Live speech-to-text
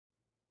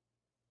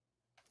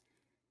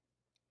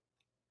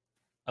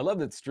I love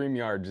that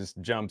StreamYard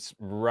just jumps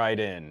right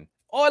in.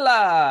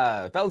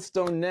 Hola,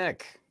 Feldstone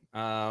Nick.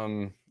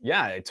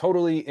 Yeah,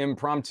 totally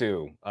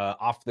impromptu,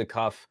 off the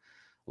cuff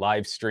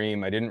live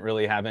stream. I didn't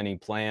really have any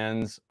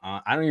plans.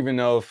 I don't even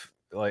know if,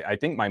 like, I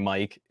think my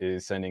mic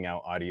is sending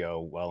out audio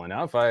well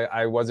enough.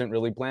 I wasn't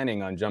really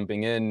planning on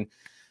jumping in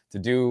to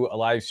do a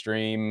live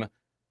stream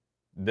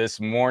this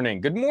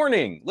morning. Good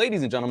morning,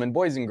 ladies and gentlemen,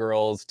 boys and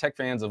girls, tech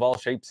fans of all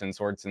shapes and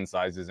sorts and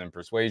sizes and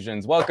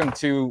persuasions. Welcome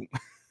to,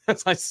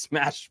 as I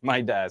smash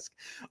my desk,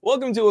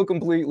 welcome to a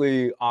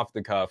completely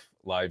off-the-cuff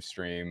live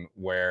stream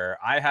where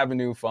I have a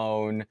new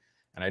phone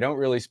and I don't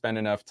really spend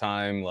enough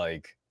time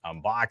like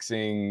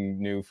unboxing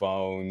new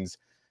phones.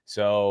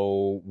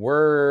 So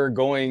we're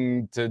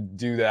going to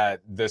do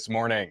that this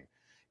morning.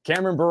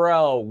 Cameron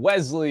Burrell,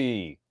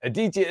 Wesley,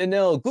 Aditya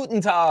Anil, Guten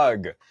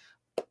Tag.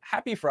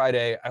 Happy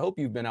Friday. I hope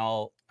you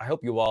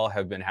all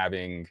have been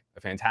having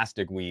a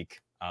fantastic week.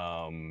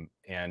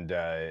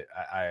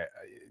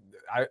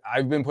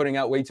 I've been putting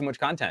out way too much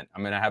content.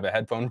 I'm going to have a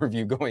headphone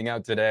review going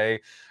out today.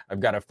 I've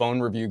got a phone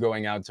review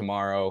going out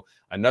tomorrow.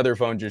 Another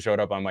phone just showed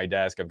up on my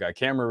desk. I've got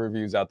camera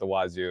reviews out the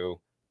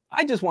wazoo.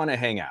 I just want to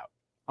hang out.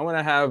 I want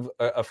to have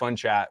a fun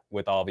chat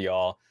with all of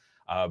y'all.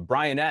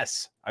 Brian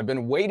S., I've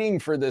been waiting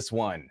for this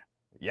one.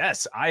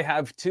 Yes, I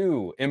have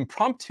too.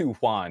 Impromptu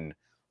Juan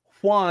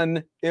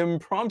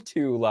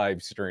impromptu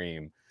live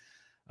stream.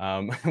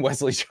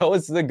 Wesley, show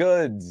us the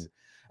goods.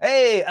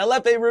 Hey,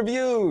 LFA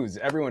reviews.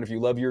 Everyone, if you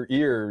love your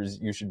ears,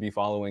 you should be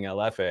following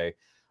LFA.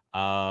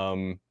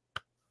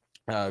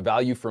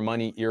 Value for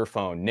money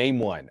earphone. Name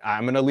one.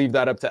 I'm going to leave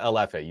that up to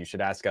LFA. You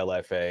should ask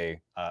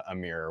LFA,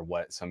 Amir,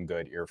 what some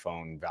good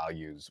earphone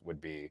values would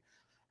be.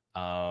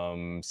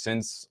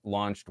 Since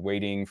launched,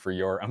 waiting for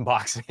your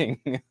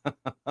unboxing.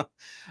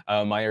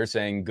 Meyer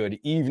saying good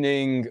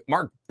evening.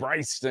 Mark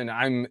Bryston,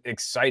 I'm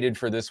excited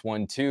for this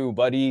one too,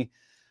 buddy.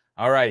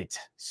 All right,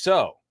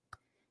 so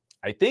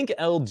I think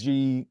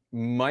LG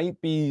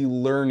might be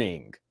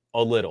learning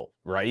a little,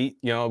 right?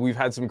 You know, we've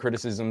had some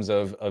criticisms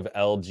of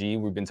LG.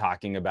 We've been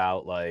talking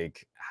about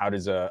like, how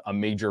does a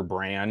major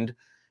brand,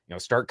 you know,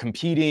 start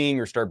competing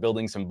or start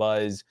building some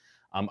buzz?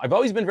 I've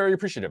always been very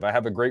appreciative. I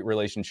have a great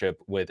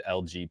relationship with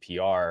LG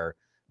PR,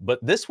 but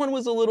this one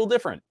was a little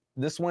different.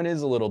 This one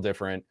is a little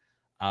different.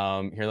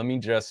 Here, let me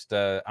just,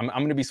 I'm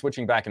going to be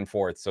switching back and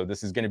forth. So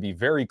this is going to be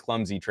very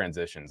clumsy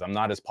transitions. I'm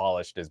not as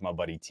polished as my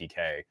buddy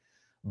TK,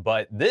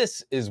 but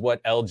this is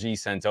what LG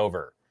sent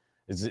over.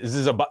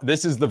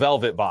 This is the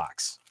Velvet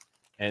box.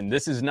 And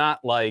this is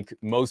not like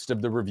most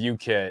of the review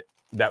kit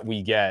that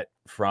we get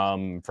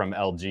from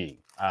LG.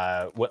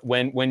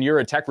 When you're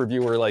a tech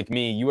reviewer like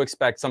me, you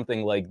expect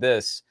something like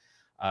this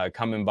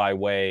coming by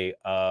way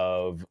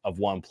of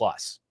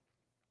OnePlus,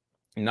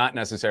 not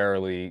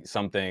necessarily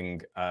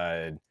something.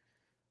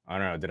 I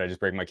don't know. Did I just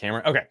break my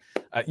camera? Okay,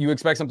 you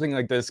expect something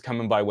like this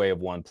coming by way of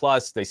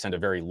OnePlus. They send a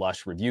very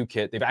lush review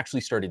kit. They've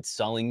actually started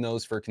selling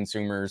those for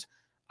consumers.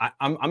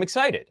 I'm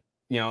excited.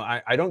 You know,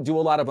 I don't do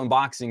a lot of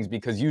unboxings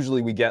because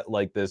usually we get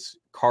like this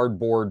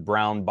cardboard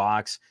brown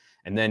box.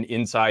 And then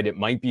inside, it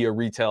might be a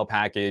retail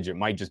package. It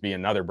might just be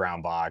another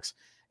brown box.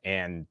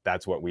 And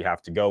that's what we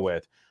have to go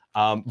with.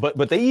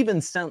 But they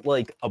even sent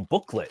like a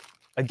booklet.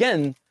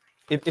 Again,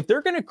 if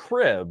they're going to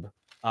crib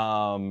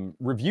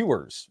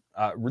reviewers,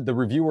 the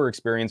reviewer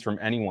experience from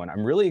anyone,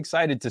 I'm really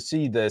excited to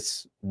see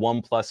this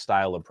OnePlus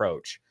style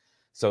approach.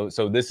 So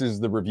this is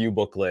the review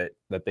booklet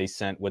that they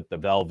sent with the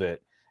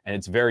Velvet. And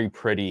it's very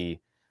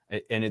pretty.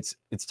 And it's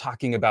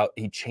talking about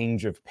a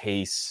change of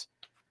pace.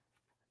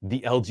 The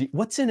LG,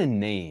 what's in a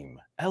name?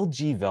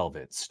 LG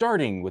Velvet.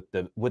 Starting with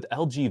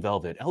LG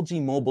Velvet,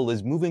 LG Mobile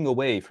is moving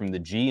away from the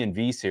G and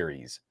V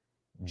series.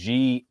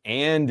 G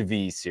and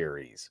V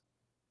series.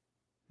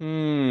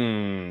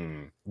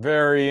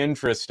 Very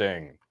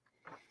interesting.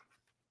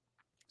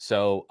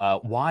 So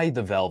why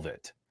the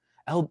Velvet?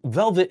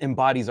 Velvet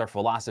embodies our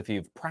philosophy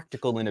of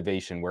practical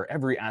innovation where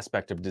every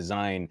aspect of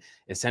design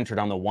is centered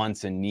on the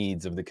wants and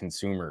needs of the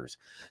consumers.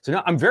 So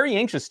now I'm very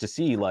anxious to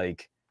see,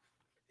 like,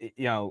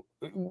 you know,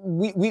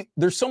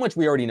 there's so much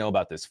we already know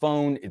about this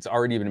phone. It's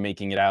already been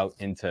making it out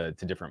into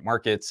different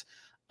markets.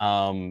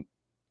 I'm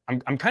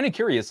kind of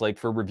curious, like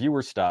for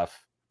reviewer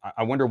stuff,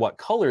 I wonder what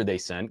color they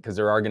sent, because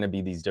there are going to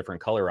be these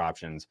different color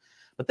options.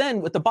 But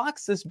then with the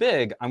box this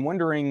big, I'm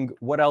wondering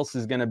what else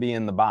is going to be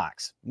in the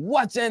box.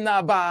 What's in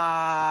the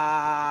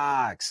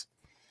box?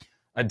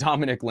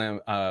 Dominic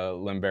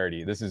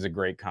Lamberti, this is a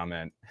great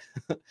comment.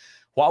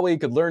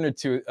 Huawei could learn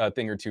a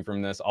thing or two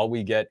from this. All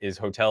we get is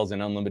hotels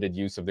and unlimited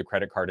use of the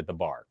credit card at the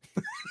bar.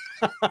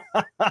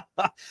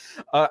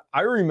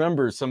 I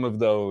remember some of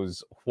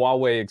those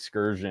Huawei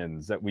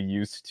excursions that we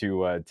used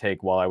to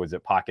take while I was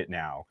at Pocket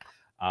Now.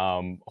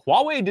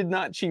 Huawei did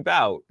not cheap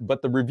out,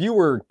 but the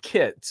reviewer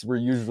kits were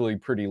usually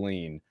pretty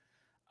lean.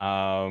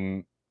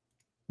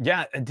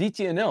 Yeah,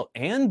 Aditya Anil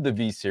and the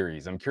V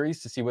series. I'm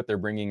curious to see what they're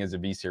bringing as a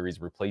V series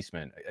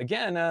replacement.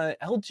 Again,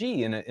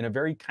 LG in a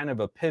very kind of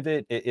a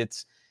pivot.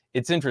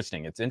 It's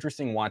interesting. It's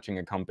interesting watching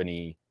a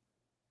company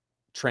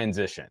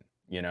transition.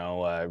 You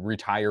know,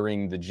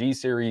 retiring the G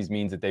series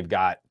means that they've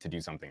got to do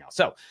something else.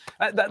 So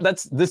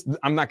that's this.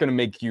 I'm not going to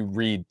make you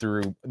read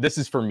through. This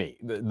is for me.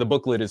 The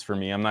booklet is for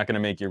me. I'm not going to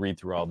make you read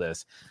through all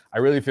this. I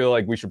really feel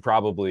like we should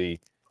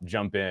probably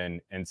jump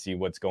in and see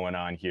what's going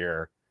on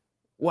here.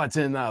 What's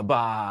in the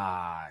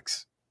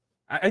box?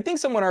 I think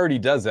someone already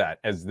does that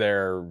as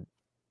their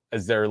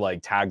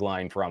like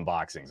tagline for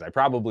unboxings. I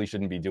probably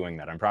shouldn't be doing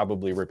that. I'm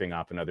probably ripping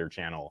off another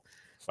channel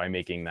by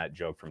making that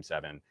joke from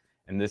 7.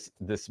 And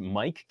this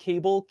mic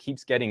cable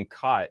keeps getting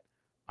caught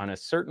on a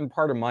certain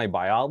part of my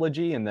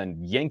biology and then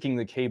yanking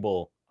the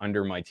cable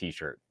under my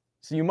t-shirt.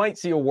 So you might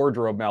see a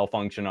wardrobe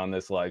malfunction on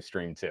this live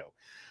stream too.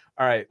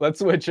 All right, let's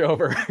switch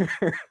over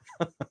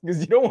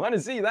because you don't want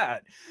to see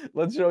that.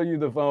 Let's show you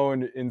the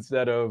phone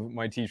instead of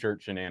my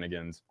t-shirt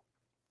shenanigans.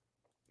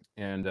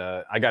 And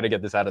I got to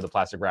get this out of the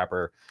plastic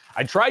wrapper.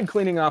 I tried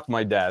cleaning off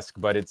my desk,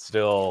 but it's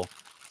still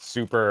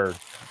super,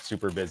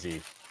 super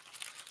busy.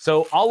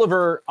 So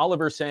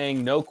Oliver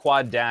saying no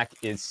quad DAC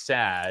is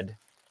sad.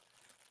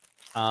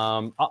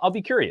 I'll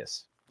be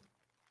curious.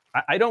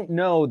 I don't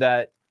know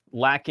that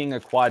lacking a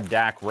quad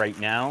DAC right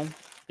now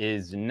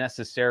is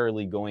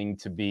necessarily going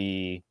to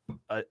be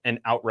an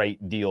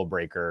outright deal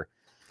breaker.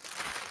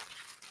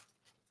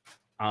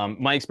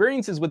 My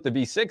experiences with the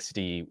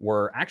V60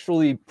 were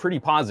actually pretty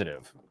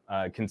positive,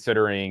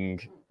 considering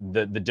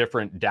the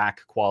different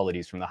DAC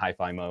qualities from the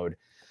hi-fi mode.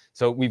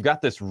 So we've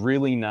got this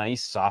really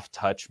nice soft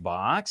touch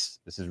box.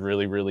 This is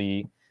really,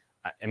 really,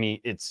 I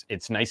mean,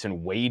 it's nice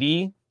and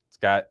weighty. It's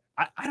got,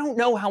 I don't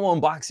know how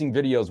unboxing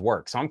videos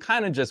work, so I'm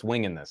kind of just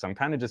winging this. I'm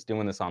kind of just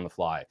doing this on the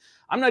fly.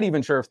 I'm not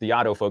even sure if the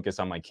autofocus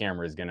on my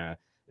camera is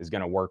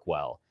gonna work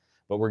well.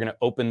 But we're gonna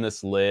open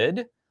this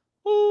lid.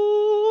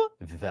 Ooh,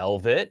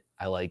 velvet,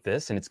 I like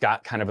this. And it's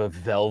got kind of a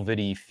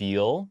velvety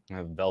feel,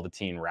 a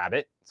velveteen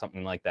rabbit,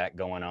 something like that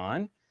going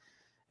on.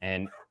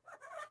 And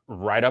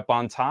right up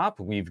on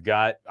top, we've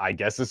got, I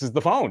guess this is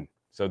the phone.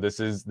 So this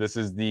is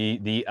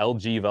the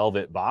LG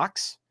Velvet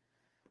box.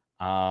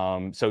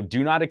 So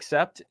do not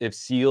accept if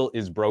seal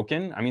is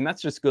broken. I mean,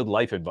 that's just good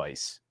life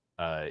advice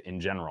in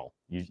general.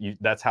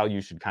 That's how you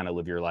should kind of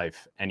live your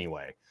life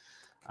anyway.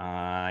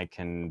 I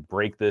can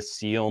break this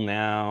seal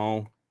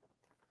now.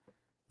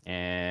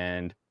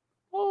 And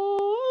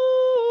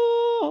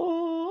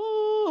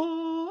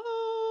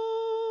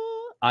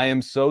I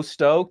am so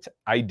stoked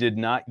I did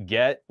not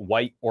get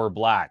white or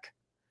black.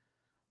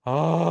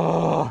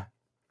 Oh,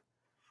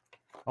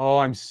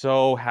 I'm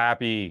so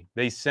happy.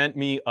 They sent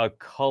me a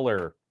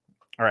color.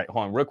 All right,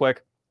 hold on real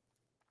quick.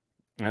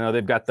 I know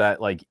they've got that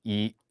like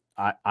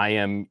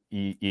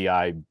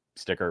IMEI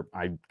sticker.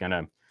 I'm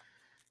gonna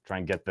try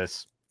and get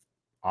this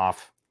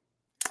off.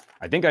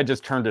 I think I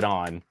just turned it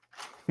on.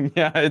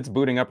 Yeah, it's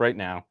booting up right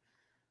now.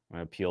 I'm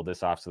gonna peel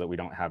this off so that we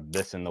don't have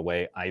this in the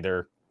way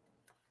either.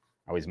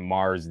 Always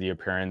mars the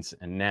appearance.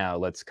 And now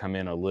let's come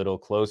in a little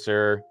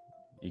closer.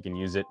 You can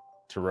use it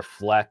to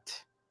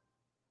reflect.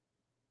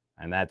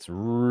 And that's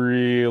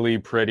really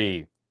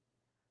pretty.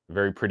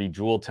 Very pretty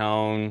jewel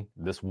tone.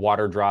 This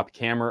water drop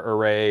camera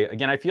array.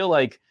 Again, I feel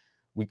like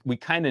we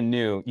kind of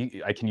knew.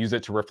 I can use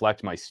it to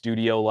reflect my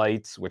studio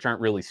lights, which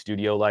aren't really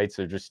studio lights.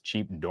 They're just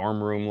cheap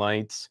dorm room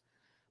lights.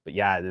 But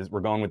yeah,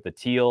 we're going with the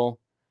teal.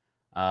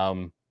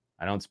 I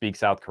don't speak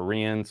South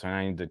Korean, so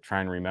I need to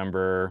try and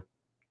remember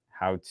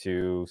how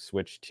to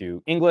switch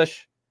to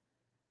English.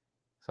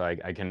 So I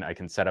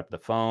can set up the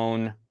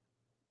phone.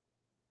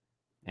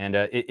 And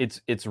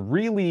it's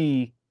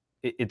really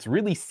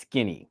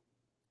skinny.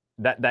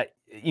 That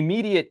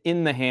immediate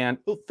in the hand,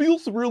 it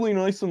feels really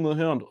nice in the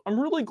hand. I'm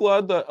really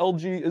glad that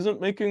LG isn't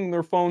making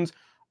their phones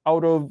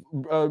out of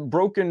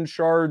broken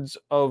shards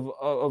of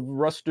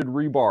rusted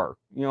rebar,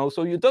 you know,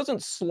 so it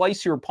doesn't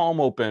slice your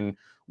palm open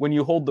when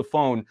you hold the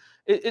phone.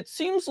 It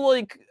seems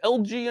like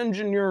LG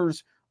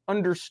engineers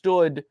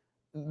understood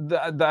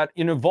that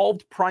an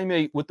evolved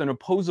primate with an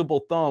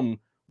opposable thumb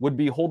would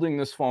be holding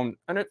this phone,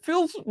 and it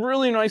feels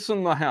really nice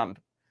in the hand.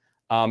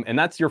 And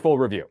that's your full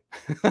review.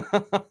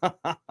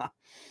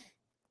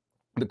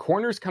 The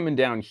corner's coming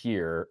down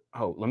here.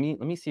 Oh, let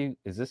me see.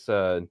 Is this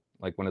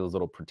like one of those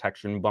little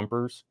protection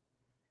bumpers?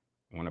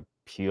 I want to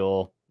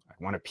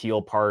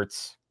peel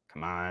parts.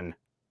 Come on.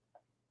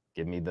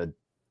 Give me the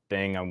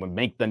thing. I'm gonna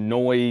make the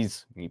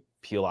noise. Let me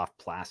peel off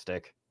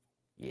plastic.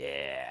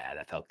 Yeah,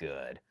 that felt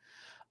good.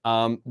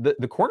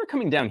 The corner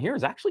coming down here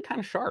is actually kind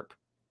of sharp.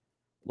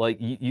 Like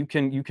you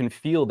can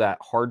feel that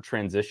hard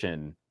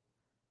transition.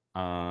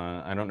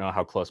 I don't know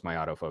how close my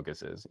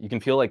autofocus is. You can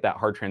feel like that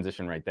hard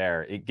transition right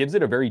there. It gives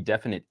it a very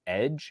definite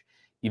edge,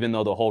 even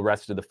though the whole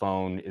rest of the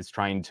phone is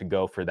trying to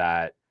go for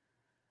that.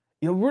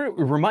 You know, it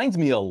reminds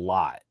me a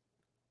lot.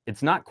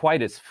 It's not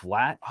quite as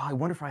flat. Oh, I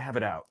wonder if I have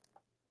it out.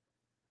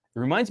 It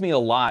reminds me a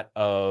lot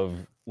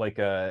of like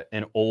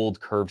an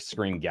old curved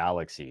screen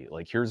Galaxy.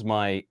 Like here's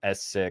my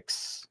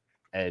S6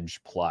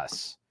 Edge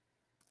Plus,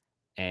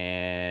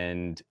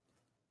 and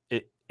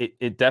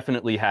it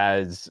definitely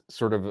has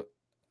sort of,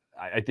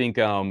 I think,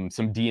 some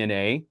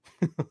DNA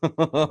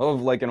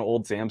of like an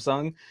old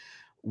Samsung.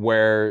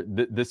 where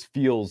this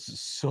feels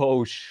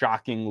so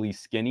shockingly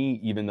skinny,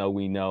 even though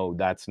we know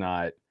that's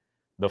not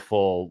the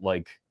full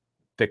like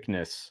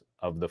thickness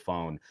of the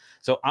phone.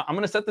 So I'm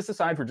going to set this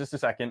aside for just a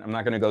second. I'm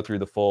not going to go through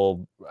the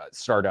full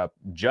startup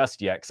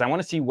just yet, because I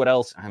want to see what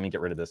else. Let me get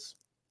rid of this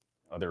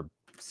other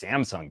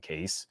Samsung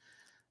case.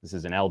 This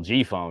is an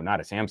LG phone, not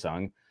a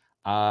Samsung.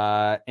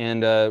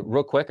 And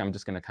real quick, I'm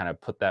just going to kind of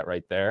put that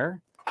right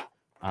there.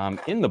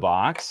 In the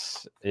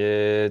box,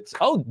 it's,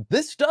 oh,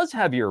 this does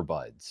have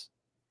earbuds.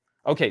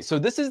 Okay, so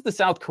this is the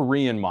South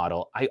Korean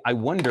model. I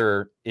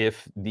wonder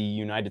if the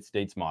United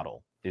States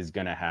model is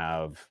going to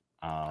have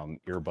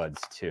earbuds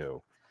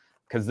too,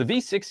 because the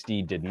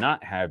V60 did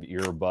not have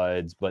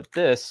earbuds, but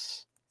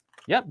this,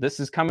 yep, this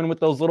is coming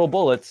with those little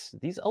bullets.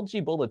 These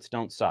LG bullets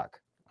don't suck,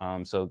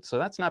 so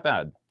that's not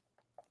bad.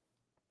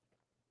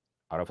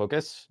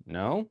 Autofocus,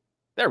 no,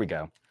 there we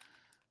go.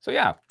 So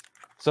yeah,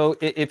 so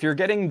if you're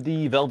getting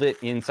the Velvet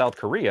in South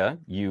Korea,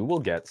 you will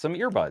get some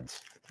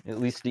earbuds. At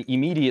least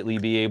immediately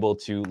be able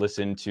to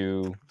listen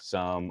to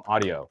some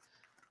audio.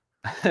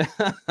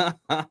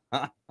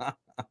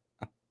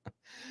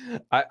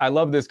 I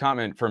love this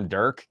comment from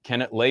Dirk.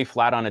 Can it lay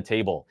flat on a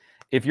table?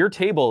 If your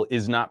table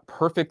is not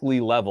perfectly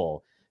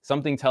level,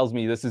 something tells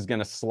me this is going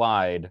to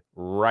slide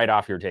right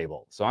off your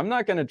table. So I'm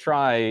not going to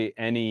try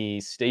any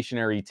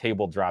stationary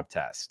table drop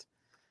test.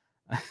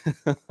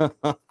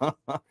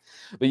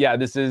 But yeah,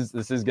 this is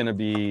going to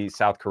be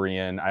South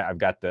Korean. I've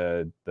got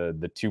the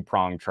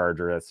two-prong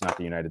charger. That's not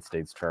the United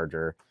States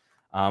charger.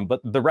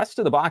 But the rest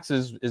of the box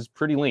is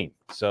pretty lean.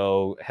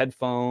 So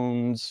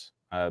headphones,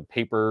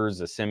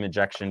 papers, a SIM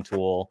ejection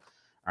tool.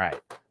 All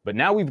right, but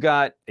now we've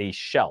got a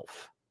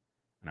shelf.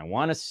 And I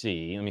want to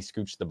see, let me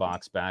scooch the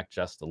box back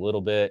just a little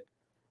bit.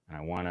 And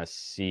I want to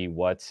see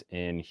what's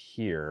in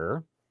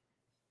here.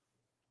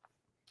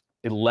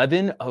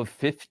 11 of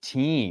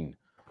 15.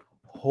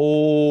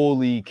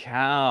 Holy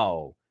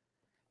cow.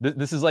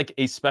 This is like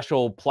a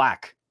special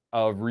plaque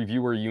of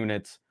reviewer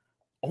units.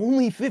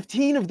 Only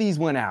 15 of these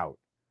went out.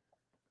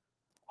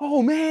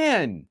 Oh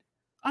man,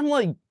 I'm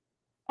like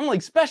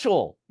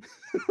special.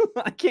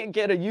 I can't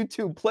get a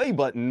YouTube play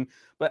button,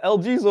 but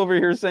LG's over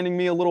here sending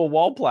me a little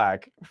wall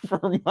plaque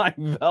for my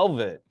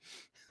Velvet.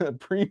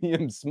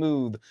 Premium,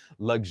 smooth,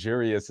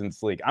 luxurious, and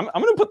sleek. I'm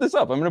gonna put this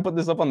up. I'm gonna put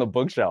this up on the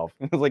bookshelf.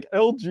 It's like,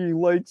 LG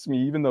likes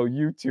me even though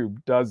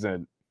YouTube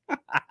doesn't.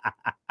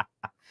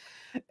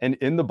 And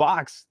in the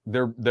box,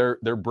 they're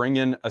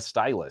bringing a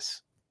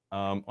stylus.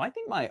 Well, I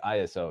think my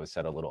ISO is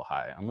set a little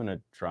high. I'm gonna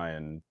try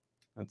and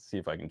let's see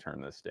if I can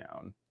turn this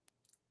down.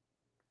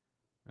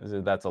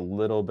 That's a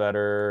little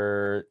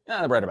better.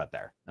 Right about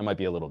there. That might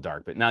be a little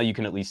dark, but now you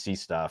can at least see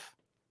stuff.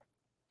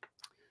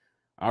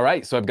 All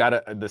right, so I've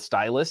got the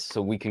stylus,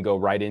 so we can go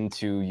right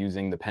into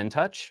using the pen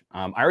touch.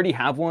 I already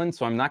have one,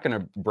 so I'm not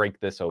gonna break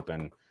this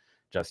open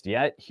just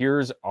yet.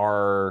 Here's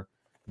our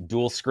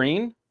dual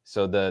screen.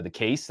 So the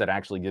case that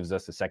actually gives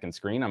us a second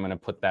screen, I'm going to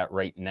put that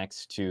right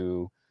next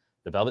to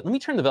the Velvet. Let me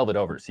turn the Velvet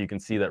over so you can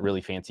see that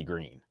really fancy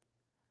green.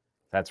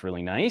 That's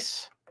really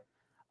nice.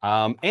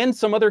 And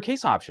some other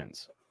case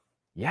options.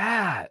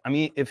 Yeah, I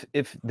mean, if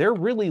they're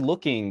really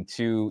looking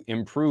to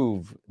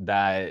improve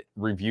that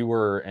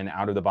reviewer and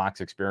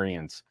out-of-the-box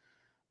experience,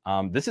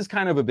 this is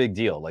kind of a big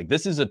deal. Like,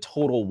 this is a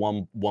total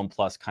one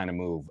plus kind of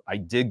move. I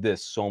dig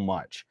this so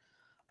much.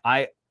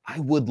 I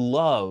would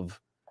love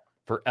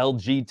for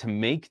LG to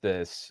make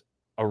this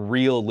a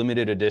real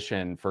limited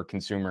edition for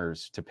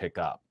consumers to pick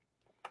up.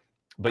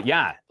 But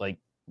yeah, like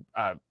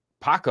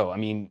Paco, I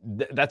mean,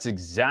 that's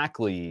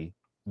exactly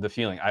the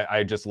feeling.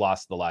 I just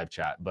lost the live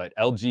chat, but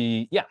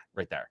LG, yeah,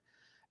 right there.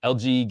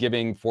 LG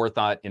giving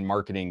forethought in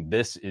marketing.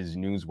 This is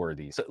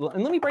newsworthy. So,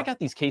 and let me break out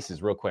these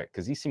cases real quick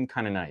because these seem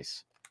kind of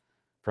nice.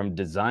 From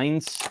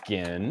Design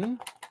Skin,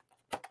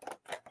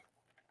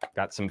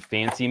 got some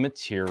fancy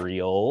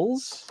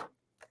materials.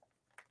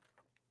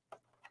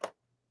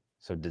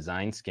 So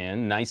Design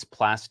Skin, nice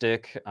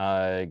plastic,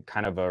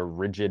 kind of a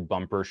rigid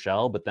bumper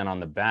shell, but then on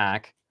the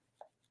back,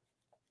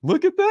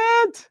 look at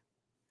that.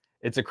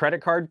 It's a credit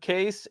card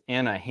case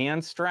and a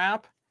hand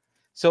strap.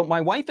 So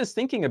my wife is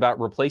thinking about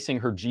replacing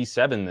her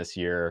G7 this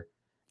year.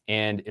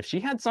 And if she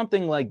had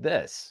something like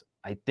this,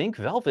 I think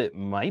Velvet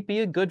might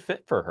be a good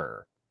fit for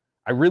her.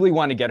 I really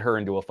want to get her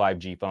into a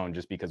 5G phone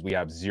just because we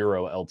have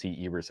 0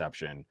 LTE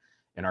reception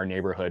in our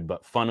neighborhood.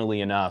 But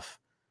funnily enough,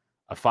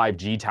 a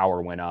 5G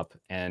tower went up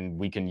and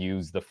we can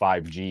use the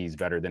 5Gs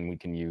better than we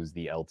can use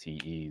the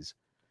LTEs.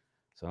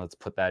 So let's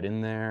put that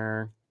in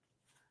there.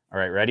 All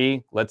right,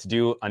 ready? Let's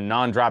do a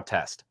non-drop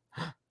test.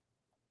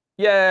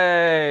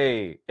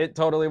 Yay! It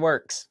totally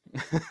works.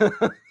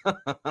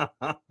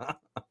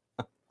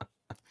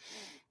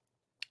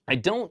 I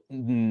don't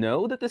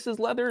know that this is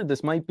leather.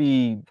 This might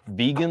be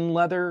vegan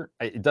leather.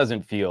 It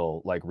doesn't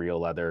feel like real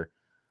leather.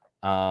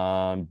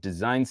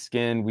 Design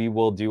Skin, we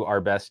will do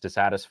our best to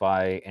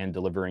satisfy and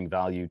delivering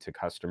value to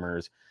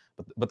customers.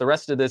 But the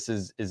rest of this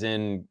is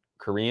in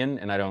Korean,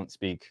 and I don't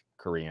speak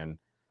Korean.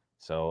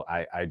 So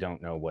I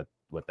don't know what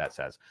that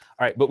says.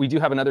 All right, but we do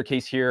have another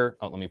case here.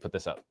 Oh, let me put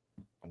this up.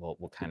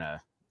 We'll kind of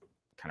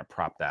kind of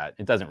prop that.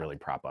 It doesn't really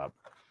prop up.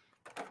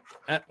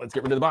 Let's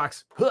get rid of the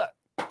box. Huh.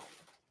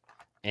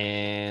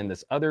 And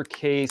this other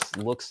case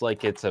looks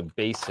like it's a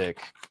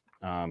basic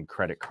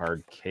credit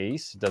card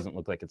case. It doesn't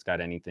look like it's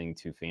got anything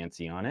too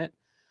fancy on it,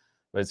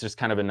 but it's just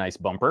kind of a nice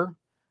bumper.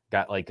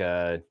 Got like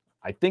a,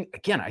 I think,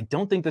 again, I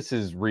don't think this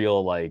is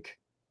real like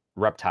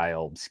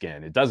reptile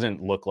skin. It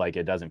doesn't look like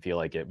it, doesn't feel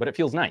like it, but it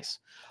feels nice.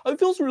 It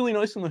feels really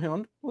nice in the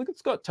hand. Like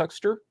it's got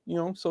texture, you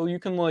know, so you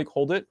can like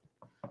hold it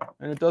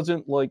and it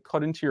doesn't like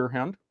cut into your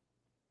hand.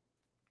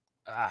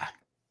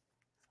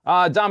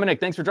 Dominic,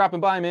 thanks for dropping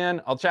by,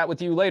 man. I'll chat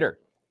with you later.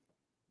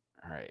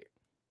 All right.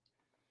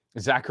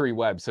 Zachary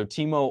Webb. So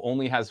T-Mo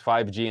only has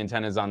 5G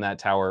antennas on that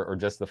tower, or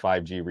just the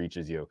 5G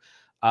reaches you?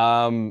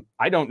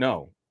 I don't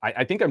know.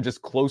 I think I'm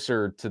just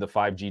closer to the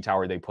 5G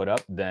tower they put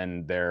up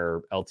than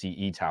their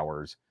LTE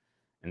towers.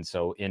 And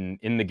so in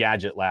the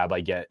Gadget Lab,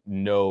 I get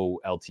no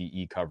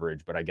LTE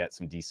coverage, but I get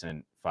some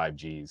decent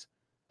 5Gs.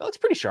 That looks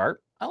pretty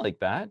sharp. I like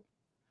that.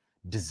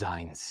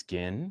 Design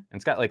skin. And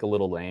it's got like a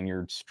little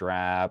lanyard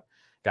strap.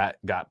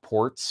 Got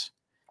ports.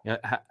 You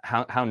know,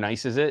 how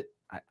nice is it?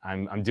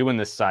 I'm doing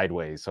this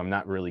sideways, so I'm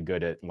not really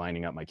good at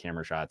lining up my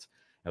camera shots.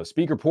 You know,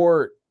 speaker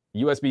port,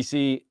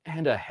 USB-C,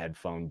 and a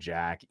headphone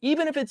jack.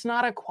 Even if it's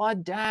not a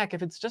quad DAC,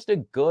 if it's just a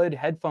good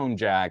headphone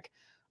jack,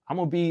 I'm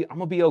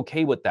gonna be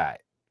okay with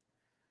that.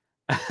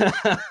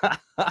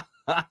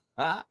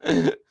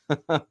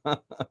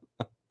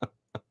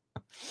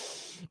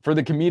 For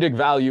the comedic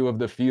value of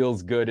the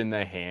feels good in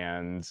the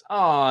hands.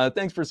 Aw,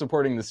 thanks for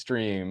supporting the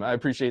stream. I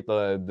appreciate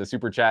the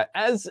super chat.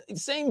 As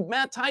same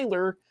Matt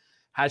Tyler,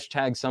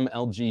 hashtag some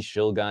LG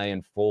shill guy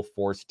in full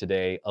force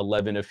today,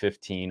 11 of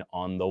 15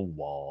 on the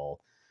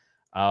wall.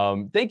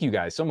 Thank you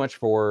guys so much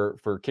for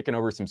kicking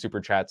over some super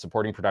chats,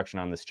 supporting production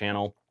on this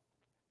channel.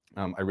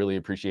 I really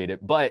appreciate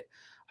it. But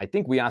I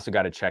think we also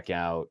got to check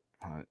out,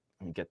 let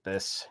me get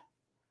this.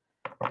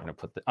 I'm gonna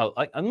put the,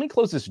 let me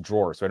close this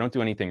drawer so I don't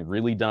do anything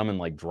really dumb and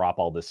like drop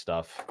all this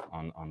stuff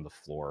on the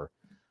floor.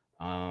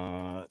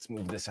 Let's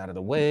move this out of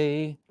the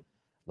way.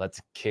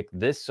 Let's kick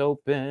this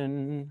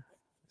open.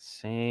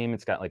 Same,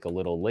 it's got like a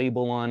little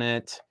label on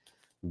it.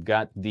 We've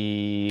got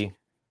the,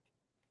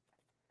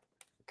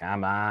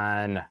 come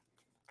on.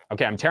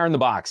 Okay, I'm tearing the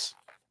box.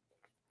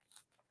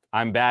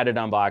 I'm bad at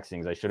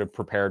unboxings. I should have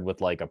prepared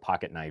with like a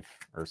pocket knife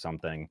or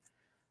something.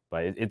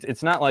 But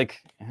it's not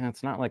like I'm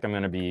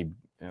gonna be,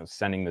 you know,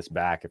 sending this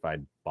back if I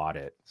bought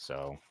it.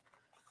 So,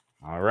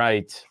 all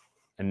right,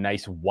 a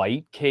nice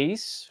white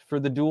case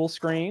for the dual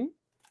screen.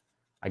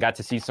 I got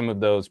to see some of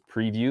those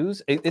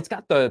previews. It's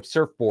got the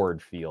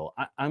surfboard feel.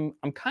 I'm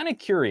kind of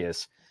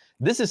curious.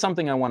 This is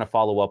something I want to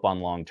follow up on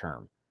long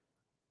term.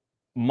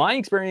 My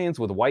experience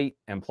with white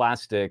and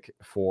plastic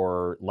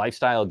for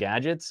lifestyle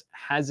gadgets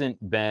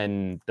hasn't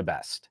been the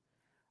best.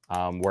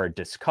 Where it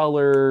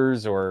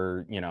discolors,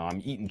 or, you know,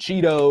 I'm eating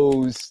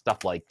Cheetos,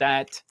 stuff like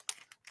that.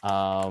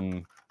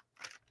 I'm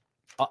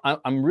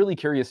really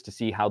curious to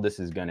see how this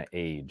is going to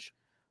age.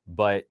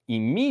 But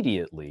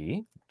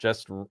immediately,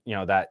 just, you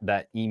know,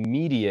 that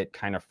immediate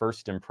kind of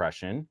first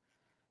impression,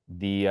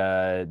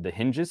 the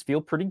hinges feel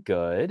pretty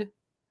good.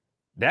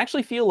 They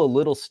actually feel a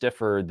little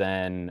stiffer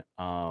than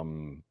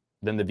the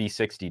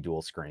V60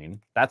 dual screen.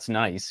 That's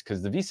nice,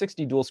 because the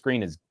V60 dual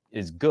screen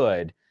is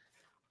good.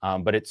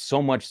 But it's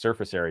so much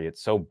surface area,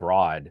 it's so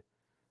broad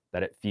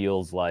that it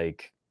feels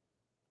like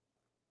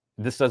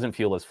this doesn't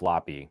feel as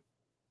floppy.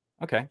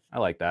 Okay, I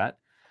like that.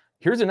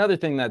 Here's another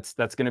thing that's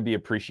going to be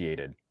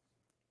appreciated.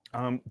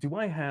 Do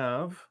I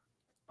have?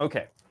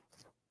 Okay.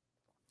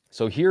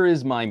 So here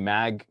is my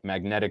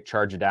magnetic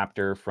charge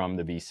adapter from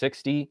the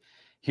V60.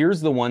 Here's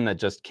the one that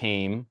just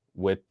came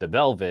with the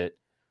Velvet.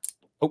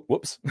 Oh,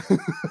 whoops.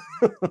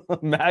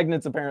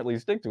 Magnets apparently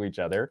stick to each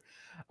other.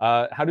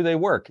 How do they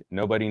work?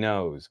 Nobody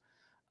knows.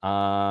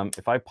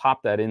 If I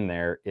pop that in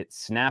there, it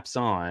snaps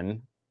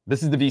on.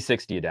 This is the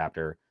V60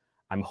 adapter.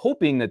 I'm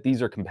hoping that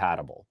these are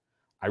compatible.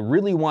 I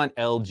really want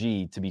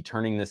LG to be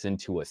turning this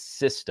into a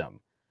system,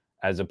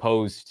 as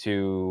opposed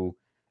to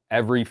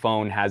every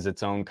phone has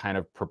its own kind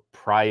of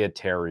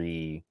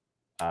proprietary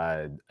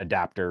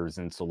adapters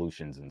and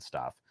solutions and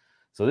stuff.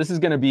 So this is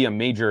going to be a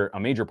major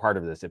part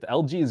of this. If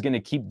LG is going to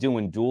keep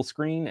doing dual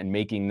screen and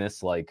making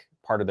this like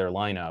part of their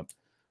lineup,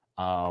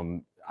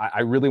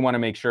 I really want to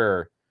make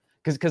sure,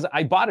 because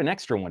I bought an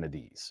extra one of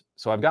these.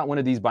 So I've got one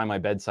of these by my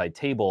bedside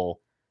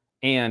table,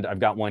 and I've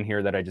got one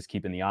here that I just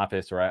keep in the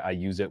office, or I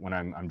use it when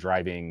I'm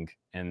driving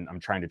and I'm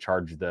trying to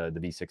charge the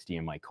V60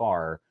 in my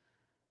car.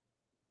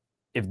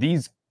 If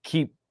these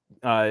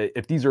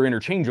are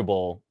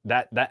interchangeable,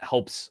 that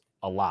helps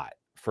a lot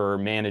for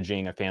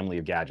managing a family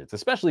of gadgets,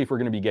 especially if we're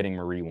going to be getting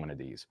Marie one of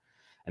these.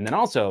 And then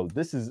also,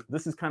 this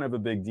is kind of a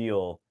big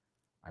deal.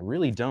 I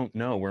really don't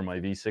know where my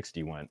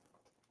V60 went.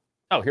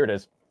 Oh, here it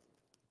is.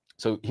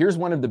 So here's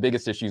one of the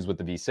biggest issues with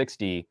the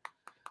V60,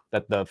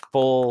 that the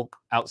full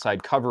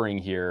outside covering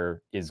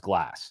here is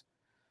glass.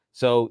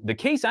 So the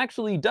case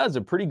actually does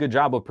a pretty good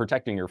job of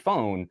protecting your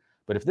phone,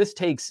 but if this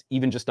takes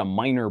even just a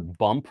minor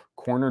bump,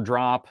 corner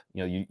drop,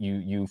 you know,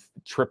 you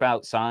trip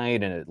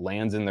outside and it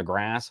lands in the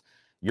grass,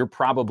 you're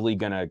probably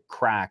going to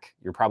crack,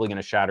 you're probably going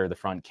to shatter the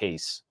front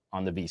case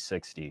on the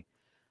V60.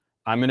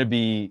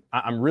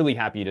 I'm really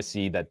happy to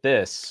see that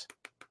this,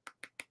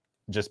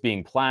 just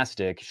being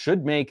plastic,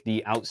 should make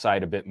the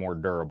outside a bit more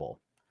durable.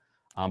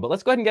 But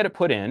let's go ahead and get it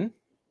put in.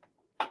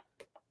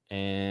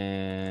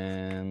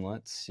 And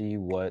let's see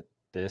what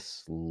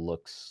this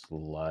looks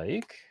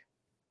like.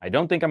 I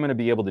don't think I'm going to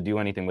be able to do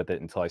anything with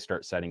it until I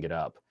start setting it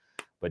up.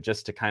 But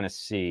just to kind of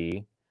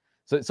see.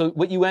 So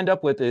what you end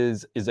up with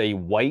is a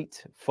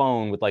white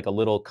phone with like a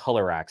little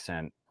color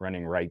accent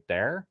running right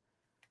there.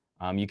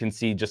 You can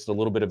see just a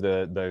little bit of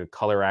the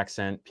color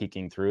accent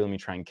peeking through. Let me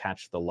try and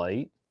catch the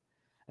light.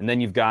 And then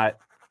you've got,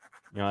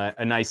 you know,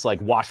 a nice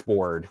like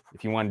washboard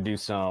if you want to do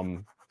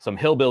some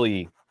hillbilly,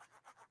 you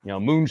know,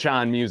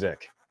 moonshine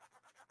music.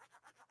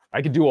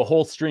 I could do a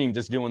whole stream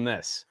just doing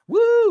this.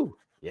 Woo!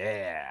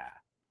 Yeah.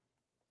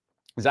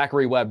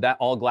 Zachary Webb, that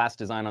all glass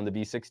design on the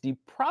V60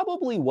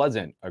 probably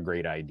wasn't a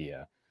great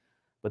idea,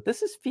 but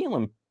this is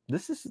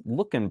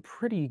looking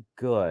pretty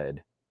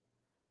good.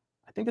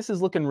 I think this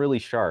is looking really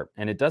sharp,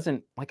 and it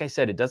doesn't, like I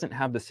said, it doesn't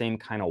have the same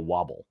kind of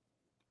wobble.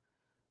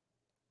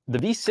 The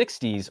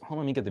V60s, hold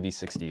on, let me get the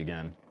V60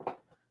 again.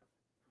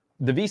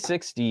 The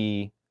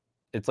V60,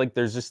 it's like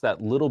there's just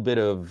that little bit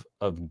of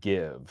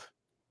give.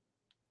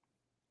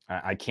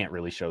 I can't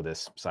really show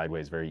this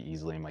sideways very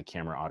easily, and my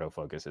camera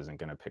autofocus isn't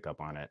going to pick up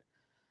on it.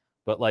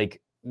 But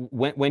like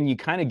when you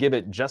kind of give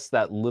it just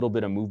that little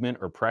bit of movement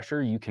or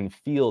pressure, you can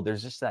feel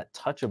there's just that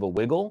touch of a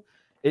wiggle.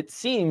 It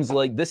seems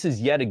like this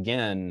is yet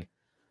again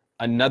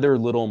another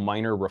little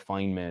minor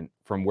refinement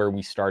from where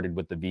we started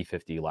with the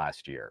V50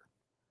 last year.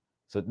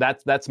 So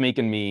that's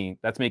making me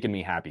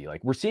happy.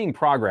 Like we're seeing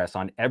progress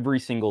on every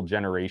single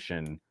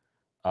generation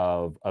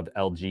of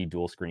LG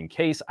dual screen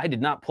case. I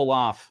did not pull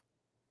off.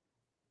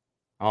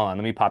 Hold on,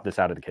 let me pop this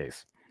out of the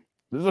case.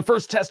 This is the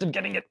first test of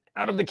getting it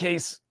out of the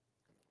case.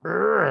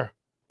 Hold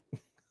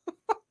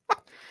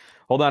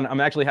on, I'm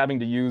actually having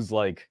to use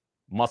like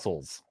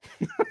muscles.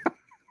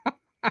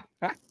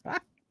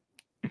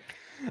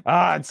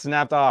 It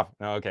snapped off.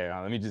 Okay,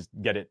 let me just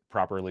get it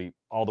properly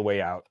all the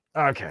way out.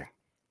 Okay,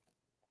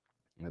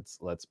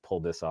 let's pull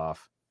this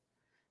off.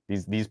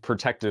 These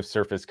protective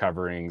surface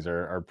coverings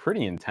are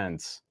pretty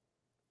intense.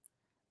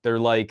 They're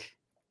like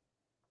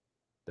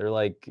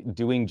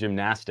doing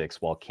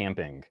gymnastics while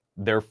camping.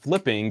 They're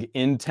flipping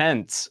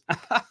intense.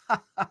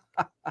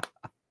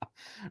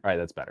 All right,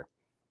 that's better.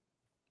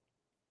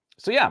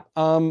 So yeah,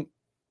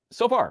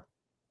 so far,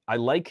 I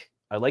like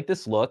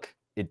this look.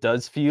 It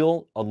does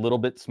feel a little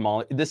bit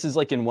small. This is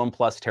like in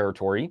OnePlus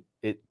territory.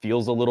 It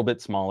feels a little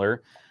bit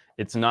smaller.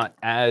 It's not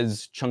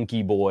as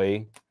chunky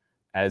boy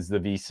as the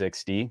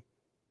V60.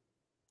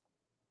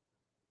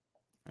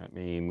 Let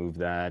me move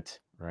that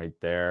right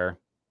there.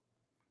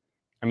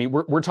 I mean,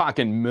 we're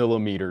talking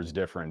millimeters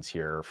difference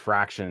here,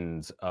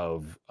 fractions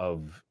of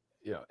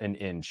you know, an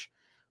inch,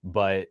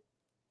 but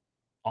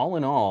all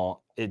in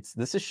all,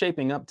 this is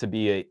shaping up to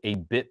be a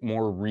bit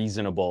more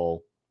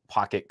reasonable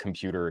pocket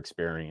computer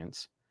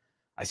experience.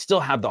 I still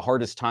have the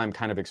hardest time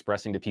kind of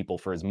expressing to people,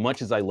 for as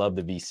much as I love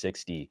the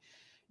V60,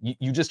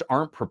 you just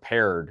aren't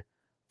prepared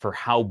for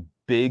how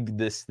big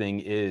this thing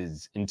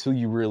is until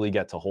you really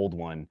get to hold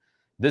one.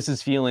 This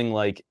is feeling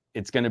like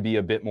it's going to be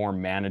a bit more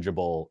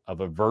manageable of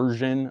a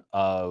version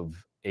of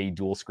a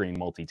dual screen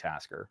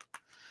multitasker.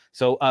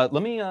 So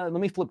let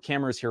me flip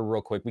cameras here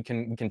real quick. We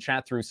can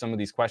chat through some of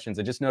these questions.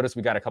 I just noticed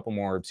we got a couple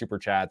more super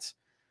chats.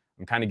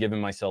 I'm kind of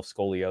giving myself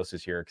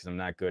scoliosis here because I'm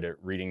not good at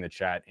reading the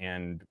chat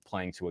and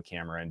playing to a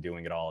camera and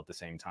doing it all at the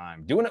same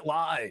time. Doing it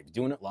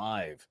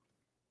live.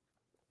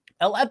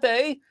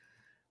 LFA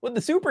with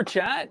the super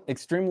chat.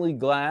 Extremely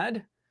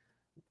glad.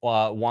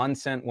 Juan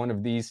sent one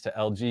of these to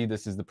LG.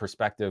 This is the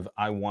perspective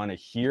I want to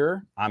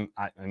hear. I'm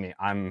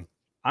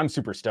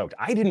super stoked.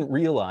 I didn't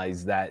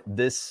realize that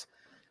this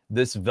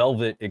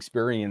Velvet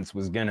experience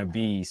was gonna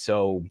be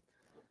so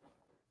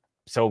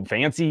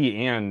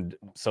fancy and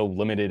so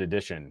limited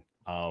edition.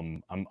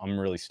 I'm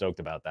really stoked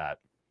about that.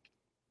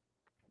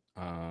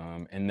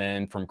 And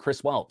then from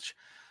Chris Welch,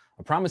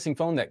 a promising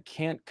phone that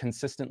can't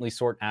consistently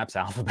sort apps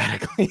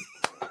alphabetically.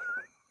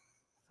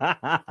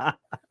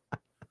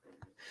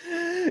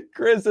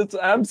 Chris, it's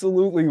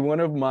absolutely one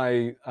of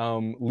my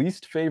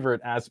least favorite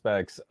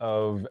aspects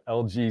of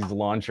LG's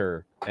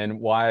launcher, and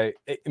why,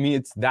 I mean,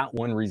 it's that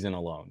one reason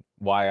alone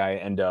why I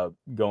end up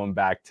going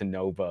back to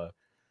Nova.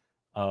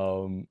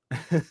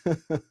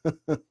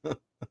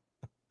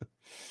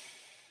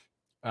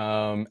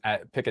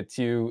 At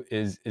Pikachu,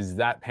 is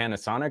that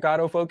Panasonic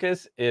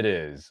autofocus? It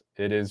is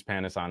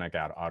Panasonic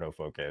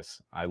autofocus.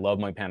 I love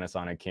my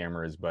Panasonic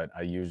cameras, but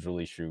I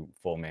usually shoot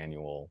full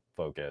manual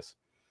focus.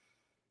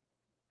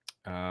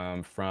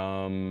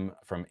 From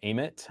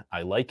Amit,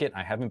 I like it.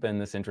 I haven't been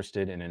this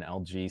interested in an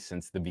LG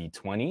since the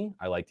V20.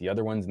 I like the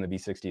other ones, and the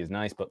V60 is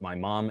nice, but my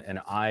mom and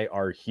I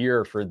are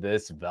here for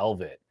this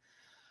Velvet.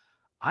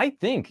 I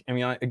think, I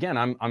mean, again,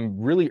 I'm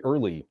really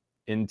early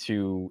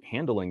into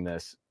handling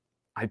this.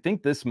 I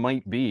think this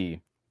might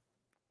be,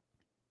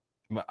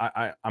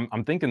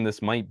 I'm thinking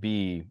this might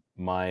be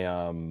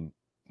my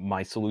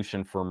my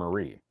solution for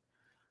Marie.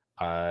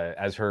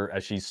 As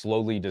she's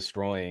slowly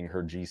destroying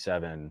her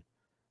G7,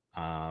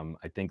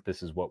 I think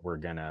this is what we're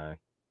gonna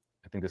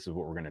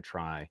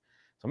try.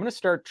 So I'm gonna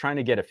start trying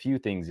to get a few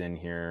things in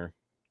here.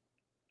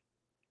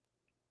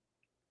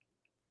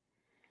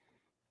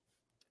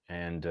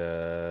 And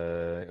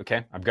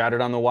okay, I've got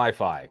it on the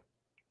Wi-Fi.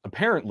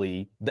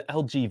 Apparently, the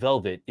LG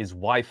Velvet is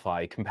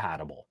Wi-Fi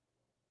compatible.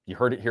 You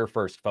heard it here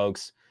first,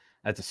 folks.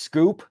 That's a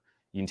scoop.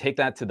 You can take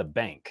that to the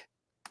bank.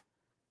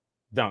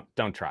 Don't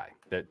try.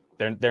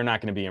 They're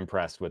not going to be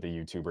impressed with a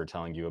YouTuber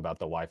telling you about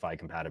the Wi-Fi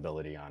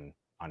compatibility on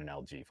an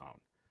LG phone.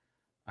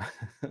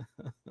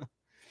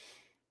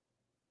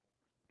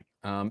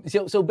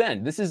 So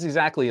Ben, this is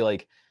exactly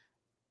like,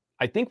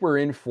 I think we're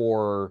in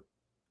for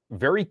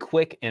very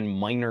quick and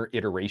minor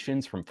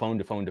iterations from phone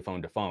to phone to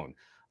phone to phone.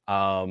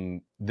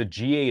 The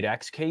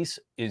G8X case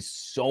is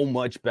so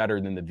much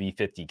better than the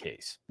V50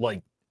 case,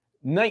 like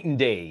night and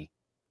day,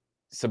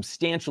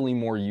 substantially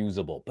more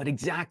usable. But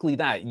exactly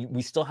that,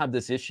 we still have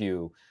this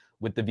issue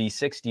with the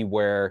V60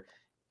 where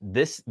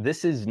this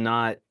is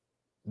not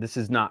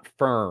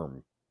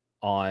firm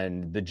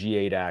on the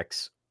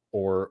G8X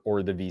or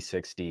the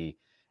V60.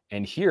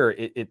 And here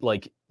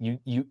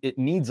it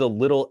needs a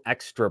little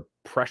extra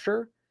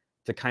pressure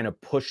to kind of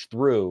push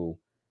through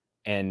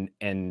and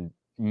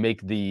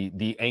make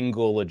the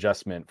angle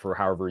adjustment for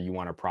however you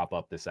want to prop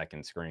up the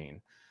second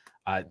screen.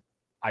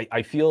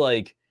 I feel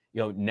like,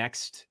 you know,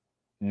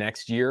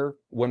 next year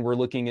when we're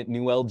looking at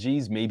new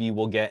LGs, maybe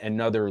we'll get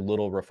another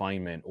little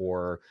refinement.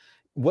 Or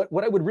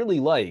what I would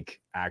really like,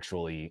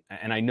 actually,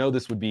 and I know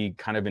this would be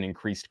kind of an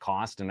increased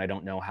cost, and I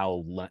don't know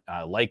how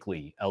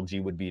likely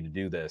LG would be to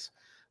do this,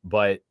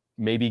 but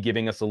maybe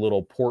giving us a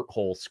little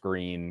porthole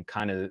screen,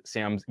 kind of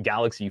Sam's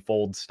Galaxy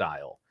Fold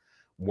style,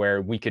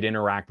 where we could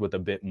interact with a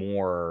bit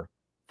more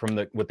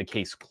with the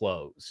case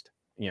closed.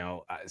 You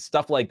know,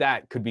 stuff like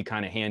that could be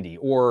kind of handy.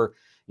 Or,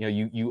 you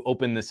know, you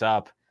open this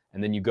up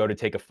and then you go to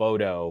take a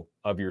photo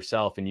of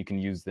yourself, and you can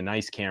use the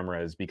nice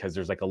cameras because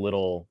there's like a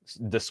little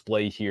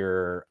display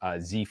here,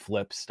 Z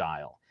Flip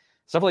style.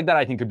 Stuff like that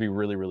I think could be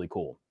really, really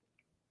cool.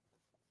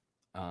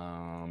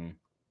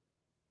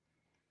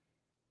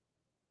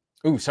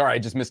 Ooh, sorry, I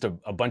just missed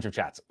a bunch of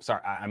chats.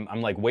 Sorry,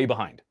 I'm like way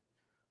behind.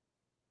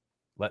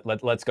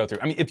 Let's go through.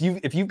 I mean,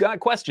 if you've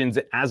got questions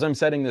as I'm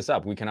setting this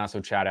up, we can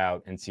also chat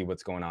out and see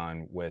what's going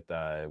on with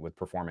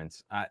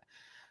performance.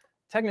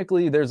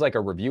 Technically, there's like a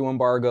review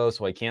embargo,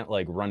 so I can't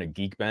like run a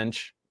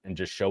Geekbench and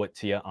just show it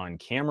to you on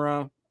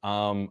camera.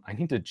 I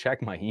need to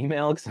check my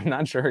email because I'm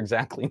not sure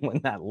exactly when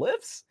that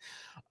lifts.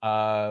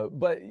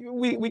 But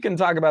we can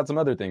talk about some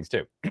other things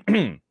too.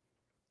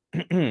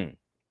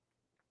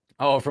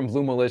 Oh, from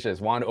Blue Malicious,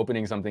 Juan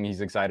opening something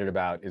he's excited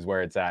about is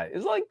where it's at.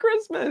 It's like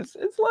Christmas.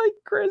 It's like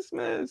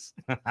Christmas.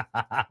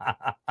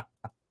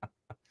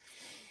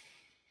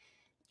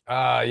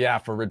 Yeah,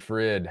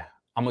 Farid.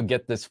 I'm gonna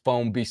get this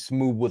phone be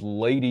smooth with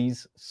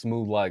ladies,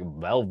 smooth like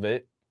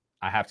velvet.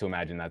 I have to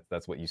imagine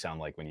that's what you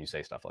sound like when you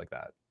say stuff like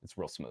that. It's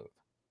real smooth.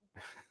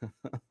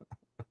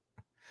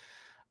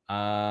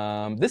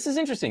 This is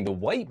interesting. The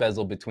white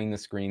bezel between the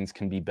screens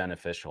can be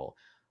beneficial.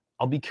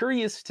 I'll be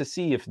curious to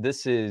see if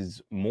this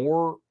is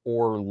more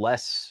or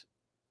less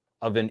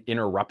of an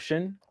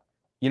interruption.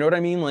 You know what I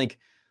mean? Like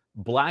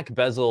black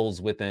bezels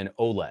with an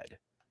OLED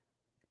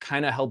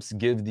kind of helps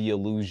give the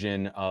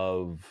illusion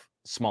of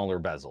smaller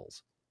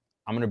bezels.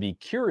 I'm going to be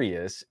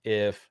curious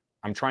if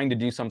I'm trying to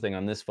do something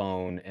on this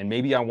phone and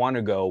maybe I want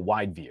to go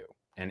wide view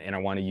and I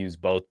want to use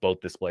both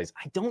displays.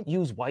 I don't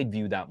use wide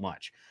view that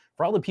much.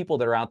 For all the people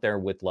that are out there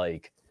with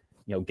like,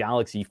 you know,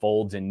 Galaxy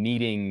Folds and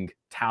needing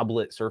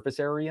tablet surface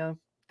area,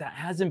 that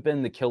hasn't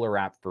been the killer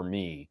app for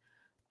me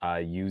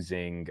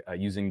using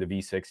the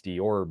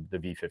V60 or the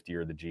V50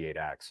 or the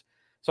G8X.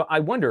 So I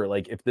wonder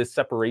like if this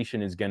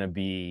separation is going to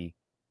be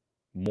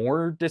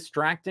more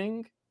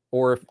distracting,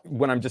 or if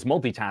when I'm just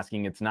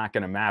multitasking, it's not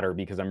going to matter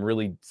because I'm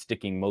really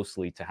sticking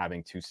mostly to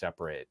having two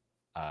separate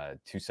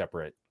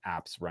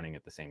apps running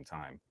at the same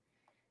time.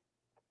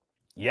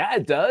 Yeah,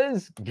 it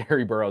does,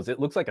 Gary Burrows. It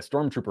looks like a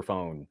Stormtrooper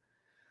phone.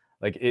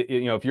 Like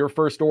you know, if you're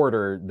first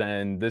order,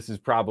 then this is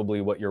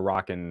probably what you're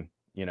rocking.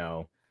 You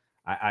know,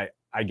 I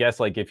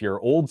guess like if you're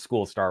old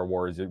school Star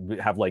Wars, it would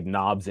have like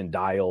knobs and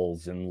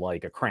dials and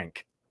like a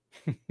crank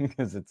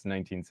because it's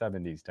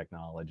 1970s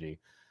technology.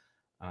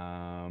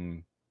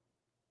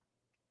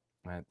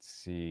 Let's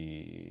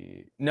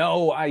see.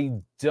 No, I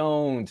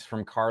don't.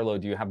 From Carlo,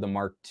 do you have the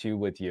Mark II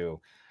with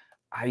you?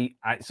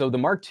 So the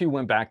Mark II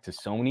went back to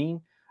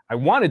Sony. I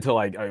wanted to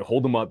like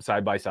hold them up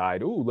side by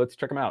side. Ooh, let's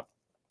check them out.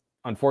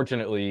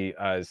 Unfortunately,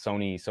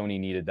 Sony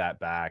needed that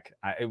back.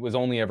 It was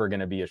only ever going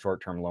to be a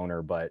short-term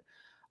loaner, but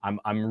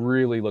I'm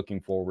really looking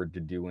forward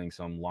to doing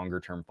some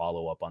longer-term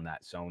follow-up on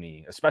that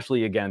Sony,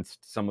 especially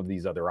against some of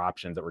these other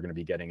options that we're going to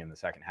be getting in the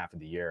second half of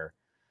the year.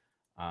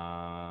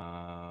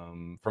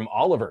 From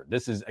Oliver,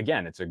 this is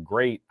again,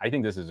 I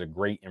think this is a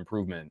great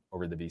improvement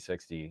over the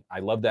V60. I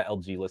love that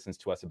LG listens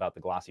to us about the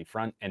glossy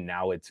front, and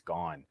now it's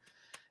gone.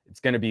 It's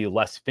going to be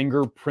less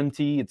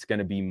fingerprinty. It's going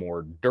to be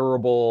more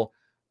durable.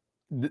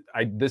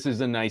 this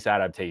is a nice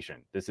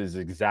adaptation. This is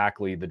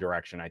exactly the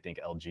direction I think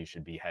LG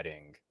should be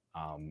heading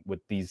with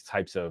these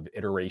types of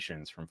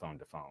iterations from phone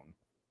to phone.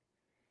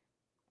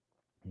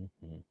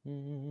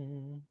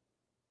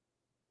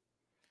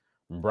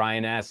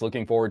 Brian asks,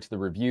 looking forward to the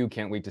review.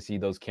 Can't wait to see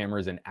those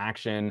cameras in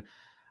action.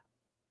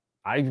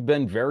 I've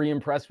been very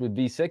impressed with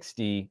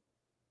V60.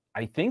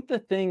 I think the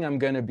thing I'm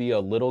going to be a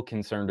little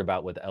concerned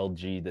about with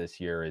LG this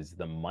year is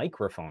the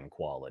microphone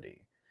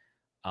quality.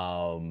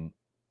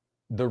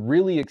 The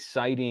really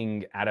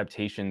exciting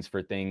adaptations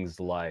for things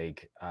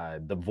like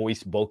the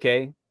voice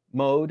bokeh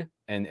mode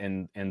and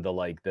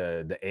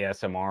the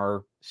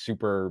ASMR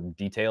super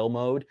detail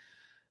mode,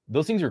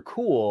 those things are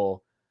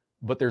cool,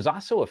 but there's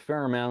also a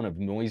fair amount of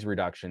noise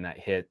reduction that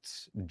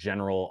hits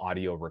general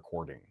audio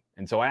recording.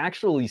 And so I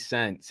actually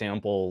sent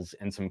samples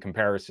and some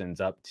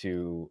comparisons up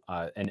to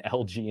an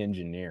LG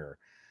engineer,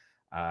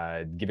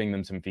 giving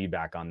them some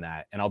feedback on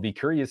that. And I'll be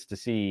curious to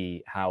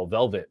see how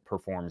Velvet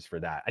performs for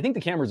that. I think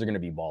the cameras are going to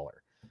be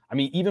baller. I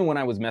mean, even when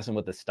I was messing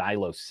with the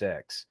Stylo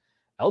 6,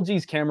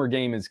 LG's camera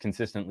game has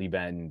consistently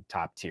been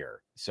top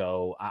tier.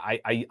 So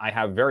I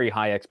have very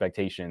high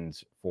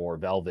expectations for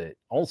Velvet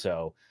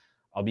also.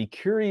 I'll be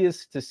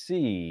curious to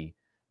see,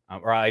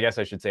 or I guess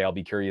I should say I'll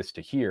be curious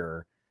to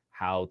hear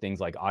how things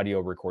like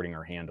audio recording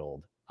are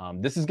handled.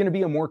 This is going to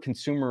be a more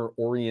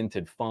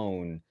consumer-oriented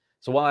phone.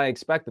 So while I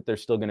expect that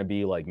there's still going to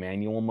be like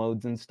manual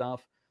modes and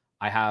stuff,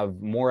 I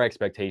have more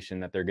expectation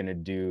that they're going to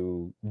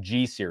do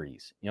G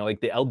series. You know,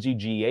 like the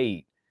LG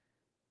G8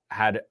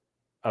 had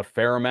a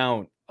fair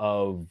amount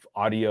of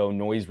audio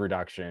noise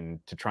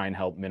reduction to try and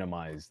help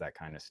minimize that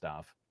kind of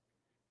stuff.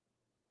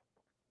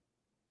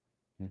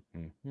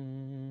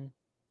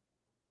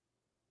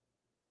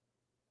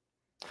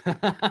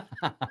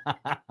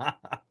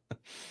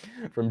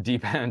 From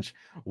Deep Bench,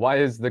 why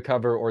is the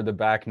cover or the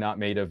back not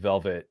made of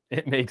velvet?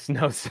 It makes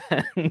no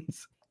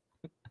sense.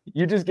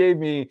 You just gave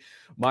me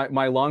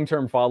my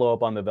long-term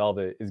follow-up on the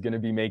velvet is going to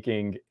be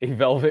making a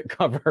velvet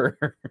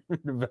cover.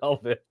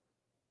 Velvet.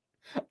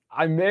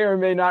 I may or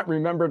may not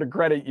remember to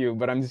credit you,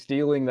 but I'm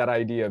stealing that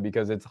idea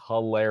because it's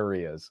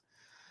hilarious.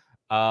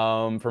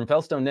 From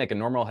Felstone Nick, a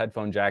normal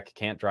headphone jack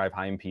can't drive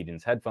high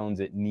impedance headphones.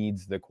 It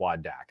needs the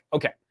quad DAC.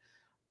 Okay,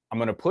 I'm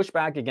going to push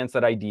back against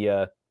that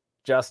idea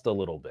just a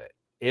little bit.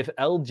 If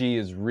LG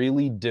is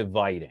really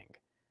dividing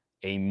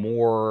a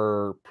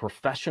more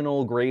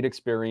professional grade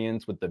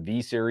experience with the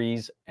V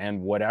series and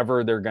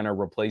whatever they're going to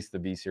replace the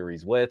V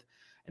series with,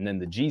 and then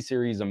the G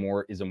series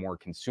is a more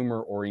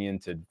consumer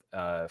oriented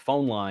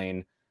phone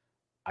line,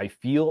 I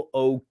feel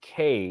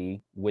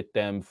okay with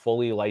them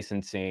fully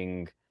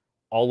licensing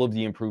all of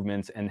the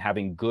improvements and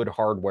having good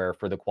hardware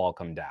for the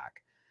Qualcomm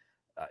DAC.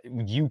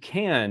 You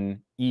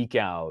can eke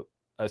out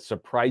a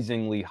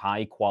surprisingly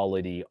high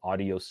quality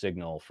audio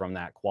signal from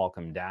that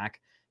Qualcomm DAC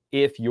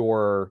if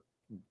you're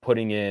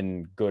putting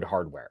in good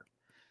hardware.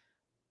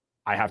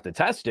 I have to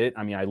test it.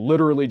 I mean, I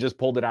literally just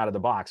pulled it out of the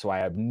box, so I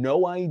have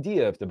no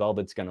idea if the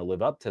Velvet's going to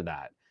live up to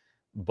that.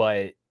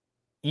 But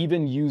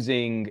even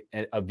using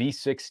a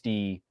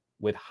V60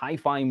 with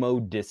hi-fi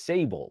mode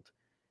disabled,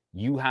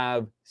 you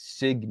have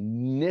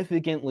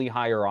significantly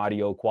higher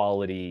audio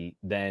quality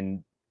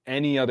than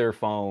any other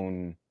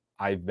phone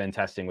I've been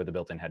testing with a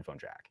built-in headphone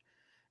jack.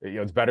 You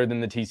know, it's better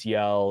than the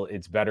TCL.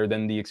 It's better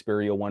than the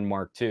Xperia 1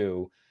 Mark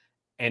II.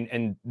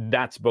 And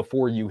that's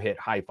before you hit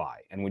hi-fi.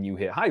 And when you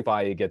hit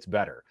hi-fi, it gets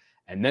better.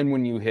 And then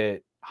when you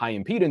hit high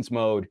impedance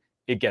mode,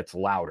 it gets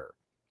louder.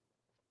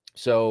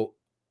 So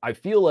I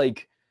feel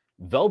like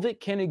Velvet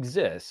can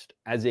exist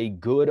as a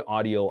good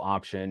audio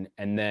option,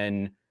 and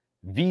then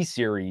V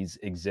series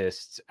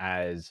exists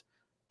as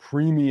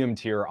premium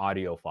tier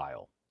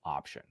audiophile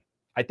option.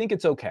 I think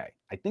it's okay.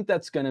 I think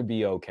that's going to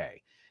be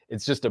okay.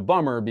 It's just a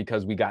bummer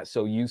because we got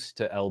so used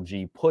to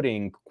LG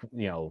putting,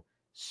 you know,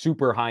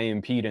 super high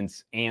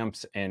impedance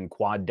amps and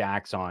quad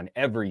DACs on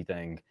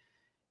everything.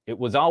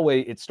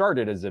 It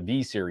started as a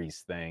V series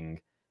thing.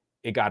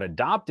 It got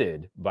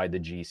adopted by the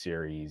G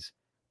series,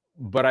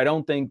 but I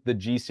don't think the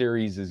G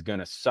series is going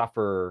to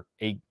suffer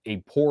a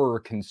poorer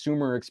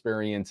consumer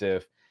experience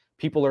if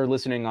people are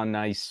listening on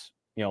nice,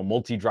 you know,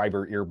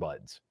 multi-driver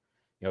earbuds.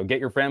 You know, get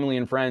your family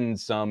and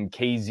friends some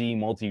KZ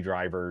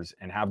multi-drivers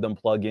and have them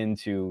plug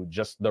into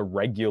just the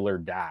regular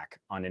DAC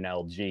on an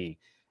LG,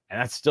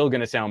 and that's still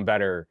going to sound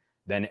better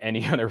than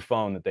any other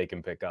phone that they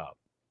can pick up.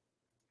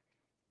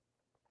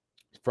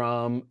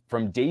 From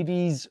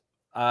Davies,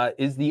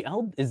 is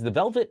the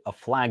Velvet a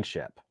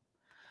flagship?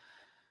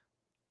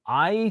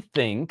 I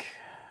think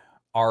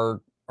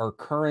our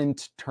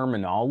current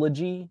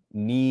terminology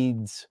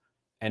needs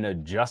an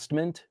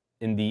adjustment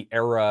in the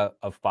era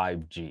of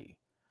 5G.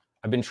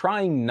 I've been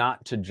trying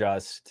not to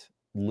just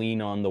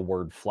lean on the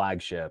word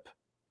flagship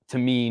to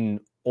mean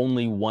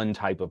only one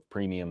type of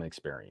premium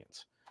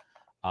experience.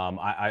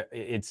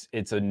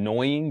 It's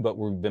annoying, but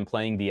we've been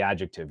playing the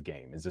adjective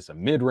game. Is this a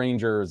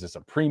mid-ranger? Is this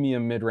a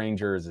premium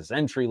mid-ranger? Is this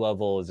entry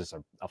level? Is this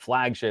a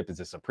flagship? Is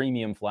this a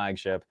premium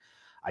flagship?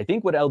 I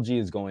think what LG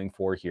is going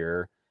for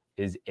here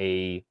is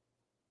a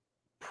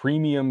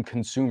premium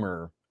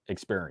consumer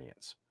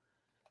experience.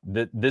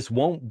 This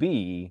won't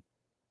be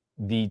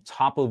the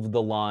top of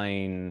the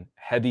line,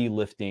 heavy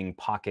lifting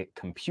pocket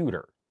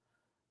computer,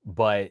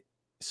 but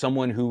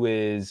someone who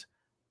is,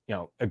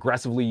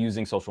 aggressively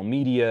using social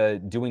media,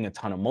 doing a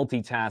ton of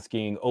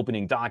multitasking,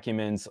 opening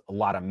documents, a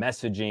lot of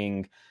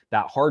messaging,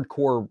 that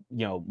hardcore,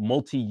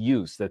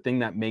 multi-use, the thing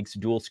that makes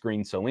dual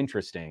screen so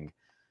interesting.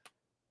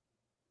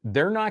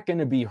 They're not going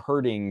to be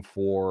hurting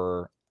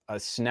for a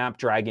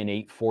Snapdragon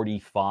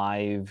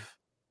 845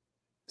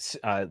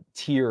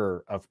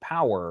 tier of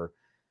power,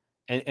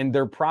 and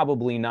they're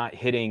probably not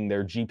hitting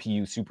their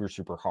GPU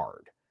super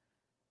hard.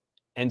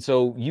 And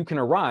so you can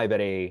arrive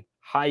at a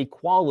high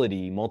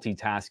quality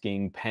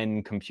multitasking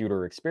pen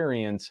computer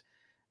experience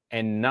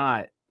and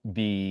not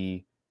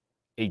be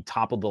a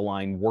top of the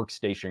line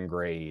workstation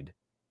grade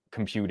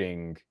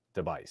computing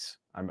device.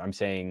 I'm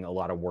saying a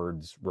lot of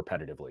words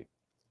repetitively.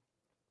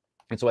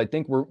 And so I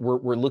think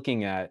we're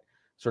looking at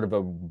sort of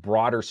a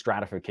broader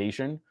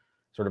stratification,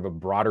 sort of a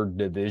broader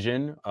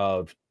division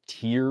of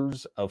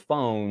tiers of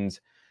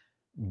phones,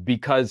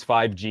 because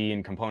 5G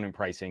and component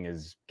pricing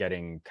is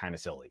getting kind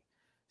of silly.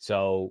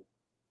 So,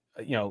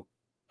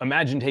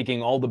 imagine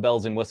taking all the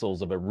bells and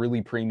whistles of a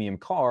really premium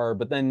car,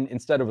 but then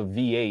instead of a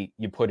V8,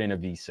 you put in a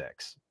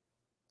V6.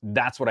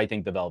 That's what I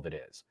think the Velvet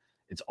is.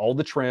 It's all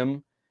the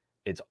trim,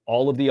 it's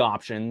all of the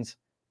options,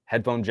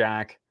 headphone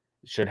jack,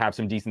 should have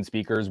some decent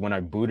speakers. When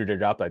I booted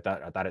it up, I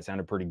thought it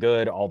sounded pretty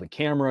good. All the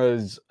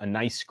cameras, a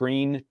nice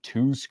screen,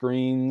 2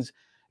 screens,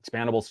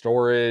 expandable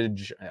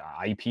storage,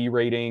 IP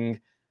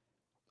rating,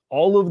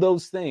 all of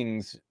those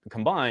things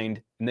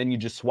combined, and then you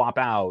just swap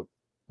out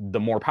the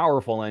more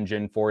powerful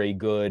engine for a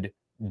good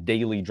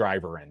daily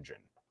driver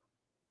engine.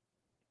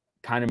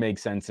 Kind of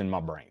makes sense in my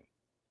brain.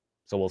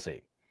 So we'll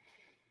see.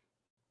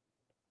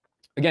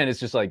 Again, it's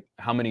just like,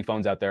 how many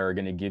phones out there are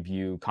going to give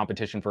you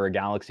competition for a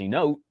Galaxy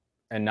Note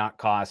and not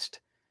cost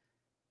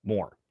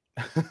more?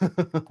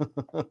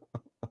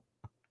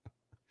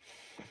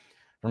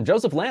 From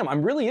Joseph Lamb,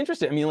 I'm really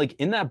interested. I mean, like,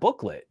 in that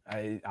booklet,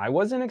 I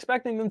wasn't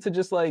expecting them to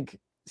just like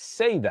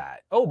say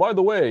that. Oh, by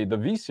the way, the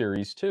V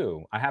series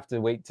too. I have to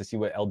wait to see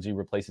what LG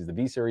replaces the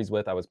V series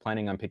with. I was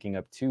planning on picking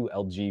up 2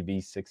 LG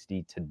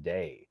V60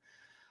 today.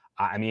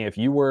 I mean, if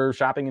you were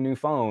shopping a new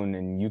phone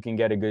and you can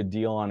get a good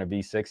deal on a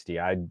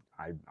V60, I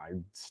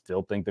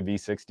still think the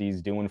V60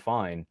 is doing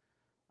fine.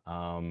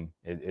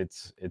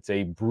 It's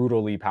a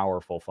brutally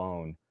powerful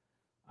phone.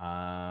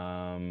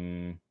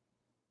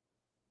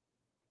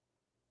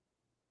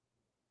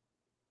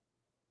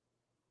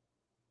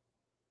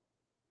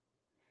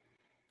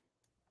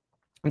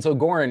 And so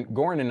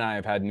Goran and I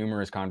have had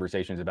numerous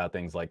conversations about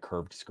things like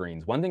curved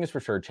screens. One thing is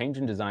for sure, change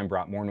in design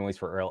brought more noise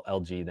for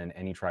LG than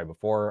any try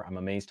before. I'm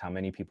amazed how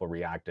many people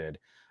reacted.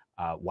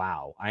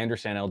 Wow. I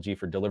understand LG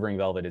for delivering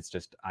Velvet. It's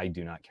just, I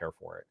do not care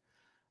for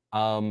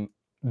it.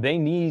 They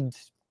need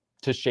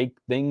to shake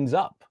things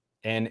up.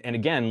 And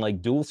again,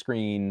 like, dual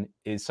screen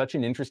is such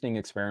an interesting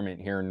experiment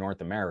here in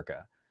North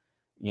America.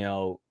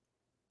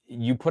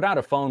 You put out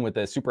a phone with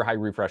a super high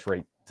refresh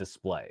rate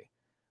display.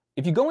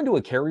 If you go into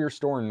a carrier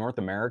store in North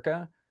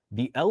America,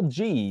 the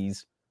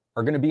LGs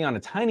are going to be on a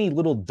tiny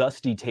little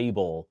dusty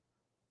table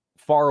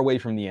far away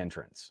from the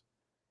entrance.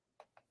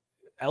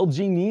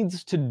 LG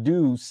needs to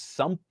do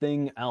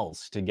something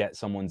else to get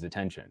someone's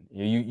attention.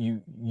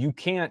 You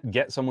can't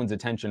get someone's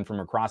attention from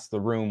across the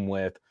room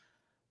with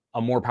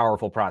a more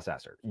powerful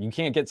processor. You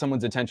can't get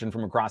someone's attention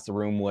from across the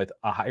room with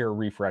a higher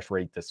refresh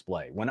rate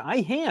display. When I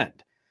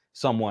hand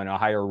someone a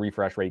higher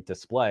refresh rate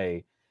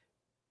display,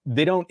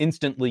 they don't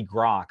instantly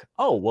grok,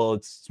 oh, well,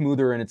 it's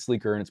smoother and it's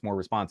sleeker and it's more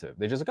responsive.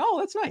 They just like, oh,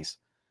 that's nice.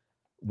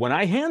 When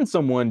I hand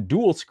someone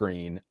dual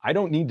screen, I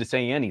don't need to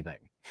say anything.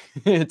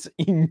 It's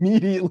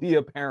immediately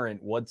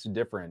apparent what's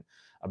different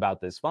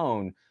about this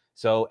phone.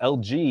 So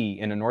LG,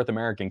 in a North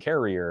American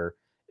carrier,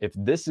 if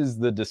this is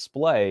the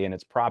display and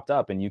it's propped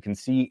up and you can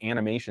see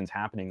animations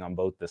happening on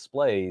both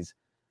displays,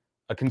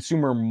 a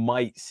consumer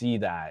might see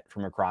that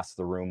from across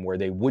the room where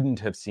they wouldn't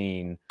have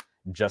seen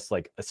just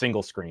like a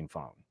single screen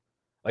phone.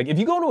 Like, if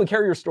you go to a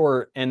carrier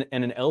store and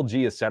an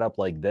LG is set up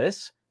like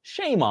this,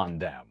 shame on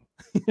them.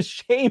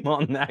 Shame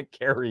on that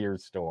carrier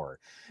store.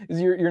 Because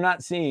you're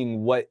not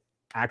seeing what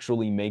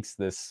actually makes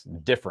this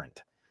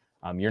different.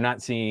 You're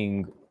not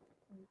seeing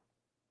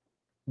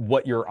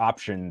what your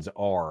options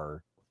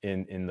are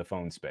in the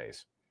phone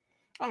space.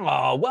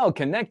 Oh, well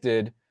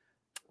connected.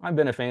 I've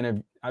been a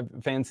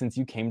fan since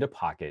you came to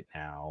Pocket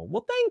now.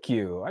 Well, thank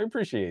you. I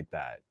appreciate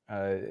that.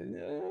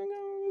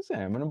 I'm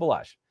gonna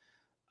blush.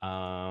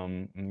 Let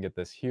me get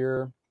this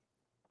here.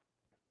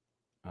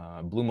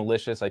 Blue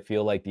Malicious, I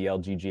feel like the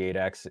LG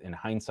G8X in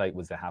hindsight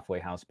was the halfway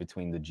house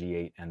between the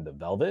G8 and the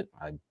Velvet.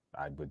 I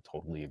would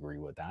totally agree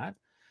with that.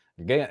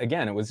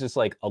 Again, it was just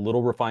like a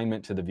little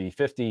refinement to the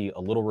V50,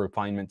 a little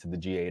refinement to the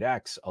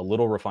G8X, a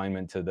little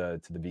refinement to the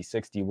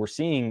V60. We're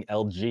seeing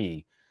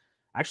LG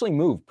actually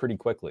move pretty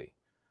quickly.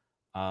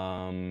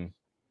 I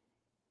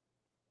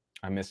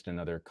missed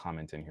another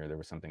comment in here. There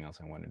was something else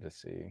I wanted to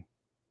see.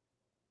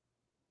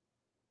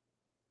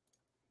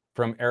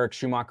 From Eric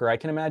Schumacher, I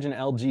can imagine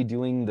LG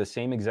doing the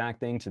same exact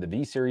thing to the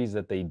V series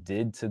that they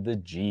did to the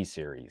G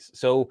series.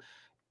 So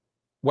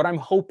what I'm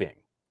hoping,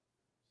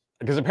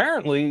 because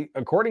apparently,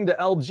 according to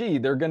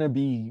LG, they're going to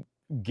be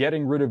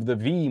getting rid of the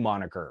V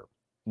moniker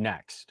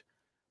next.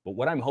 But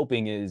what I'm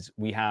hoping is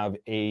we have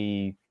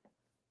a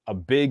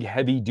big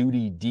heavy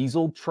duty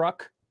diesel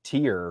truck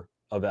tier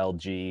of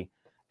LG,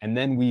 and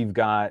then we've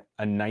got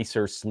a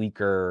nicer,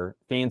 sleeker,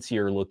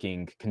 fancier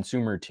looking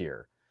consumer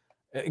tier.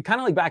 Kind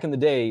of like back in the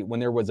day when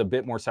there was a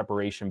bit more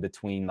separation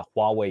between the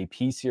Huawei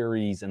P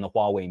series and the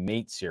Huawei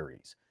Mate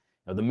series.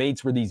 You know, the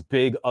Mates were these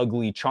big,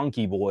 ugly,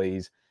 chunky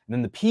boys, and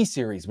then the P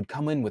series would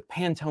come in with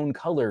Pantone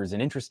colors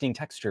and interesting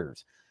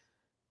textures.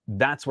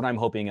 That's what I'm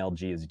hoping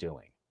LG is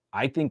doing.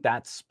 I think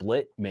that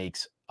split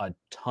makes a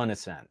ton of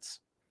sense.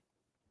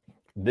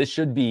 This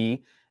should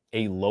be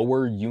a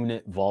lower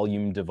unit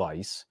volume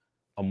device,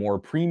 a more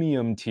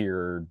premium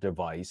tier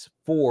device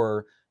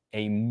for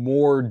a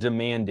more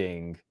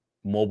demanding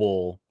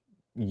mobile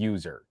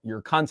user. You're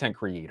a content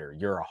creator,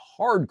 you're a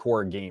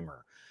hardcore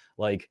gamer.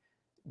 Like,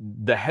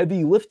 the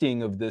heavy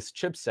lifting of this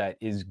chipset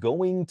is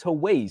going to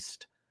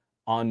waste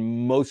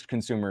on most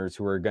consumers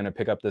who are going to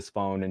pick up this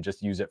phone and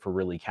just use it for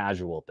really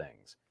casual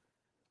things.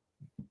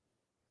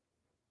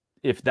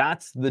 If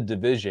that's the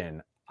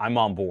division, I'm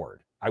on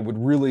board. I would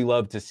really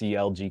love to see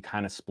LG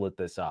kind of split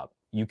this up.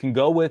 You can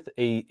go with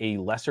a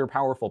lesser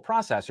powerful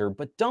processor,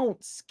 but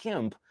don't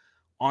skimp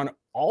on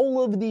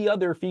all of the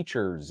other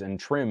features and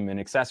trim and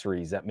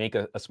accessories that make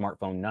a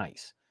smartphone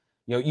nice.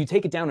 You know, you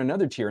take it down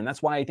another tier, and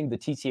that's why I think the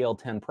TCL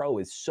 10 Pro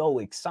is so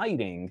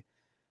exciting.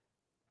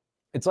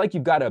 It's like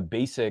you've got a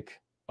basic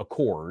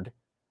Accord,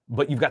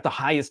 but you've got the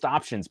highest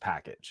options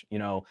package, you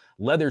know,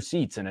 leather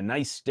seats and a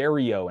nice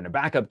stereo and a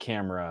backup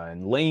camera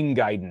and lane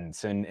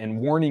guidance and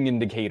warning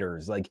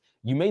indicators. Like,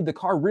 you made the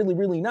car really,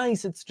 really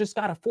nice. It's just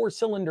got a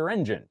 4-cylinder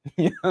engine.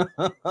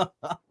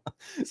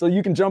 So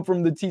you can jump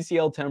from the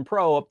TCL 10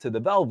 Pro up to the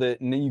Velvet,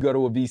 and then you go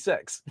to a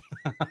V6.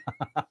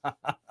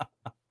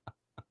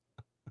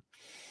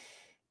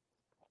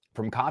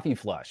 From Coffee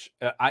Flush,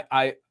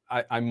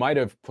 I might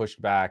have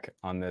pushed back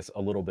on this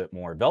a little bit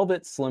more.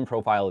 Velvet's slim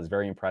profile is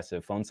very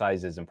impressive. Phone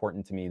size is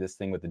important to me. This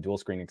thing with the dual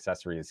screen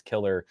accessory is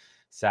killer.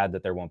 Sad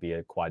that there won't be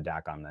a quad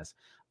DAC on this.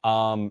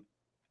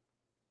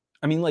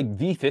 I mean, like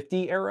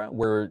V50 era,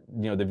 where,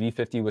 you know, the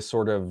V50 was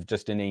sort of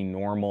just in a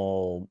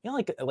normal, you know,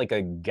 like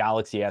a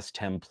Galaxy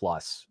S10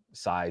 Plus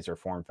size or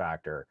form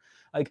factor.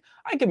 Like,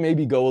 I could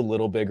maybe go a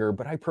little bigger,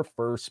 but I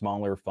prefer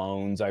smaller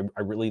phones. I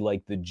really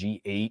like the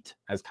G8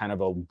 as kind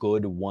of a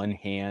good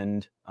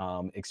one-hand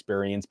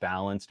experience,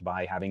 balanced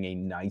by having a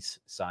nice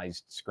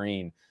sized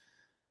screen.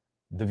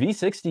 The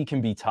V60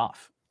 can be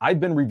tough.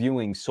 I've been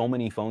reviewing so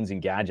many phones and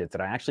gadgets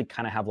that I actually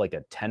kind of have like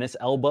a tennis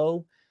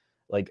elbow.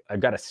 Like, I've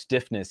got a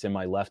stiffness in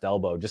my left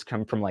elbow just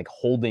come from like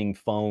holding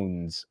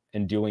phones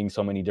and doing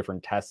so many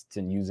different tests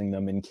and using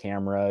them in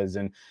cameras.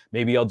 And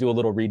maybe I'll do a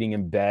little reading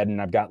in bed and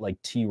I've got like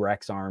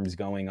T-Rex arms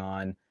going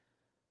on.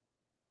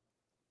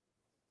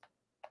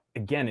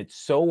 Again, it's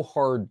so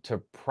hard to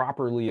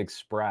properly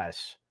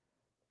express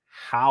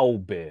how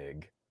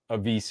big a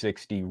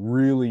V60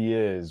 really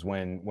is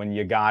when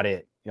you got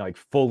it, you know, like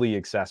fully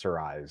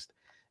accessorized.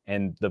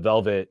 And the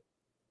Velvet,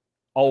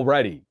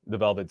 already the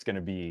Velvet's going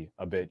to be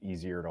a bit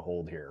easier to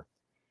hold here.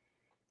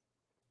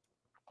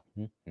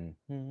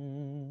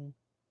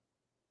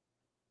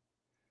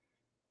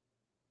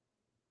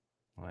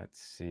 Let's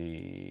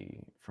see.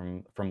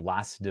 From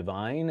Last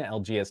Divine,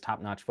 LG has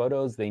top-notch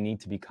photos. They need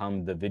to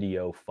become the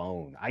video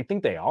phone. I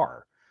think they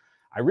are.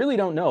 I really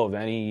don't know of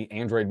any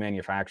Android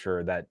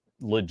manufacturer that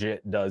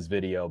legit does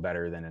video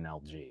better than an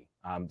LG.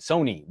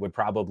 Sony would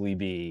probably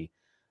be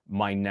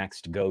my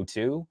next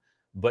go-to,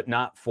 but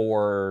not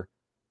for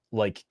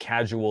like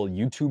casual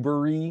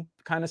YouTuber-y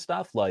kind of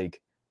stuff.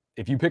 Like,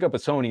 if you pick up a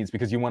Sony, it's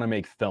because you want to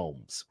make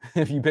films.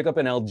 If you pick up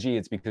an LG,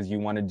 it's because you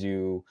want to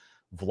do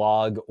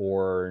vlog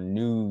or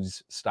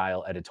news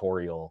style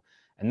editorial.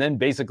 And then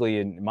basically,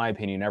 in my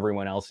opinion,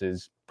 everyone else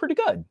is pretty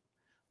good.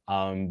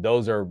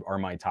 Those are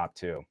my top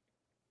two.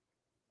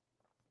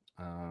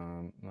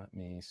 Let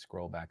me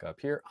scroll back up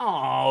here.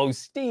 Oh,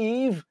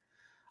 Steve,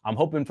 I'm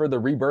hoping for the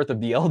rebirth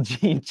of the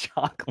LG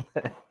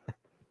chocolate.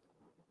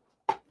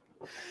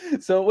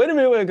 So wait a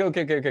minute.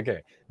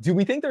 Okay. Do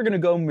we think they're going to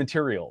go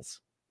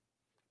materials?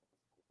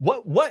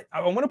 What?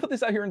 I want to put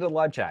this out here into the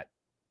live chat.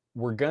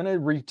 We're going to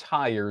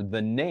retire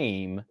the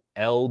name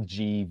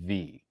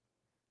LGV.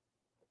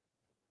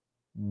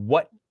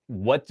 What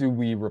do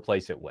we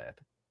replace it with?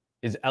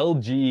 Is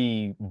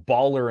LG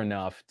baller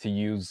enough to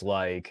use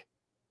like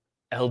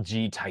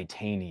LG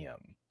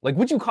titanium? Like,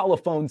 would you call a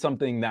phone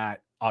something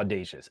that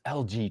audacious?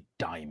 LG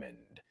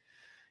diamond.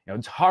 You know,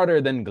 it's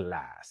harder than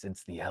glass.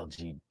 It's the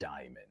LG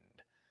diamond.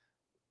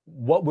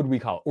 What would we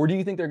call it? Or do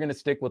you think they're going to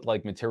stick with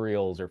like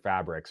materials or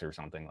fabrics or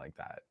something like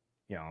that?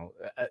 you know,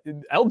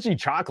 LG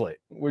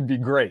chocolate would be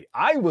great.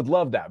 I would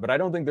love that, but I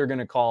don't think they're going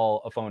to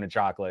call a phone a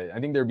chocolate.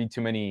 I think there'd be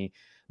too many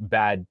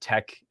bad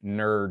tech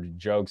nerd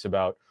jokes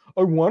about,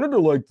 I wanted to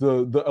like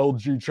the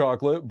LG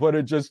chocolate, but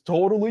it just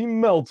totally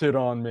melted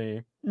on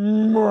me.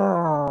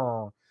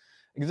 Because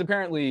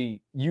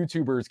apparently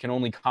YouTubers can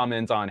only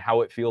comment on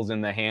how it feels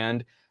in the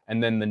hand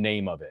and then the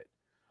name of it.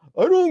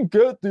 I don't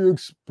get the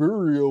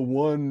Xperia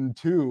 1,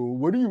 2.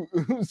 What do you...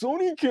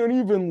 Sony can't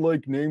even,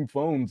 like, name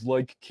phones.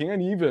 Like,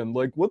 can't even.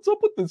 Like, what's up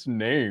with this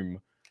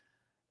name?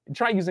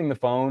 Try using the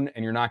phone,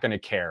 and you're not going to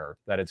care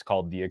that it's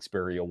called the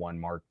Xperia 1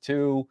 Mark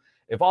II.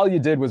 If all you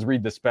did was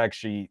read the spec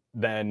sheet,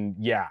 then,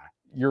 yeah,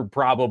 you're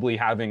probably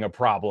having a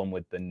problem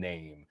with the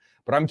name.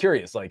 But I'm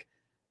curious, like,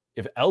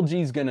 if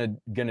LG's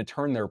gonna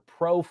turn their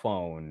Pro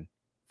phone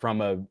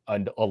from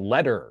a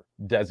letter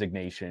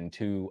designation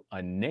to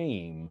a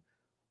name,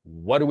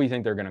 what do we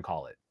think they're going to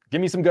call it? Give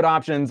me some good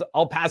options.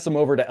 I'll pass them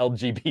over to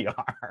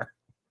LGPR.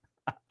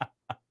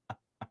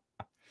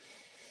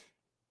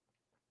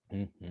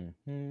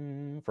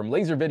 From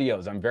Laser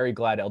Videos, I'm very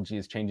glad LG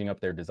is changing up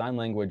their design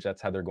language.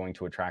 That's how they're going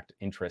to attract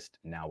interest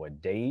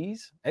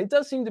nowadays. It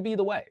does seem to be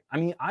the way. I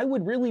mean, I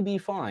would really be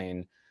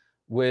fine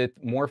with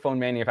more phone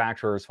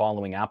manufacturers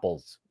following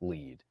Apple's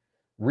lead.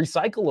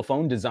 Recycle a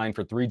phone design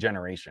for 3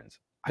 generations.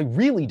 I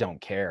really don't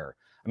care.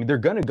 I mean, they're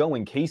going to go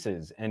in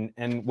cases. And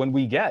when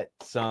we get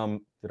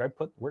some, where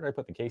did I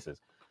put the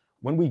cases?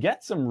 When we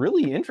get some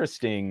really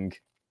interesting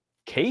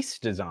case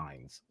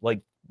designs,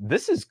 like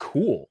this is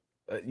cool.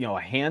 You know,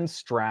 a hand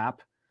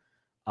strap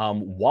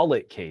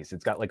wallet case.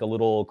 It's got like a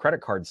little credit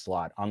card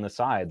slot on the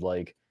side.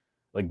 Like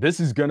this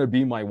is going to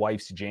be my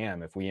wife's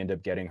jam if we end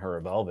up getting her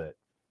a Velvet.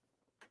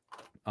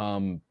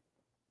 I'm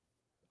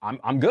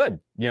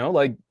good. You know,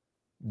 like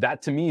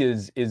that to me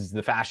is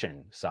the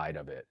fashion side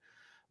of it.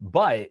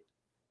 But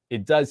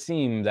it does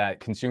seem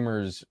that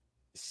consumers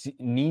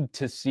need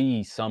to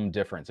see some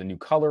difference, a new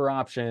color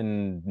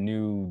option,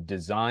 new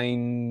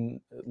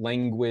design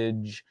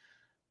language,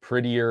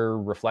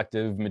 prettier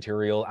reflective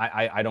material.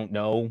 I don't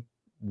know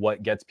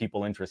what gets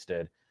people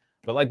interested.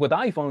 But like with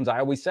iPhones, I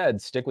always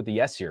said, stick with the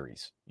S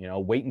series. You know,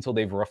 wait until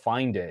they've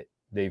refined it,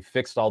 they've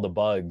fixed all the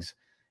bugs,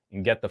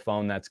 and get the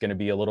phone that's going to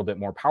be a little bit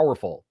more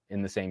powerful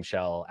in the same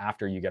shell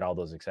after you get all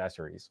those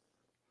accessories.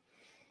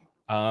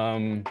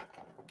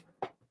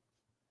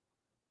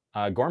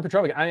 Gorn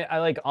Petrovic,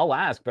 I'll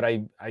ask, but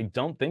I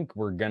don't think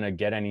we're gonna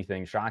get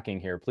anything shocking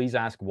here. Please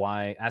ask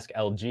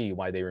LG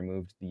why they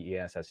removed the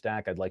ESS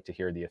stack. I'd like to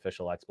hear the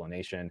official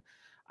explanation.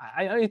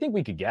 I think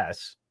we could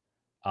guess.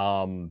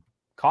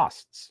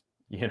 Costs,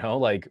 you know,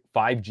 like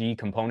 5G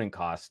component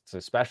costs,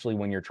 especially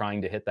when you're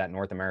trying to hit that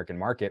North American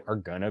market, are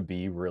gonna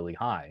be really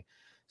high.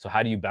 So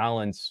how do you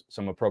balance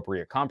some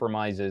appropriate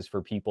compromises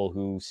for people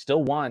who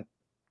still want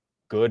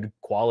good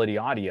quality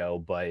audio,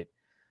 but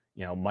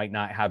you know, might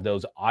not have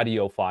those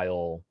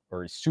audiophile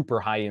or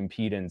super high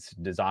impedance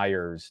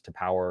desires to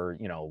power,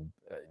 you know,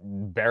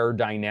 bare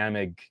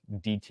dynamic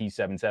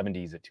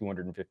DT770s at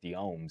 250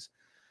 ohms.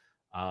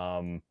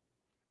 I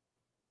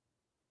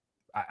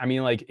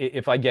mean, like,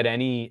 if I get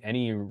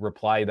any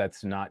reply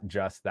that's not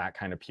just that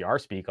kind of PR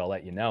speak, I'll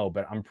let you know.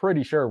 But I'm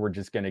pretty sure we're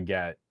just going to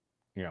get,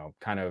 you know,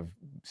 kind of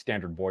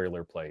standard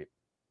boilerplate.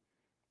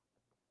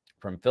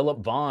 From Philip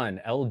Vaughn,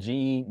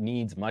 LG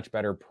needs much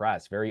better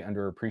press. Very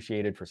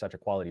underappreciated for such a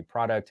quality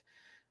product.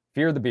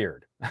 Fear the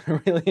beard. I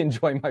really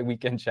enjoy my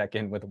weekend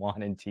check-in with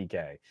Juan and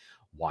TK.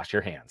 Wash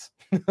your hands.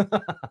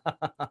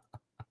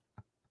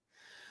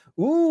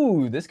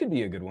 Ooh, this could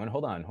be a good one.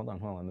 Hold on.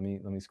 Let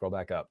me scroll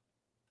back up.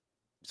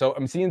 So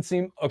I'm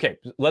seeing okay,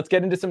 let's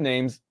get into some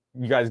names.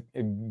 You guys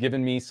have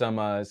given me some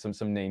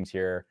names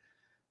here.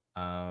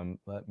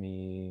 Let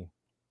me.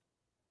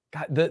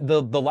 God,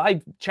 the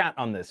live chat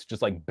on this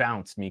just like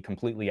bounced me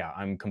completely out.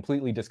 I'm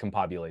completely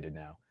discombobulated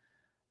now.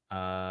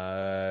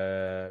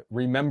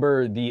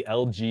 Remember the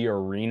LG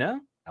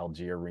Arena?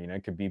 LG Arena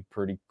could be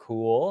pretty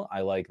cool. I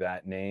like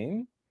that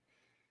name.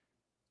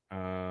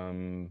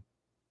 LG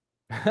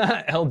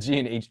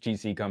and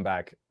HTC come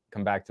back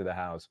to the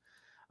house.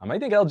 I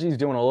think LG is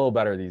doing a little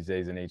better these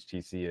days than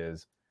HTC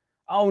is.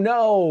 Oh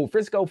no,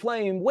 Frisco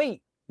Flame.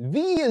 Wait,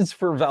 V is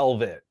for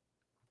Velvet.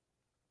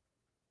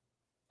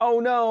 Oh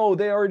no,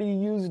 they already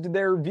used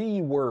their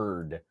V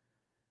word.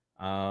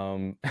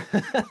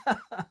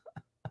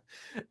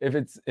 If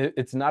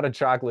it's not a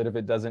chocolate if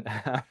it doesn't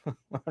have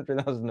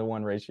 100,000 to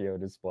 1 ratio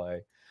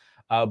display.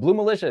 Blue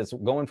Malicious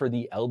going for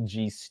the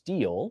LG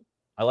Steel.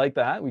 I like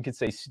that. We could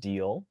say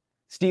steel.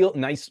 Steel,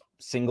 nice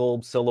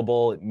single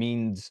syllable. It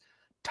means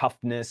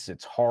toughness.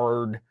 It's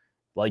hard,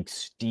 like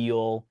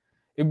steel.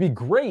 It'd be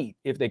great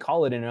if they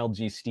call it an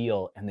LG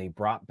Steel and they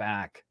brought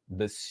back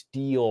the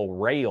steel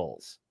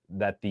rails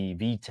that the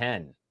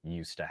V10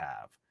 used to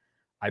have.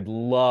 I'd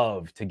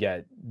love to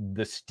get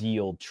the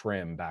steel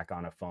trim back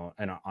on a phone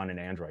and on an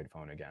Android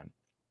phone again.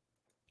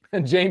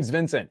 And James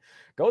Vincent,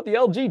 go with the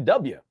LG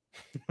W.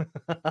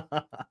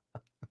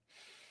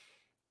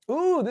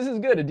 Ooh, this is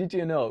good. A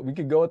DTNO. We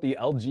could go with the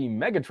LG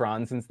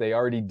Megatron since they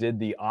already did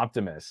the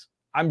Optimus.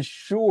 I'm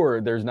sure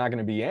there's not going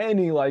to be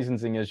any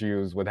licensing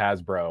issues with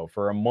Hasbro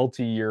for a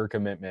multi-year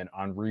commitment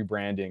on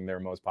rebranding their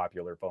most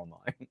popular phone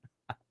line.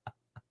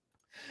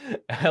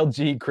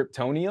 LG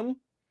Kryptonium,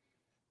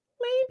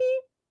 maybe.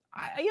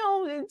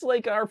 It's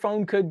like our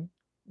phone could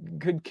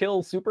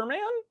kill Superman.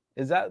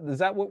 Is that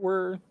what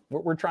we're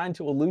trying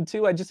to allude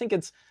to? I think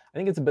it's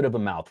a bit of a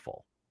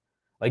mouthful.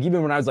 Like,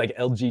 even when I was like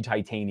LG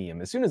Titanium,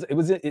 as soon as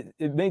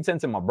it made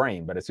sense in my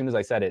brain, but as soon as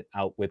I said it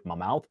out with my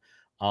mouth,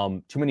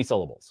 too many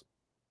syllables.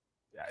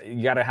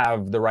 You got to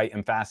have the right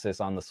emphasis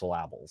on the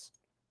syllables.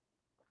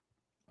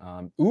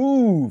 Fred,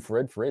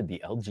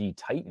 the LG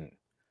Titan.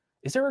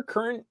 Is there a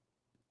current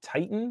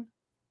Titan?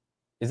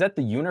 Is that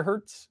the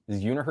Unihertz?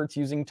 Is Unihertz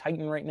using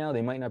Titan right now?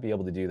 They might not be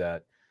able to do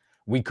that.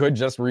 We could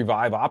just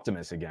revive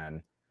Optimus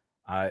again.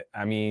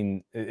 I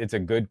mean, it's a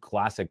good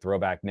classic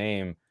throwback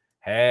name.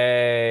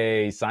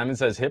 Hey, Simon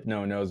says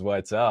Hypno knows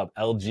what's up.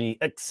 LG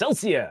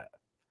Excelsior,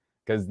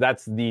 because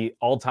that's the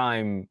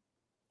all-time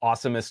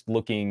awesomest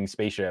looking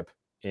spaceship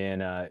in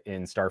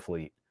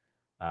Starfleet.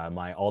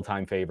 My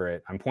all-time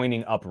favorite. I'm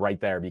pointing up right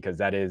there because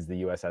that is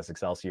the USS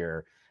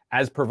Excelsior,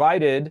 as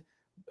provided.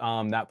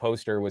 That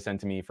poster was sent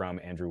to me from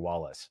Andrew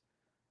Wallace.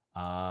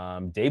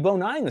 Dabo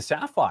 9, the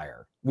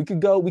Sapphire. We could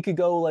go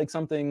like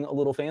something a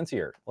little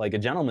fancier, like a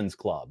gentleman's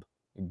club.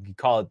 You could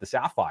call it the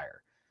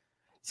Sapphire.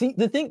 See,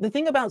 the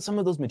thing about some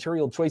of those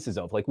material choices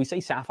of, like, we say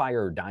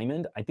sapphire or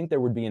diamond, I think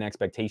there would be an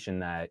expectation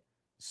that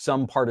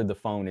some part of the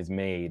phone is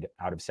made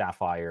out of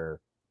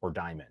sapphire or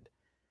diamond.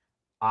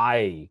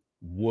 I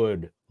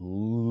would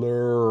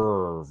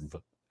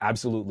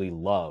absolutely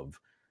love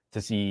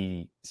to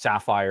see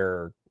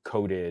sapphire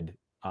coated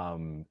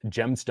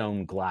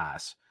gemstone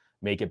glass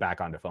make it back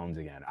onto phones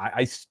again.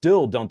 I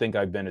still don't think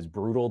I've been as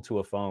brutal to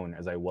a phone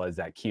as I was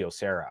that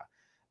Kyocera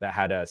that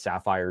had a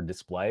sapphire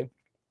display.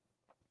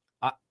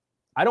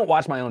 I don't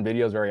watch my own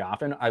videos very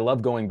often. I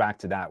love going back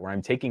to that, where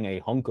I'm taking a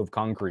hunk of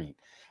concrete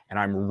and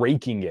I'm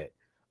raking it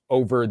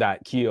over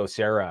that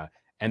Kyocera,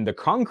 and the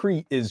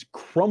concrete is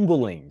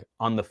crumbling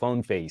on the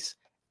phone face,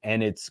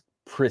 and it's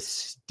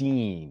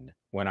pristine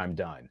when I'm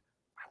done.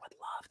 I would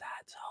love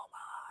that so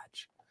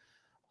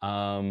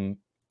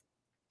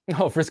much.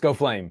 Oh, Frisco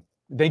Flame,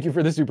 thank you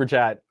for the super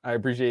chat. I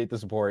appreciate the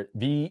support.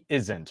 V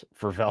isn't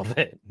for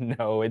Velvet.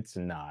 No, it's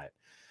not.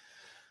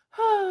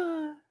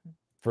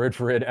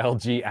 Frid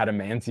LG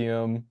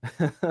Adamantium.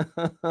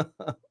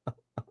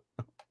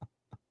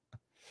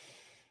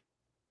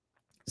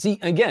 See,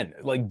 again,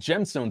 like,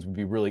 gemstones would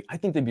be really, I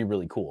think they'd be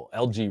really cool.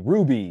 LG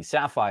Ruby,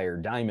 Sapphire,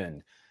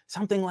 Diamond,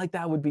 something like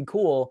that would be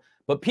cool.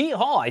 But Pete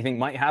Hall, I think,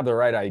 might have the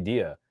right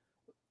idea.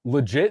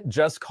 Legit,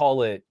 just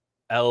call it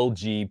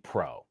LG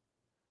Pro.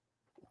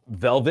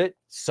 Velvet,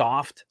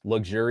 soft,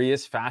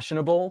 luxurious,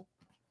 fashionable.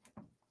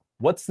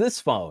 What's this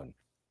phone?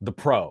 The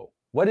Pro.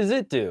 What does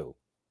it do?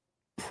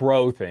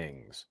 Pro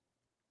things.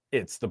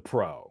 It's the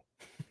Pro.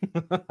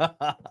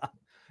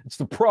 It's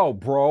the Pro,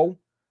 bro.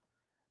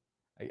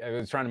 I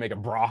was trying to make a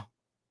bra,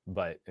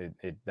 but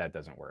that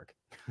doesn't work.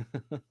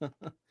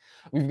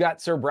 We've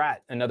got Sir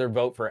Brat, another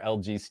vote for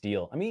LG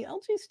Steel. I mean,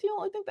 LG Steel,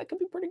 I think that could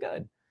be pretty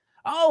good.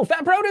 Oh,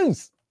 Fat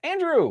Produce,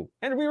 Andrew,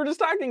 and we were just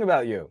talking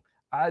about you.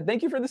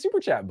 Thank you for the super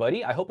chat,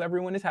 buddy. I hope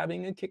everyone is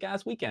having a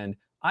kick-ass weekend.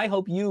 I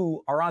hope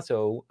you are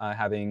also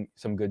having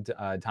some good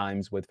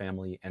times with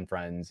family and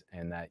friends,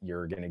 and that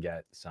you're gonna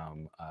get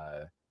some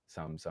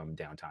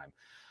downtime.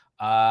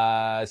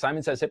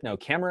 Simon says, Hypno,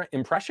 camera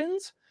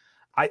impressions.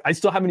 I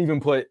still haven't even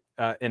put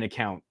an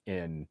account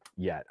in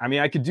yet. I mean,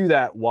 I could do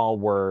that while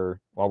we're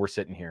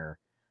sitting here.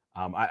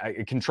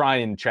 I can try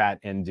and chat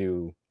and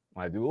do.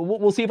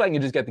 We'll see if I can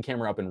just get the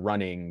camera up and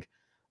running.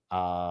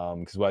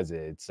 Because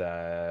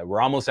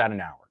we're almost at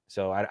an hour,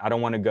 so I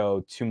don't want to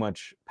go too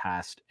much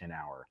past an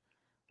hour.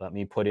 Let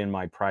me put in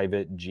my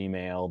private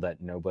Gmail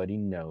that nobody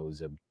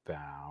knows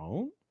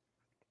about,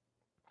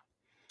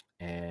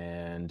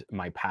 and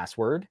my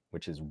password,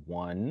 which is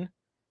 1,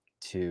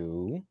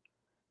 2,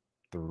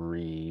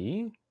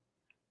 3,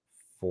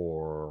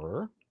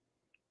 4,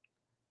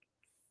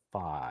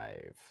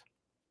 5.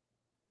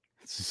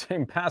 It's the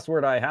same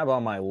password I have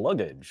on my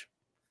luggage.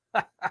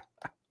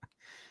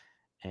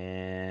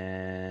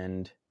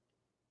 And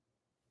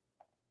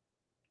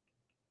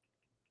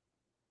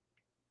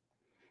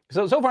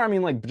so far, I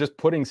mean, like, just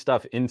putting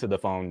stuff into the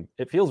phone,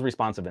 it feels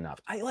responsive enough.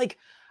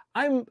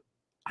 I'm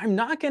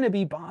not going to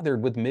be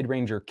bothered with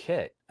mid-ranger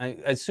kit.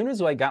 As soon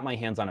as I got my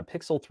hands on a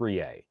Pixel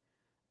 3a,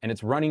 and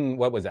it's running,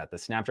 what was that, the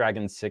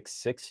Snapdragon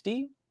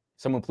 660?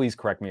 Someone please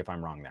correct me if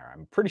I'm wrong there.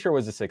 I'm pretty sure it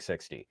was a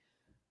 660.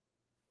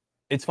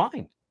 It's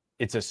fine.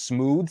 It's a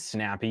smooth,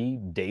 snappy,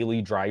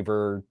 daily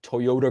driver,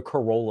 Toyota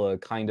Corolla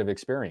kind of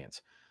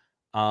experience.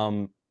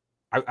 I'm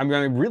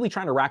really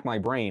trying to rack my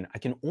brain. I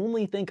can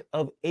only think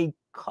of a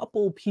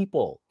couple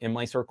people in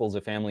my circles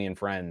of family and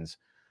friends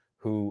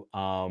who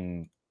are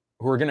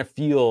going to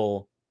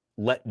feel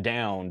let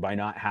down by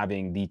not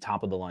having the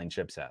top of the line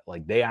chipset.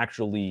 Like, they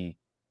actually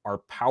are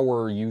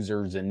power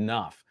users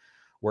enough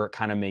where it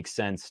kind of makes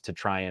sense to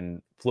try and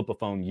flip a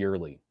phone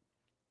yearly.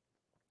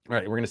 All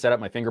right, we're going to set up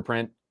my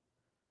fingerprint.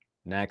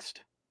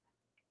 Next.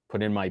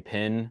 put in my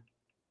PIN,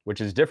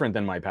 which is different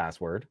than my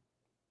password,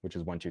 which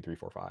is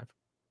 12345.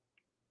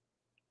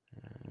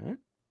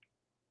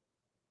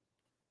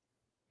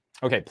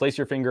 Okay, place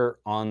your finger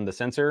on the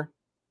sensor.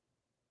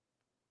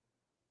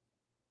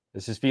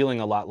 This is feeling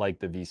a lot like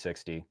the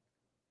V60.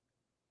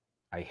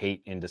 I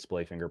hate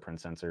in-display fingerprint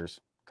sensors.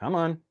 Come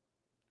on.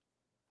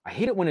 I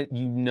hate it when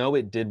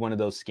it did one of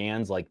those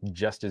scans like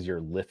just as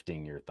you're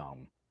lifting your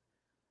thumb.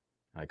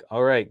 Like,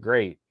 all right,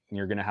 great.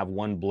 You're going to have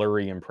one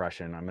blurry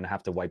impression. I'm going to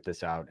have to wipe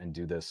this out and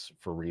do this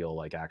for real,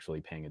 like actually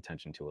paying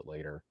attention to it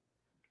later.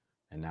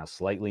 And now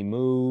slightly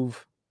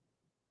move.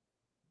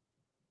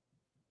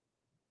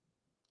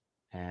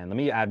 And let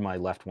me add my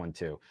left one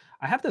too.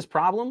 I have this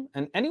problem,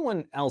 and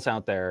anyone else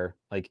out there,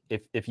 like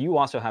if you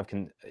also have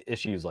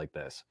issues like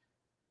this,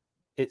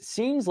 it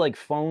seems like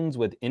phones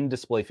with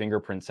in-display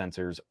fingerprint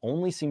sensors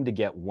only seem to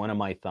get one of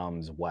my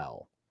thumbs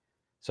well.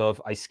 So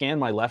if I scan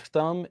my left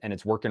thumb and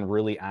it's working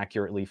really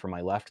accurately for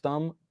my left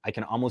thumb, I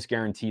can almost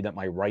guarantee that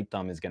my right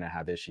thumb is going to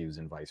have issues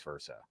and vice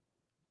versa.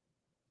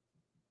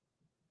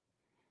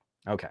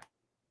 Okay.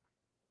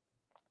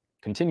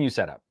 Continue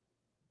setup.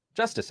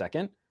 Just a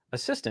second.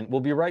 Assistant will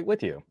be right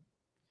with you.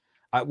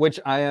 Which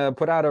I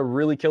put out a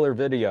really killer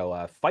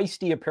video.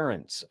 Feisty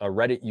Appearance, a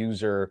Reddit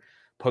user,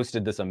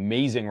 posted this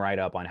amazing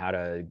write-up on how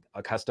to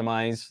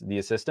customize the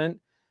assistant.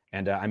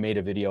 And I made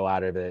a video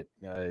out of it.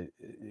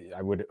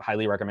 I would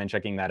highly recommend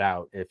checking that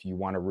out if you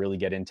want to really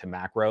get into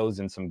macros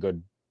and some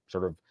good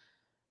sort of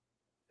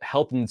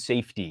health and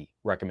safety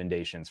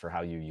recommendations for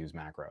how you use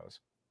macros.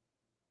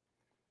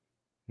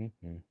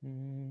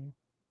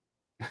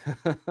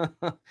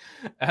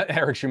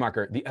 Eric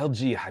Schumacher, the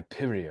LG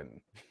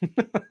Hyperion.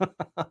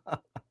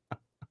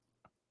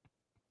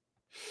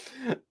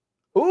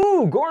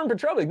 Ooh, Goran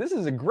Petrovic, this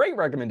is a great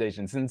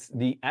recommendation. Since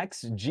the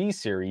XG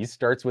series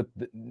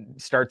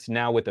starts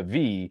now with a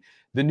V,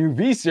 the new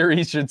V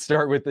series should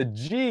start with a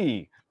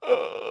G.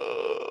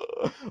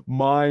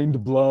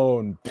 Mind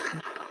blown.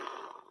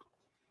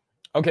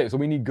 Okay, so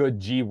we need good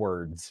G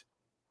words.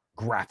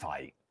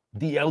 Graphite.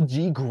 The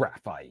LG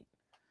Graphite.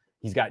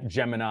 He's got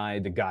Gemini,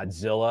 the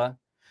Godzilla.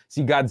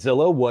 See,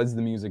 Godzilla was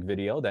the music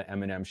video that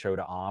Eminem showed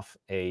off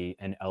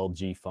an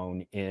LG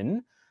phone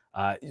in.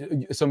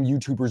 Some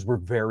YouTubers were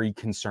very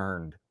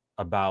concerned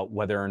about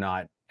whether or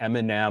not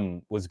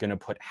Eminem was going to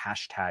put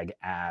hashtag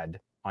ad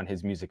on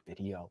his music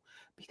video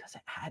because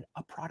it had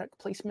a product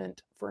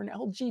placement for an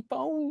LG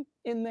phone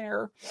in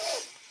there.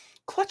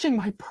 Clutching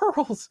my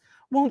pearls.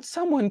 Won't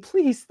someone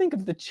please think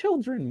of the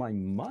children? My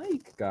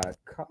mic got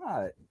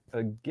caught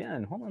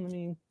again. Hold on, let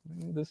me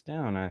move this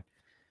down.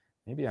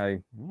 Maybe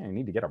I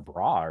need to get a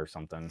bra or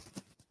something.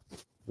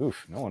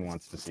 Oof, no one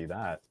wants to see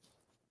that.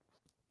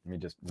 Let me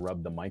just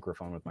rub the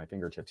microphone with my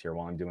fingertips here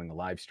while I'm doing the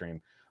live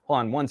stream. Hold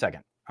on 1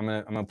 second. I'm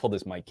gonna pull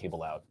this mic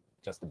cable out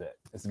just a bit.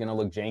 This is gonna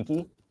look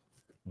janky,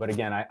 but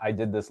again, I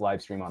did this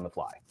live stream on the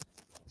fly,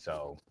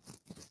 so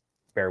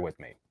bear with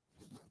me.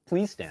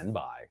 Please stand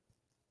by.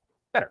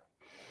 Better.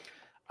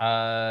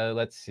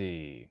 Let's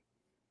see.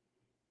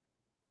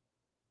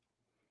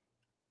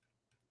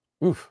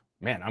 Oof,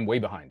 man, I'm way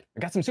behind. I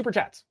got some super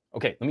chats.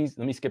 Okay, let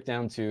me skip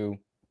down to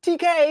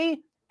TK.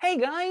 Hey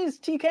guys,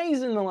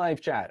 TK's in the live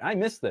chat. I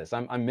missed this.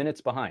 I'm minutes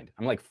behind.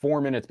 I'm like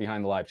 4 minutes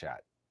behind the live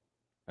chat.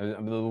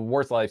 I'm the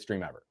worst live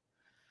stream ever.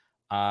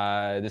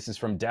 This is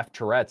from Def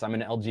Tourette's. I'm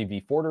an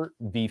LG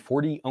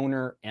V40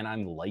 owner, and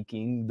I'm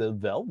liking the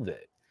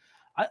Velvet.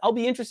 I'll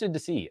be interested to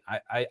see.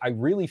 I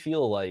really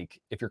feel like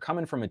if you're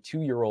coming from a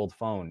 2-year-old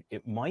phone,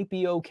 it might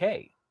be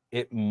okay.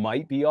 It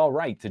might be all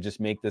right to just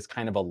make this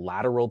kind of a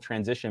lateral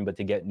transition, but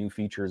to get new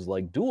features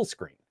like dual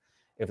screen,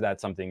 if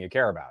that's something you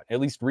care about.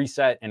 At least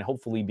reset and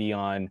hopefully be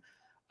on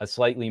a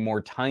slightly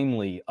more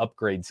timely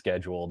upgrade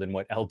schedule than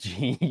what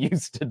LG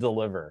used to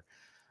deliver.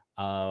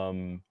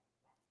 LG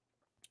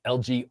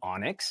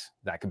Onyx,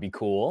 that could be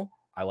cool.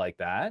 I like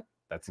that.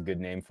 That's a good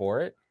name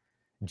for it.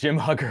 Jim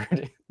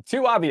Huggard,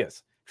 too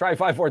obvious. Try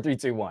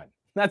 54321.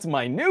 That's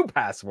my new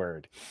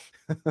password.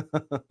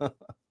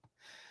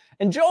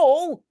 And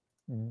Joel,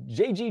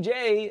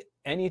 JGJ,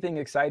 anything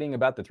exciting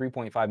about the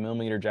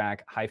 3.5mm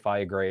jack,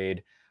 hi-fi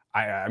grade?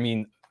 I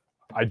mean,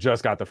 I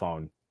just got the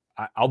phone.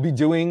 I'll be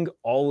doing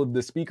all of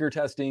the speaker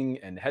testing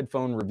and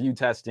headphone review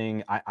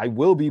testing. I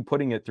will be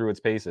putting it through its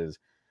paces.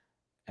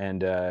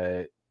 And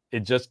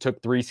it just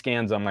took 3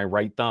 scans on my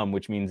right thumb,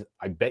 which means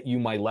I bet you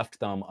my left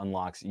thumb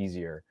unlocks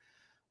easier.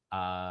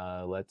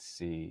 Let's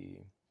see.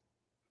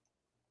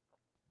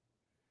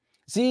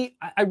 See,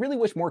 I really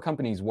wish more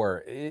companies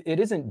were. It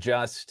isn't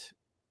just,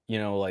 you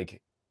know,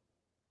 like,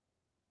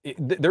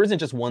 there isn't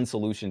just one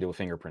solution to a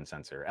fingerprint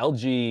sensor.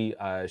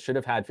 LG should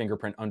have had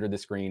fingerprint under the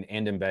screen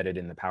and embedded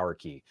in the power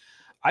key.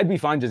 I'd be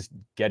fine just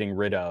getting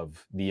rid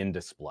of the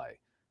in-display.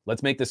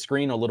 Let's make the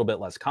screen a little bit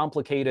less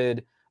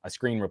complicated. A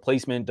screen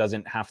replacement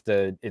doesn't have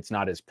to, it's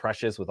not as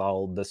precious with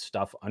all the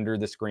stuff under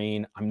the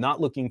screen. I'm not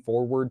looking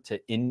forward to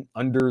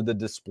under the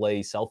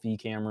display selfie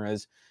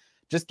cameras.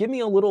 Just give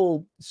me a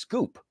little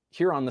scoop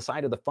here on the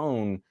side of the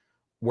phone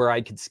where I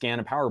could scan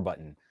a power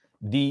button.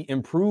 The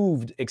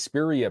improved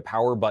Xperia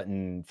power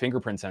button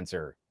fingerprint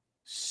sensor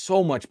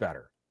So much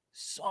better.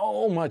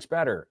 So much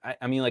better.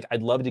 I mean, like,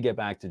 I'd love to get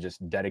back to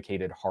just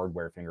dedicated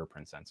hardware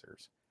fingerprint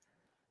sensors.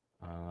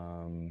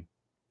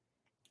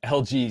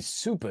 LG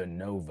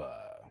Supernova.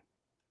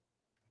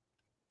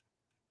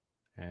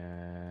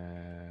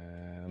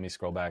 And let me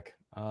scroll back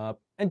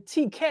up. And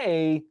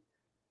TK,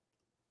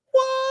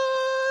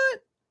 what?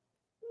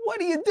 What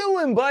are you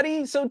doing,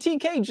 buddy? So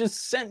TK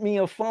just sent me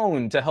a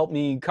phone to help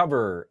me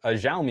cover a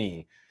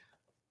Xiaomi.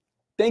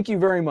 Thank you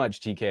very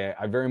much, TK.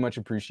 I very much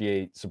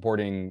appreciate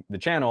supporting the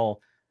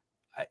channel.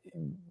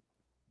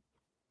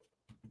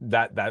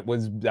 That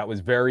was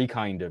very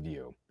kind of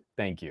you.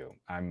 Thank you.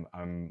 I'm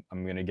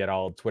gonna get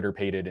all Twitter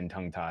pated and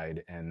tongue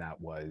tied, and that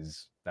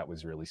was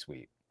really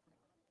sweet.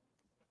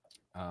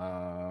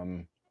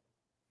 LG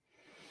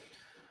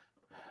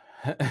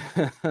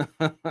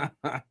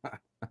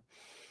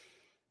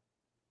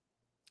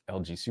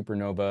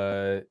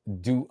Supernova.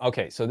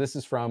 Okay, so this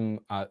is from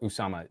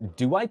Usama.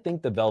 Do I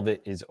think the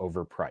Velvet is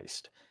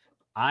overpriced?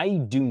 I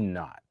do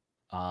not.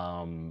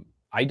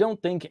 I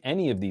don't think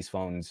any of these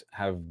phones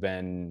have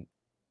been.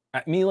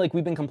 I mean, like,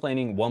 we've been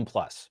complaining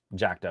OnePlus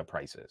jacked up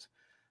prices.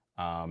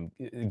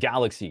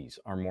 Galaxies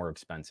are more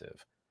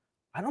expensive.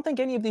 I don't think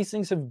any of these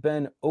things have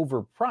been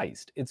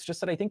overpriced. It's just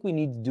that I think we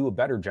need to do a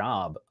better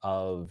job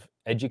of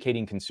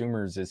educating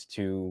consumers as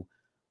to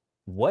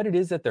what it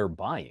is that they're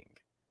buying.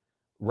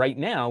 Right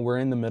now, we're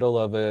in the middle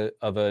of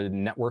a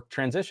network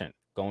transition,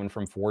 going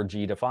from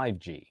 4G to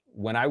 5G.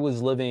 When I was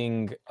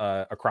living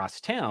across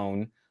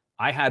town,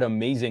 I had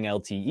amazing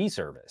LTE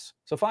service.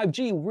 So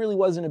 5G really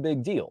wasn't a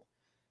big deal.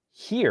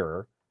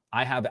 Here,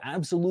 I have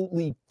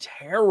absolutely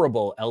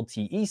terrible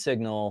LTE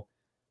signal,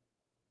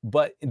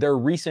 but their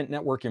recent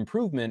network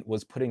improvement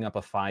was putting up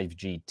a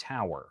 5G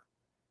tower.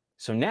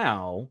 So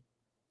now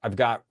I've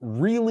got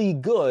really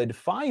good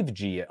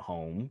 5G at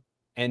home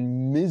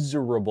and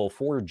miserable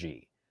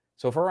 4G.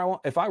 So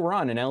if I were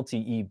on an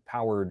LTE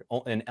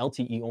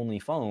only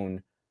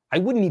phone, I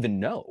wouldn't even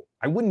know.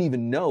 I wouldn't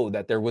even know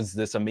that there was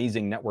this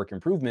amazing network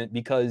improvement,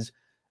 because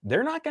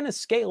they're not going to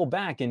scale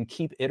back and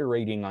keep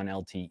iterating on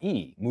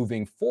LTE.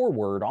 Moving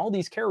forward, all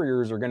these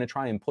carriers are going to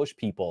try and push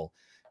people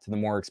to the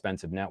more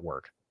expensive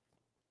network.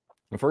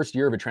 The first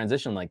year of a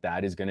transition like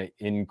that is going to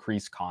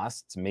increase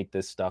costs, make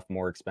this stuff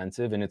more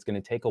expensive, and it's going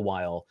to take a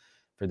while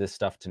for this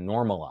stuff to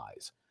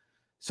normalize.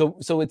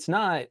 So it's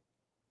not,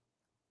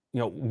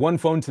 one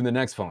phone to the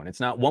next phone. It's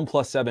not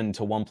OnePlus 7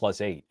 to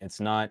OnePlus 8. It's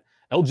not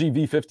LG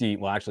V50.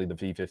 Well, actually, the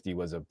V50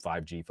 was a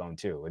 5G phone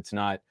too. It's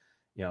not,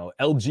 LG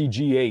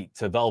G8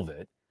 to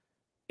Velvet.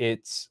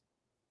 It's,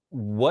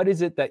 what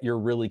is it that you're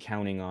really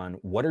counting on?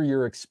 What are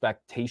your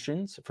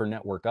expectations for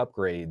network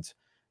upgrades?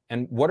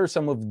 And what are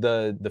some of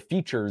the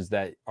features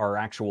that are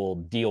actual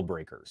deal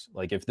breakers?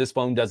 Like, if this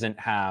phone doesn't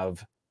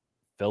have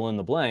fill in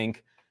the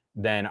blank,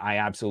 then I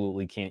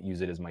absolutely can't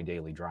use it as my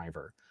daily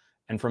driver.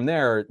 And from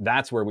there,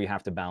 that's where we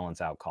have to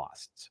balance out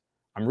costs.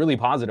 I'm really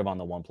positive on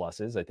the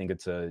OnePluses. I think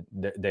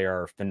they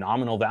are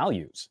phenomenal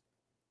values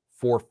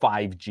for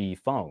 5G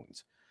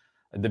phones.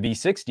 The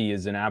V60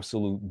 is an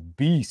absolute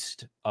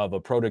beast of a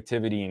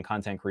productivity and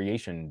content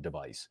creation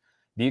device.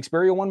 The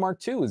Xperia 1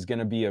 Mark II is going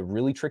to be a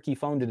really tricky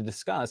phone to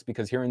discuss,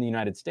 because here in the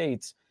United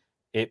States,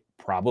 it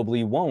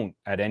probably won't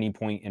at any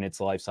point in its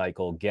life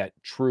cycle get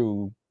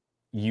true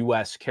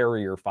US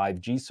carrier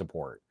 5G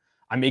support.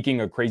 I'm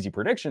making a crazy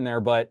prediction there,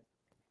 but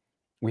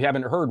we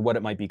haven't heard what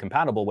it might be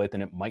compatible with,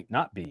 and it might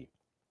not be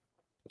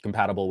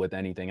compatible with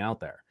anything out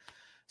there.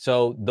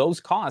 So those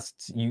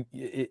costs,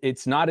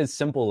 it's not as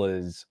simple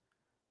as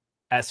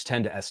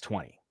S10 to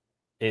S20.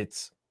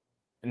 It's,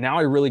 now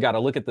I really got to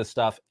look at this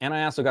stuff, and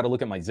I also got to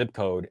look at my zip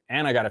code,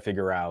 and I got to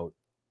figure out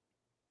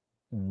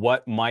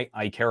what might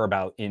I care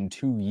about in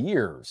 2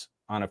 years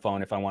on a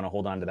phone if I want to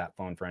hold on to that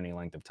phone for any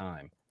length of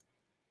time.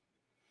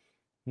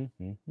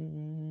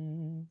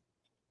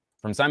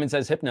 From Simon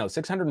Says Hypno,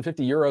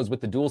 650 euros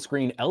with the dual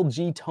screen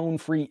LG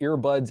tone-free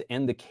earbuds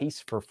and the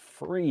case for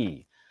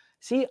free.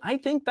 See, I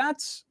think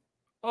that's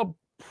a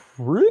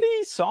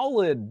pretty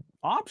solid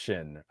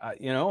option.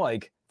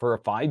 Like, for a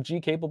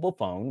 5G capable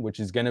phone, which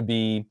is going to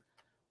be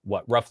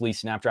roughly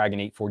Snapdragon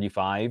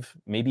 845,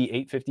 maybe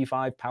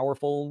 855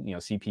 powerful,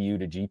 CPU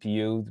to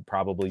GPU,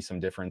 probably some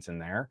difference in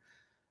there,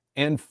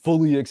 and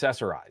fully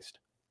accessorized.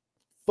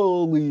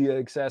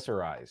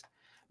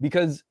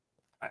 Because,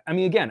 I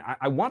mean, again,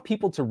 I want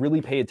people to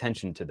really pay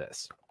attention to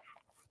this.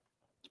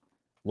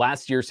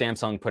 Last year,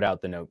 Samsung put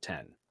out the Note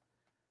 10.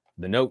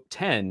 The Note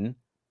 10,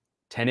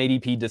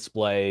 1080p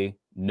display,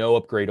 no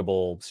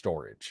upgradable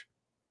storage.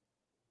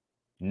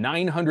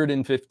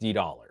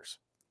 $950.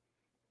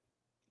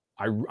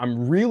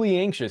 I'm really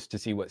anxious to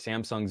see what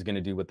Samsung's going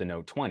to do with the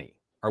Note 20.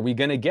 Are we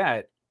going to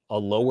get a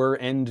lower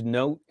end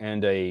Note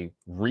and a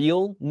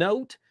real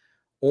Note?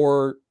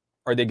 Or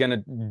are they going to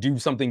do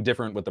something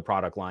different with the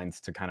product lines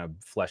to kind of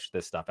flesh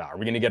this stuff out? Are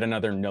we going to get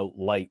another Note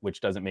Lite,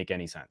 which doesn't make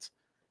any sense?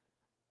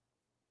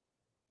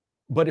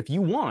 But if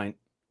you want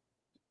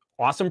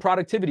awesome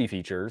productivity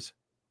features,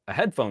 a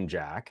headphone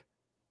jack,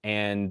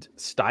 and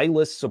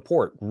stylus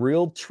support,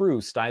 real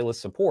true stylus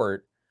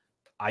support,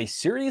 I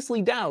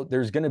seriously doubt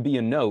there's going to be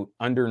a Note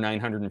under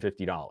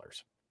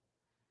 $950.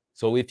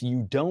 So if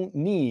you don't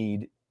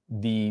need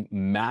the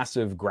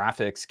massive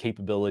graphics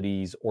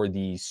capabilities or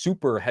the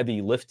super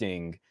heavy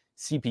lifting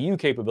CPU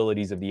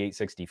capabilities of the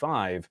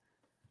 865,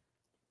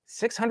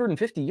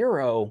 650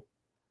 euro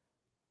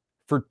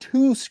for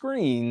 2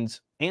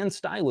 screens and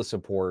stylus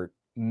support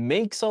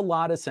makes a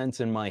lot of sense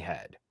in my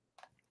head.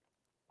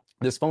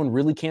 This phone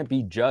really can't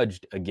be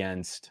judged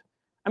against,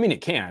 I mean,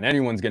 it can,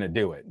 anyone's going to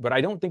do it, but I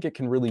don't think it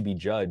can really be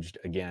judged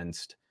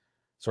against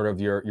sort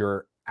of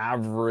your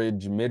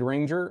average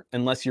mid-ranger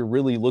unless you're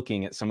really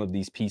looking at some of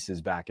these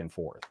pieces back and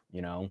forth,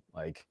 you know,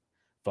 like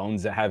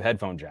phones that have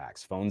headphone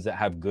jacks, phones that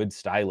have good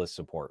stylus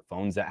support,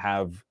 phones that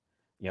have,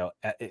 you know,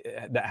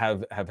 that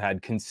have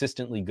had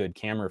consistently good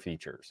camera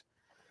features.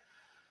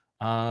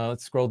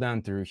 Let's scroll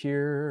down through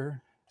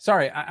here.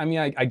 Sorry, I mean,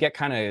 I get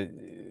kind of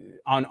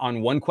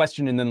on one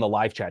question and then the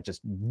live chat just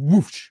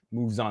whoosh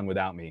moves on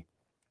without me.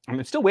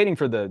 I'm still waiting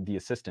for the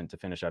assistant to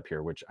finish up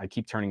here, which I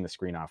keep turning the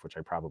screen off, which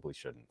I probably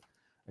shouldn't.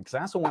 Because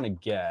I also want to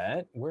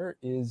get, where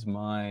is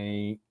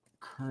my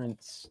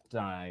current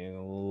stylus?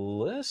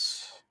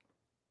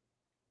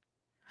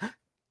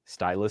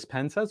 Stylus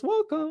pen says,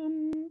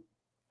 welcome.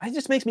 It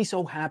just makes me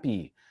so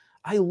happy.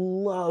 I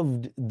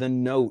loved the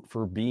Note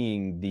for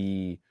being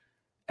the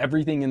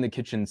everything in the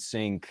kitchen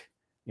sink,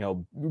 you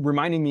know,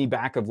 reminding me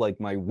back of like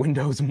my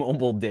Windows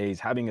Mobile days,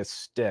 having a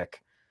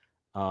stick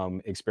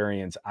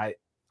experience. I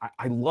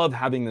love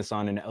having this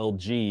on an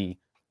LG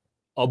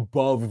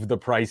above the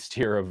price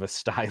tier of a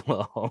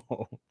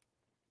stylo.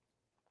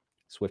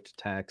 Swift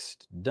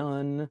text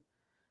done.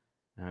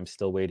 I'm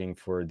still waiting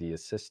for the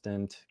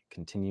assistant.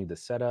 Continue the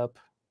setup.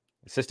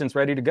 Assistant's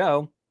ready to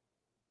go.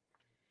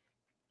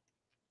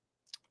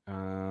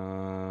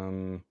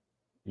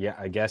 Yeah,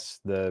 I guess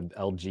the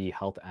LG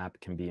Health app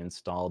can be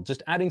installed.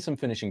 Just adding some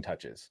finishing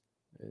touches.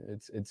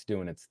 It's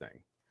doing its thing.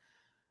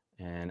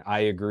 And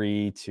I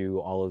agree to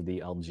all of the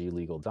LG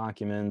legal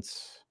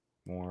documents.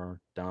 More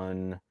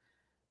done.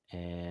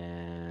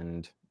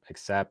 And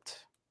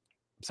accept.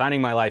 I'm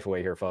signing my life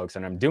away here, folks,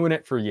 and I'm doing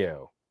it for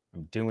you.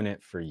 I'm doing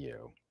it for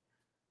you.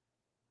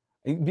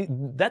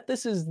 That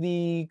this is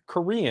the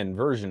Korean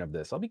version of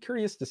this. I'll be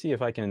curious to see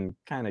if I can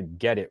kind of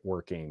get it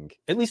working,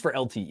 at least for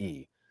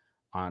LTE,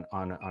 on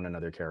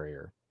another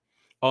carrier.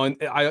 Oh, and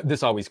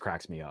this always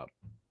cracks me up.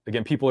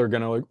 Again, people are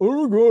gonna like,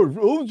 oh my gosh,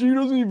 LG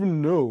doesn't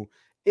even know.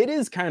 It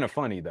is kind of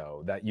funny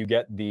though that you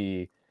get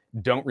the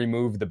don't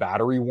remove the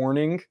battery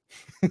warning.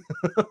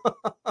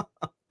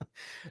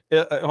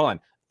 Hold on.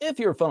 If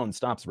your phone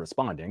stops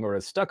responding or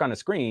is stuck on a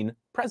screen,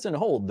 press and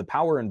hold the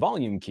power and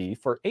volume key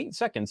for 8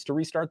 seconds to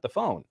restart the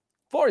phone.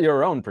 For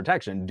your own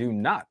protection, do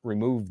not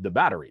remove the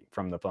battery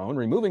from the phone.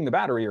 Removing the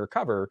battery or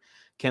cover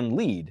can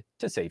lead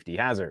to safety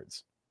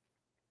hazards.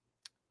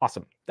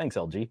 Awesome. Thanks,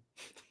 LG.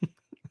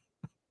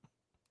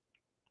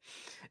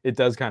 It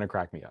does kind of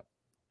crack me up.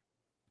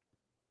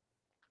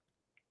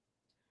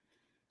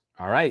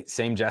 All right,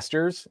 same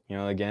gestures. You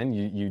know, again,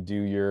 you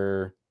do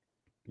your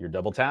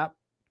double tap.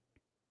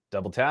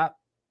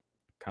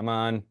 Come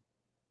on.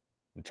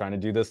 I'm trying to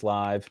do this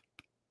live.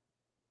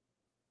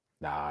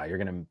 Nah, you're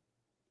gonna.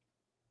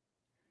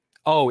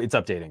 Oh, it's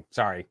updating.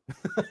 Sorry.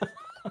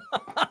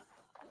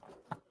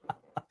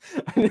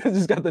 I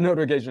just got the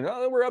notification.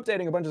 Oh, we're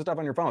updating a bunch of stuff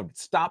on your phone.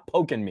 Stop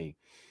poking me.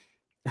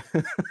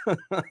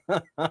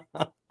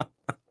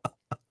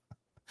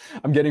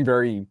 I'm getting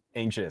very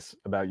anxious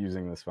about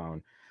using this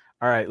phone.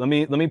 All right, let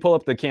me pull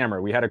up the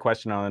camera. We had a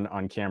question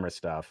on camera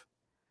stuff.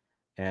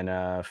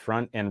 And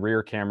front and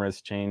rear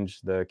cameras, change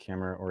the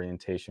camera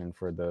orientation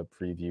for the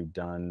preview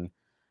done.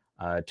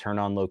 Turn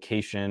on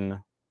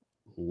location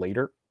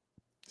later.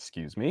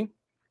 Excuse me.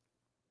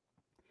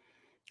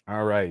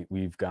 All right,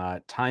 we've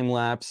got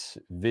time-lapse,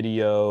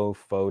 video,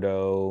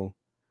 photo,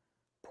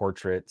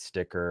 portrait,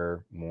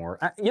 sticker, more.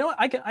 You know what?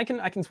 I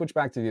can switch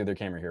back to the other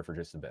camera here for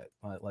just a bit.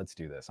 Let's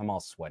do this. I'm all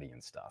sweaty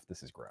and stuff.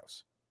 This is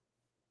gross.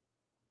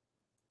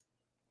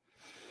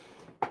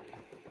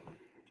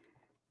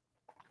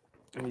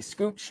 Let me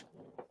scooch.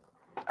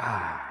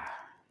 I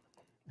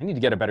need to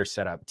get a better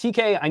setup.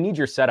 TK, I need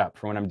your setup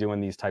for when I'm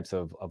doing these types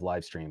of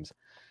live streams.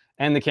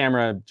 And the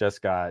camera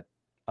just got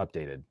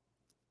updated.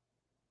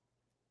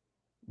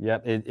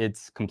 Yep,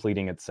 it's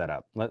completing its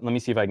setup. Let me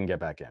see if I can get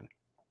back in.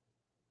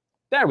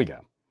 There we go.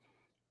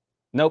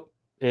 Nope,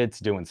 it's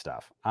doing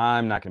stuff.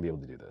 I'm not going to be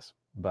able to do this.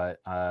 But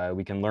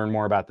we can learn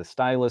more about the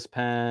stylus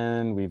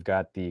pen. We've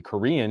got the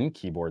Korean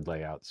keyboard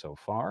layout so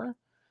far.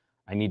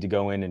 I need to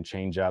go in and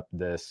change up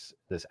this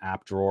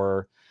app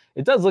drawer.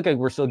 It does look like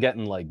we're still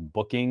getting like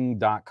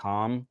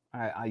booking.com.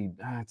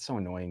 It's so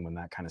annoying when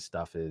that kind of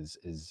stuff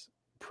is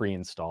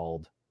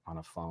pre-installed on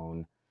a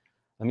phone.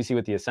 Let me see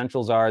what the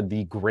essentials are.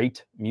 The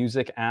Great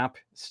Music app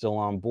still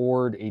on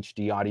board.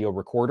 HD audio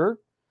recorder.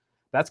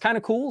 That's kind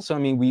of cool. So I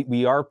mean,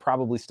 we are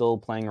probably still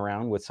playing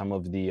around with some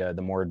of the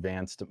more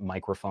advanced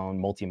microphone,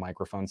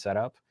 multi-microphone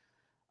setup.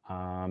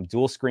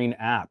 Dual screen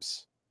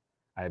apps.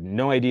 I have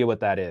no idea what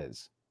that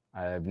is.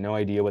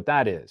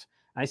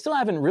 I still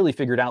haven't really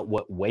figured out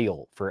what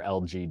Whale for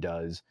LG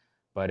does,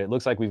 But it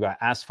looks like we've got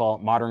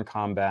Asphalt, Modern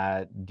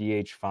Combat,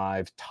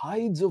 DH5,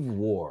 Tides of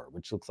War,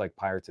 which looks like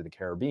Pirates of the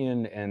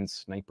Caribbean, and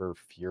Sniper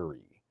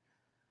Fury.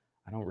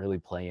 I don't really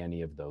play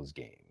any of those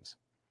games.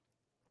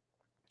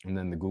 And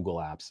then the Google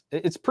apps,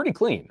 it's pretty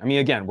clean. I mean,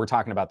 again, we're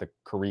talking about the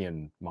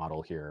Korean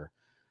model here,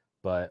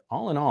 but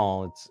all in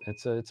all,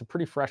 it's a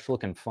pretty fresh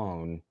looking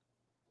phone.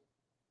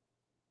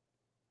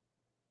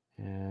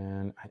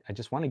 And I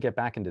just want to get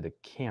back into the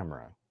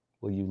camera.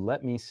 Will you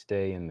let me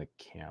stay in the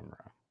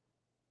camera?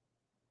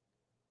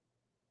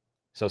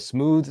 So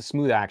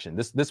smooth action.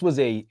 This was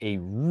a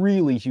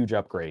really huge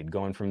upgrade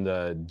going from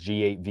the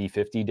G8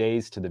 V50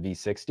 days to the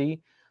V60,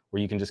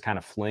 where you can just kind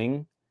of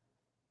fling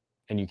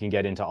and you can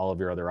get into all of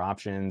your other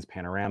options,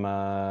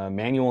 panorama,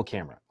 manual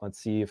camera. Let's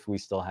see if we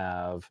still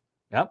have,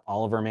 yep,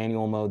 all of our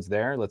manual modes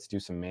there. Let's do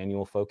some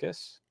manual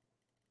focus.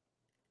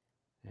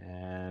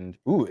 And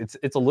ooh,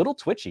 it's a little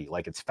twitchy,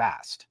 like it's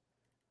fast.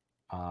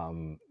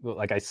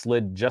 Like I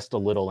slid just a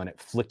little and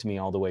it flicked me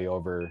all the way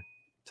over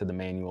to the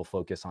manual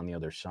focus on the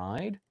other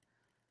side.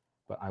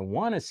 But I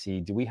want to see,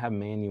 do we have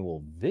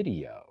manual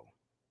video?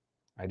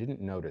 I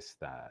didn't notice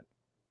that.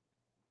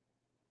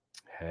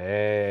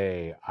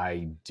 Hey,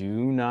 I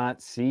do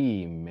not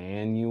see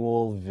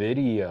manual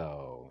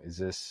video. Is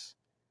this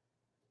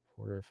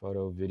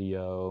photo,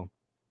 video?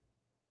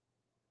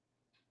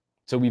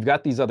 So we've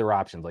got these other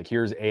options. Like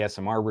here's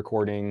ASMR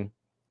recording,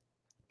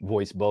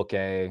 voice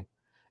bokeh.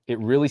 It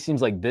really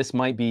seems like this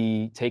might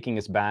be taking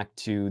us back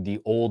to the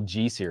old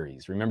G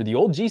series. Remember, the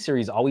old G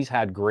series always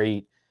had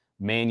great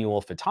manual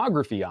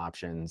photography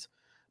options,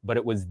 but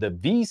it was the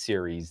V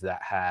series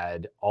that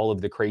had all of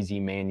the crazy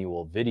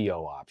manual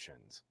video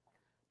options.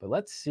 But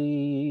let's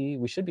see,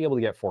 we should be able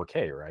to get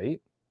 4K,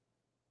 right?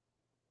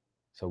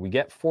 So we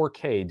get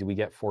 4K. Do we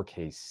get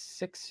 4K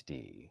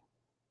 60?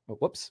 Oh,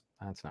 whoops,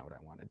 that's not what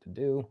I wanted to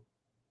do.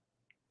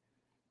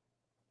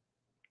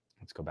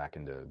 Let's go back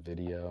into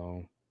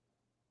video.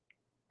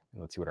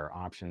 Let's see what our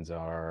options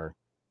are.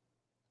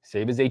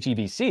 Save as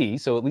HEVC,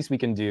 so at least we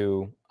can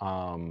do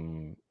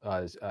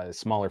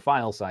smaller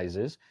file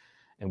sizes,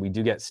 and we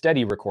do get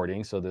steady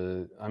recording.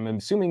 So I'm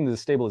assuming the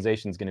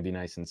stabilization is going to be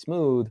nice and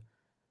smooth.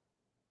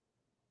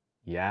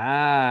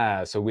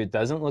 Yeah, so it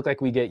doesn't look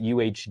like we get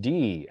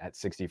UHD at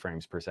 60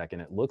 frames per second.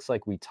 It looks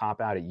like we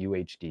top out at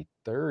UHD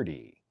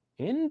 30.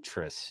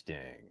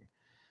 Interesting.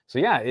 So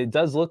yeah, it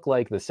does look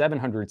like the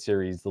 700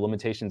 series, the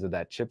limitations of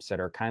that chipset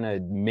are kind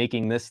of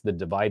making this the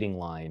dividing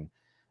line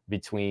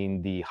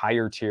between the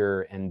higher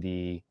tier and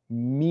the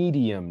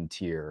medium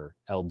tier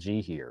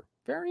LG here.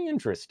 Very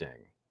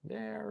interesting.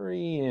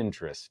 Very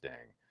interesting.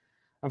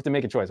 I have to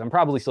make a choice. I'm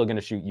probably still going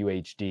to shoot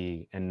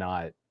UHD and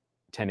not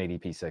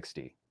 1080p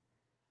 60.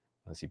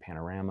 Let's see,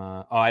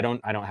 panorama. Oh, I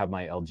don't have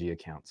my LG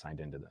account signed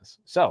into this.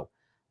 So,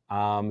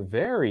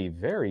 very,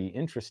 very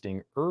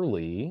interesting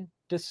early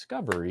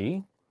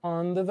discovery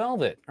on the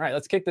Velvet. All right,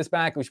 let's kick this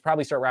back. We should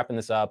probably start wrapping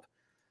this up.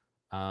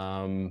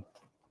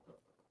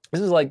 This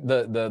is like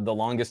the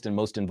longest and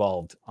most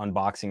involved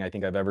unboxing I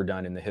think I've ever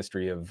done in the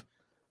history of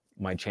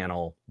my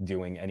channel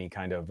doing any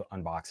kind of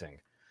unboxing.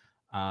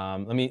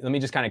 Let me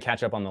just kind of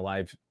catch up on the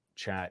live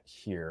chat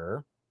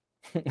here.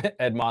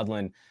 Ed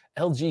Modlin,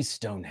 LG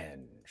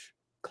Stonehenge,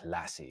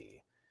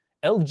 classy.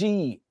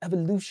 LG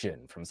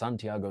Evolution from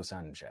Santiago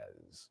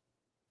Sanchez.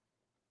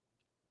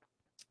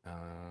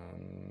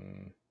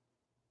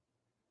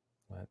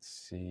 Let's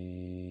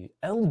see,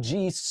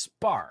 LG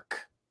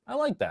Spark. I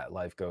like that.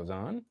 Life goes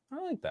on.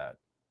 I like that.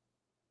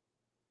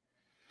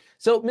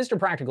 So, Mr.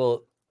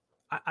 Practical,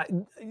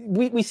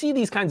 we see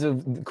these kinds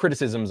of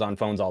criticisms on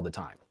phones all the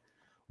time.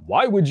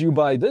 Why would you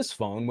buy this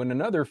phone when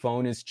another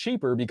phone is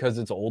cheaper because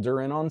it's older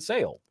and on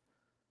sale?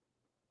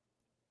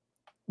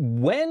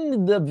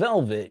 When the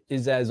Velvet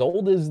is as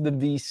old as the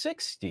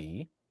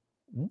V60,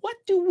 what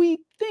do we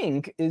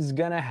think is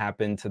going to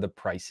happen to the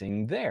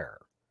pricing there?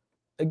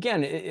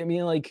 Again, I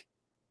mean, like,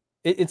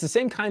 it's the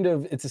same kind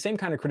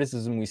of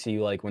criticism we see,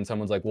 like when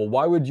someone's like, well,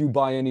 why would you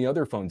buy any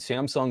other phone?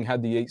 Samsung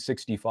had the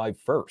 865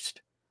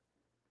 first.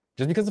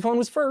 Just because the phone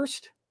was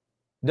first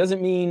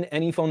doesn't mean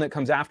any phone that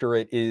comes after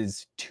it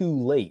is too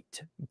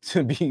late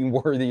to be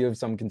worthy of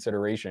some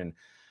consideration.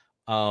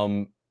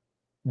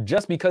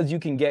 Just because you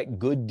can get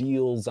good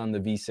deals on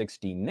the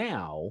V60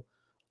 now,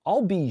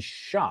 I'll be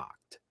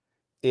shocked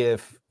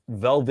if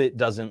Velvet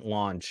doesn't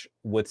launch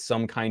with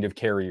some kind of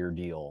carrier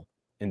deal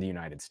in the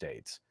United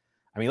States.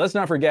 I mean, let's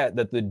not forget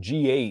that the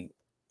G8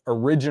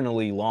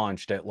 originally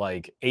launched at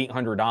like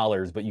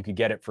 $800, but you could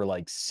get it for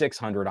like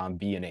 $600 on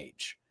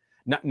B&H.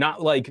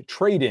 Not like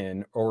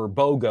trade-in or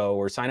BOGO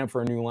or sign up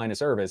for a new line of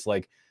service.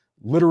 Like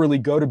literally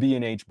go to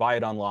B&H, buy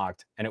it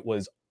unlocked, and it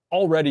was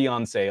already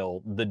on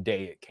sale the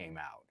day it came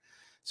out.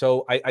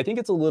 So I think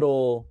it's a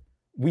little,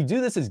 we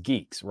do this as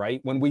geeks, right?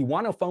 When we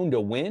want a phone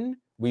to win,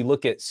 we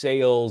look at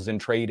sales and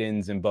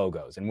trade-ins and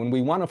BOGOs. And when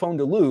we want a phone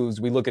to lose,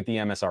 we look at the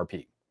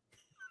MSRP.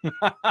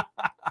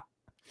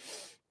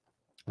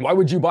 Why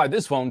would you buy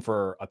this phone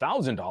for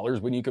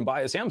 $1,000 when you can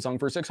buy a Samsung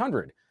for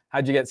 $600?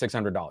 How'd you get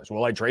 $600?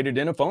 Well, I traded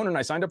in a phone and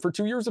I signed up for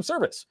 2 years of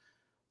service.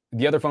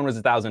 The other phone was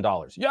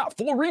 $1,000. Yeah,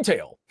 full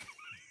retail.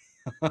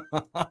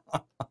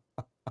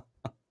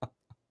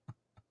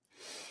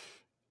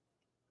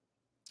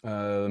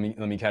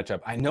 Let me catch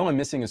up. I know I'm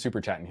missing a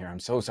super chat in here. I'm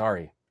so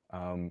sorry.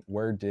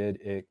 Where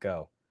did it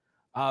go?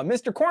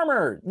 Mr.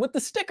 Cormer with the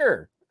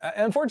sticker.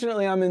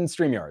 Unfortunately, I'm in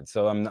StreamYard,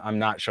 so I'm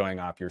not showing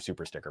off your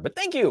super sticker. But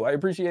thank you. I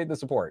appreciate the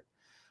support.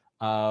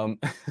 Let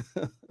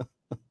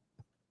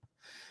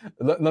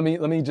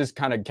me just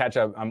kind of catch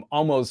up. I'm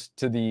almost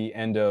to the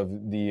end of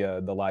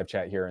the live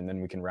chat here, and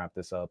then we can wrap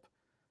this up.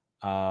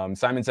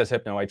 Simon says,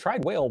 Hypno, I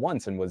tried Whale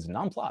once and was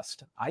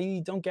nonplussed.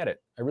 I don't get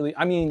it.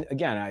 I mean,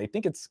 again, I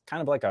think it's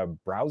kind of like a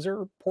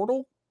browser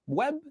portal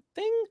web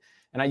thing,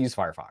 and I use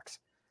Firefox.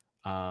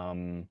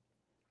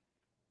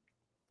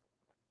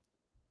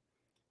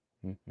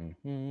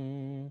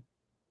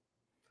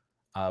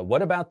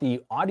 What about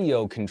the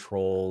audio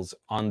controls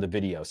on the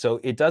video? So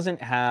it doesn't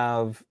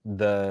have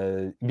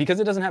because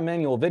it doesn't have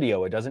manual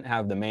video, it doesn't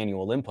have the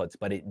manual inputs,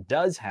 but it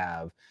does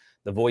have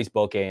the voice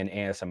bokeh and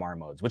ASMR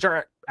modes, which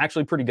are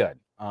actually pretty good.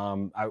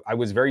 I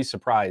was very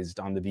surprised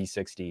on the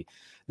V60.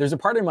 There's a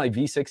part in my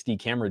V60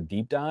 camera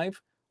deep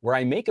dive where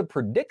I make a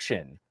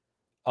prediction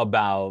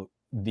about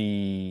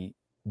the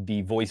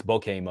voice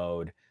bokeh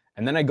mode,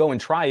 and then I go and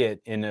try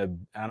it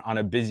on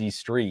a busy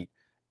street,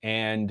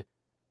 and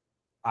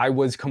I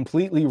was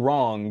completely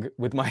wrong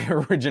with my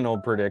original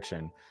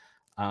prediction.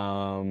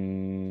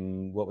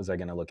 What was I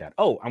going to look at?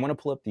 Oh, I want to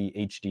pull up the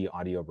HD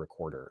audio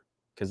recorder,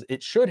 because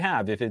it should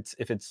have, if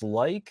it's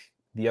like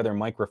the other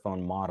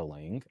microphone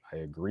modeling, I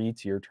agree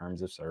to your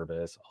terms of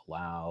service,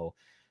 allow,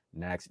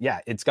 next. Yeah,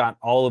 it's got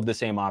all of the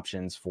same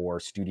options for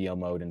studio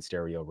mode and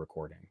stereo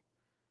recording.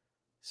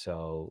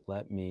 So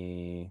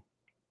I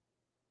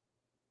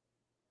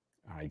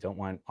don't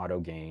want auto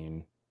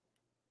gain.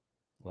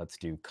 Let's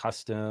do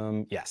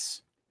custom.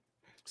 Yes.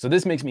 So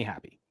this makes me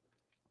happy.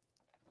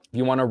 If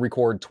you want to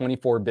record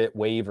 24-bit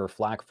WAV or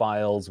FLAC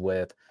files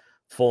with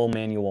full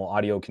manual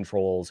audio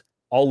controls,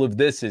 all of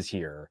this is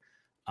here.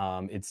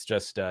 It's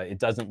just, it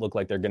doesn't look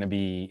like they're going to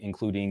be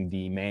including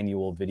the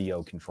manual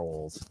video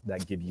controls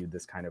that give you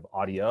this kind of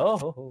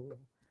audio.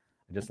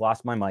 I just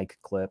lost my mic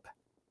clip.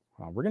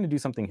 We're going to do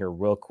something here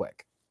real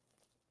quick.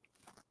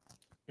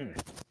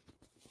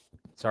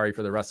 Sorry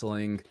for the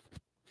rustling.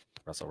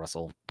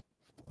 Rustle.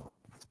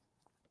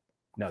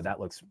 No, that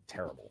looks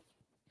terrible.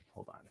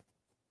 Hold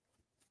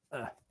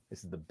on.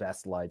 This is the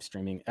best live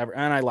streaming ever.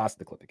 And I lost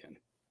the clip again.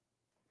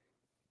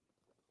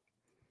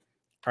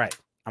 All right.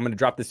 I'm going to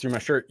drop this through my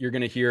shirt. You're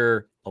going to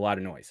hear a lot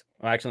of noise.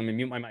 Well, actually, let me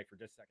mute my mic for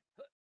just a second.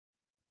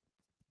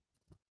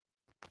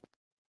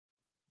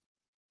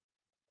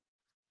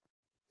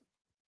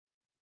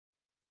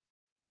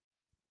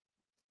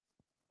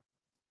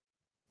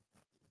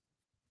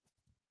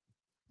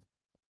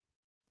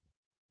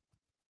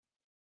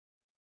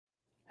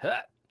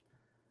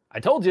 I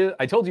told you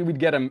we'd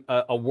get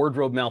a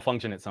wardrobe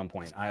malfunction at some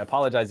point. I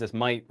apologize. This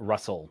might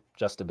rustle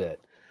just a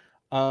bit.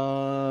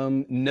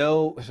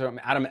 No, so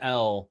Adam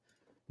L.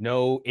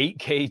 No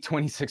 8K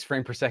 26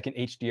 frame per second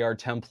HDR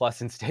 10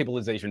 plus and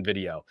stabilization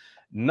video.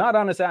 Not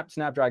on a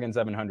Snapdragon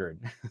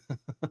 700.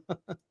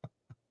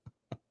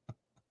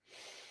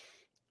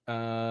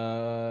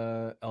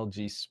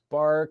 LG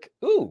Spark.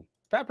 Ooh,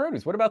 Fat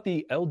Produce. What about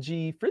the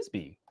LG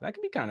Frisbee? That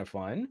could be kind of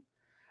fun.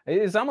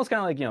 It's almost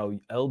kind of like,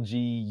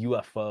 LG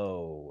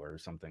UFO or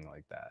something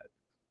like that.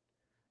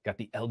 Got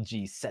the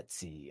LG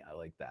Setsi. I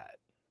like that.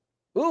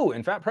 Ooh,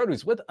 and Fat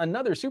Produce with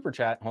another super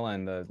chat. Hold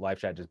on, the live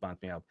chat just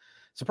bumped me up.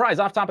 Surprise,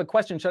 off-topic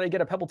question. Should I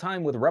get a Pebble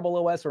Time with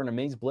Rebel OS or an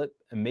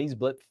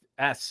AmazeBlip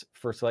S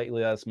for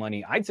slightly less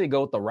money? I'd say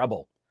go with the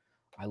Rebel.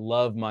 I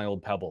love my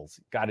old Pebbles.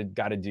 Gotta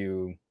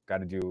do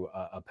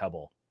a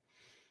Pebble.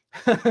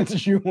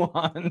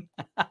 Juwan.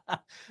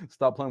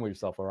 Stop playing with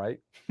yourself, all right?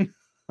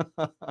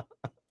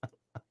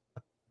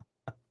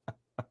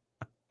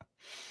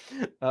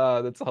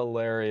 That's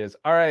hilarious.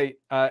 All right,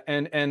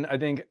 and I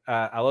think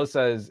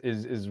Alosa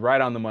is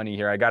right on the money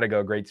here. I got to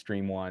go. Great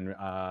stream one.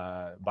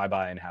 Bye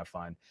bye and have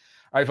fun.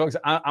 All right, folks.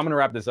 I'm gonna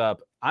wrap this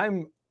up.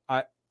 I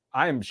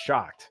am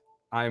shocked.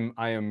 I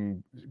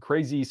am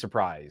crazy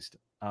surprised.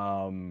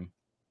 LG.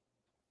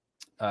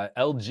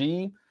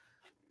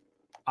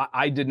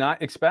 I did not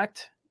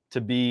expect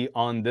to be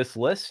on this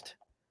list.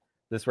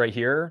 This right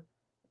here,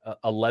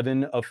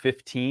 11 of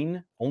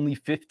 15. Only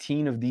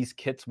 15 of these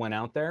kits went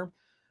out there.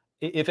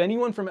 If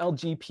anyone from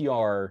LG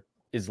PR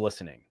is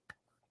listening,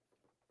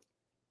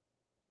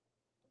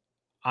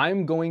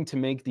 I'm going to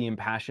make the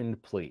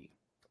impassioned plea.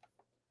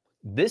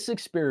 This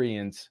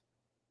experience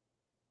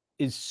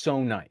is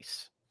so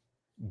nice.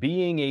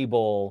 Being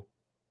able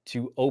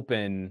to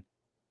open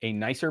a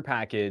nicer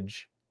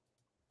package,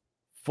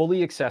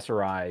 fully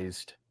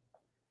accessorized,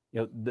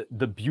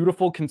 the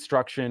beautiful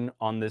construction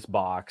on this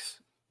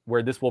box,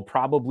 where this will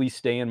probably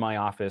stay in my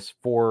office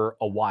for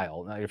a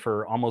while,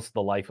 for almost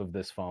the life of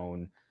this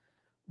phone,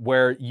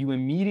 where you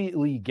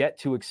immediately get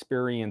to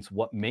experience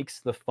what makes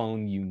the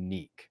phone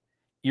unique.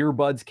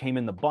 Earbuds came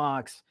in the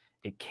box.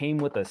 It came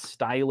with a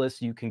stylus.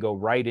 You can go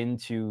right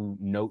into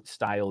note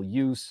style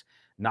use.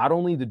 Not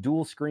only the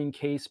dual screen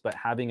case, but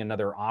having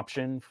another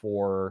option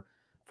for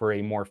for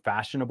a more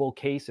fashionable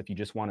case, if you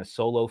just want a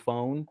solo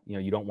phone, you know,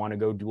 you don't want to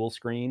go dual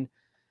screen.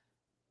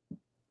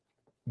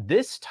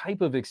 This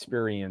type of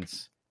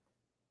experience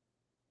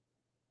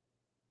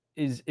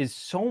is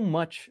so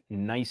much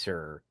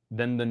nicer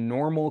than the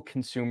normal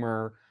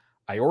consumer.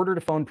 I ordered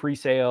a phone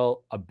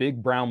pre-sale, a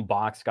big brown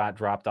box got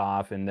dropped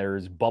off, and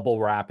there's bubble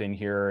wrap in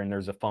here, and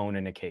there's a phone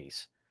in a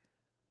case.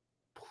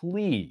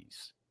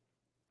 Please,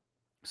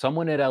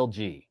 someone at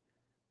LG,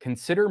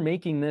 consider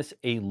making this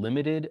a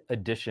limited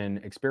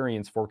edition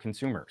experience for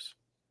consumers.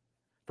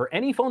 For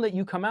any phone that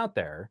you come out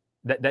there,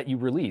 that you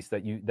release,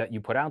 that you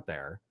put out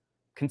there,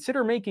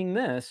 consider making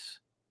this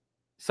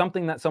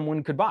something that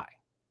someone could buy.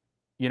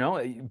 You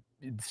know,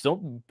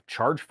 still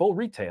charge full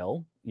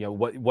retail, you know,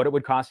 what it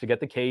would cost to get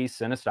the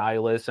case and a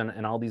stylus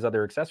and all these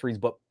other accessories,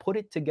 but put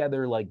it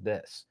together like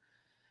this.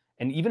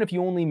 And even if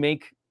you only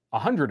make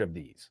 100 of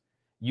these,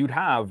 you'd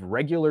have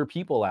regular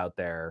people out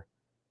there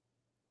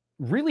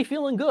really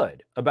feeling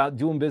good about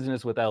doing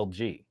business with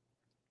LG.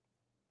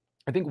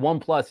 I think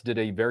OnePlus did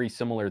a very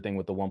similar thing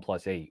with the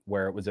OnePlus 8,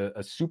 where it was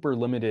a super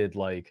limited,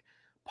 like,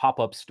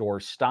 pop-up store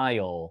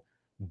style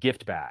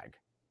gift bag,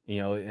 you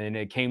know, and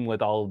it came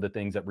with all of the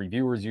things that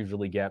reviewers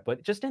usually get,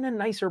 but just in a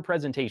nicer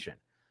presentation.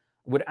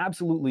 Would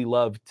absolutely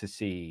love to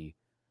see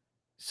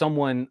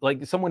someone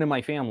in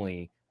my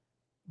family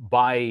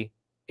buy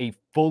a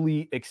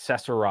fully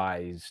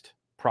accessorized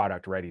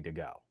product ready to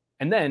go,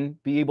 and then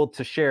be able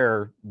to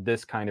share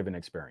this kind of an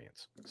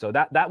experience. So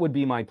that would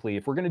be my plea.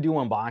 If we're going to do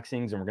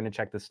unboxings and we're going to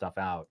check this stuff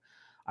out,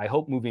 I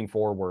hope moving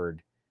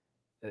forward,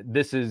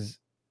 this is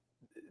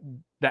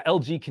that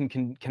LG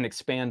can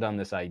expand on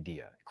this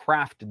idea,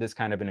 craft this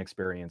kind of an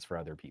experience for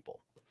other people.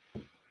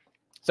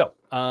 So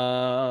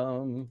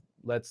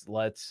let's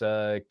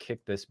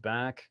kick this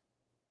back.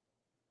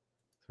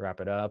 Let's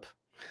wrap it up.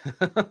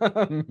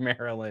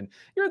 Marilyn,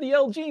 you're the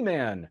LG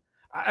man.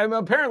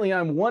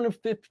 I'm one of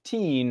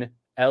 15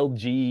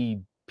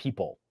 LG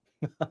people.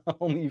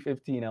 Only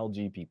 15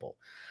 LG people.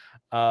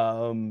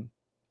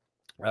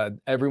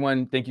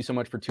 Everyone, thank you so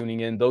much for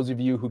tuning in. Those of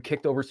you who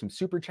kicked over some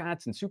super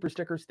chats and super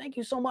stickers, thank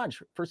you so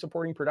much for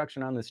supporting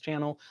production on this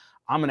channel.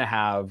 I'm going to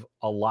have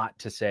a lot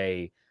to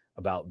say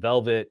about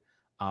Velvet.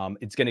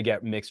 It's going to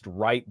get mixed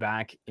right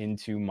back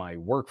into my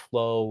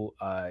workflow.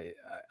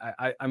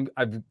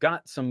 I've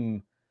got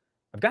some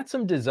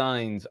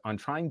designs on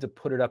trying to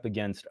put it up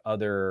against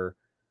other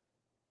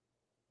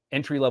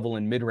entry-level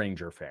and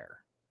mid-ranger fare.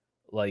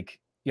 Like,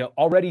 you know,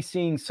 already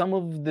seeing some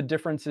of the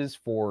differences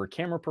for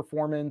camera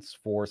performance,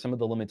 for some of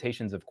the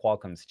limitations of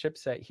Qualcomm's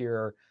chipset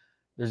here.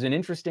 There's an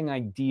interesting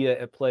idea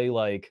at play,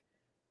 like,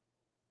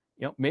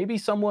 you know, maybe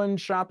someone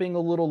shopping a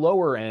little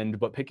lower end,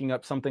 but picking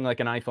up something like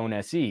an iPhone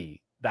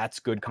SE, that's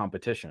good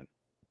competition.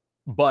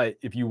 But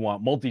if you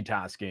want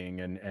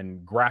multitasking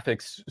and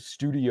graphics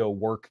studio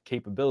work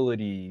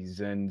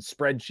capabilities and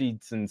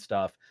spreadsheets and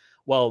stuff,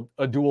 well,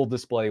 a dual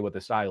display with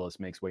a stylus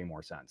makes way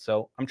more sense.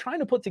 So I'm trying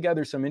to put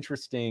together some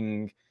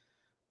interesting,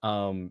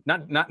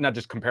 not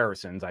just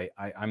comparisons.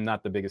 I'm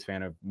not the biggest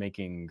fan of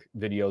making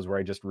videos where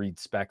I just read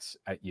specs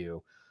at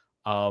you,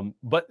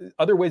 but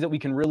other ways that we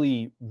can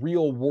really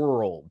real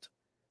world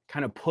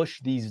kind of push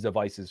these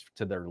devices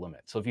to their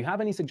limit. So if you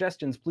have any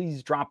suggestions,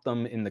 please drop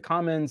them in the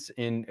comments,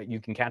 and you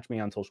can catch me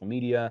on social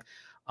media.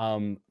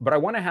 But I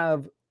want to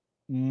have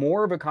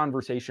more of a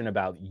conversation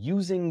about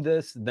using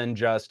this than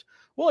just,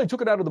 well, I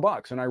took it out of the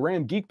box and I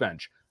ran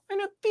Geekbench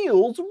and it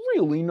feels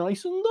really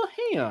nice in the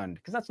hand,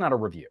 because that's not a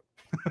review.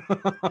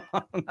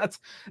 that's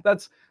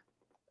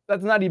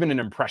not even an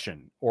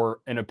impression or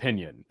an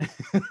opinion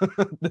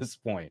at this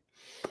point.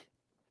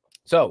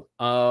 So,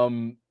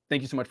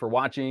 thank you so much for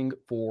watching,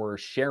 for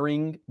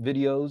sharing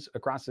videos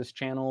across this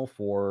channel,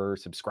 for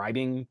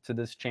subscribing to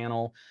this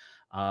channel.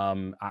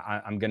 I'm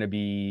going to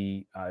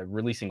be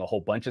releasing a whole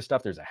bunch of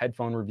stuff. There's a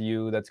headphone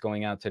review that's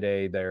going out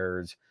today.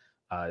 There's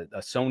a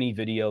Sony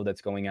video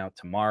that's going out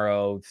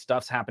tomorrow.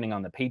 Stuff's happening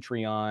on the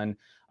Patreon.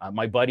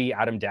 My buddy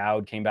Adam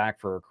Dowd came back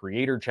for a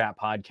Creator Chat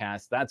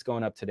podcast. That's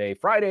going up today.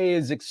 Friday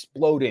is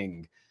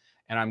exploding,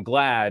 and I'm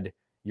glad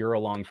you're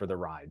along for the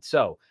ride.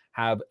 So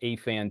have a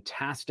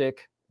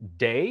fantastic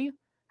day.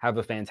 Have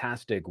a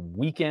fantastic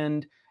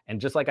weekend. And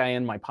just like I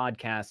end my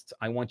podcasts,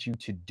 I want you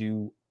to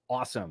do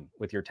awesome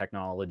with your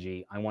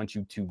technology. I want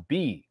you to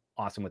be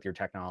awesome with your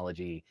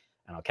technology.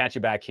 And I'll catch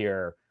you back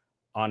here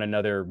on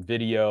another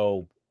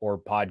video or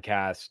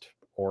podcast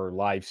or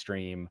live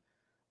stream.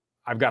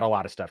 I've got a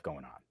lot of stuff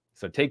going on.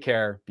 So take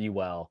care, be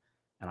well,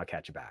 and I'll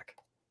catch you back.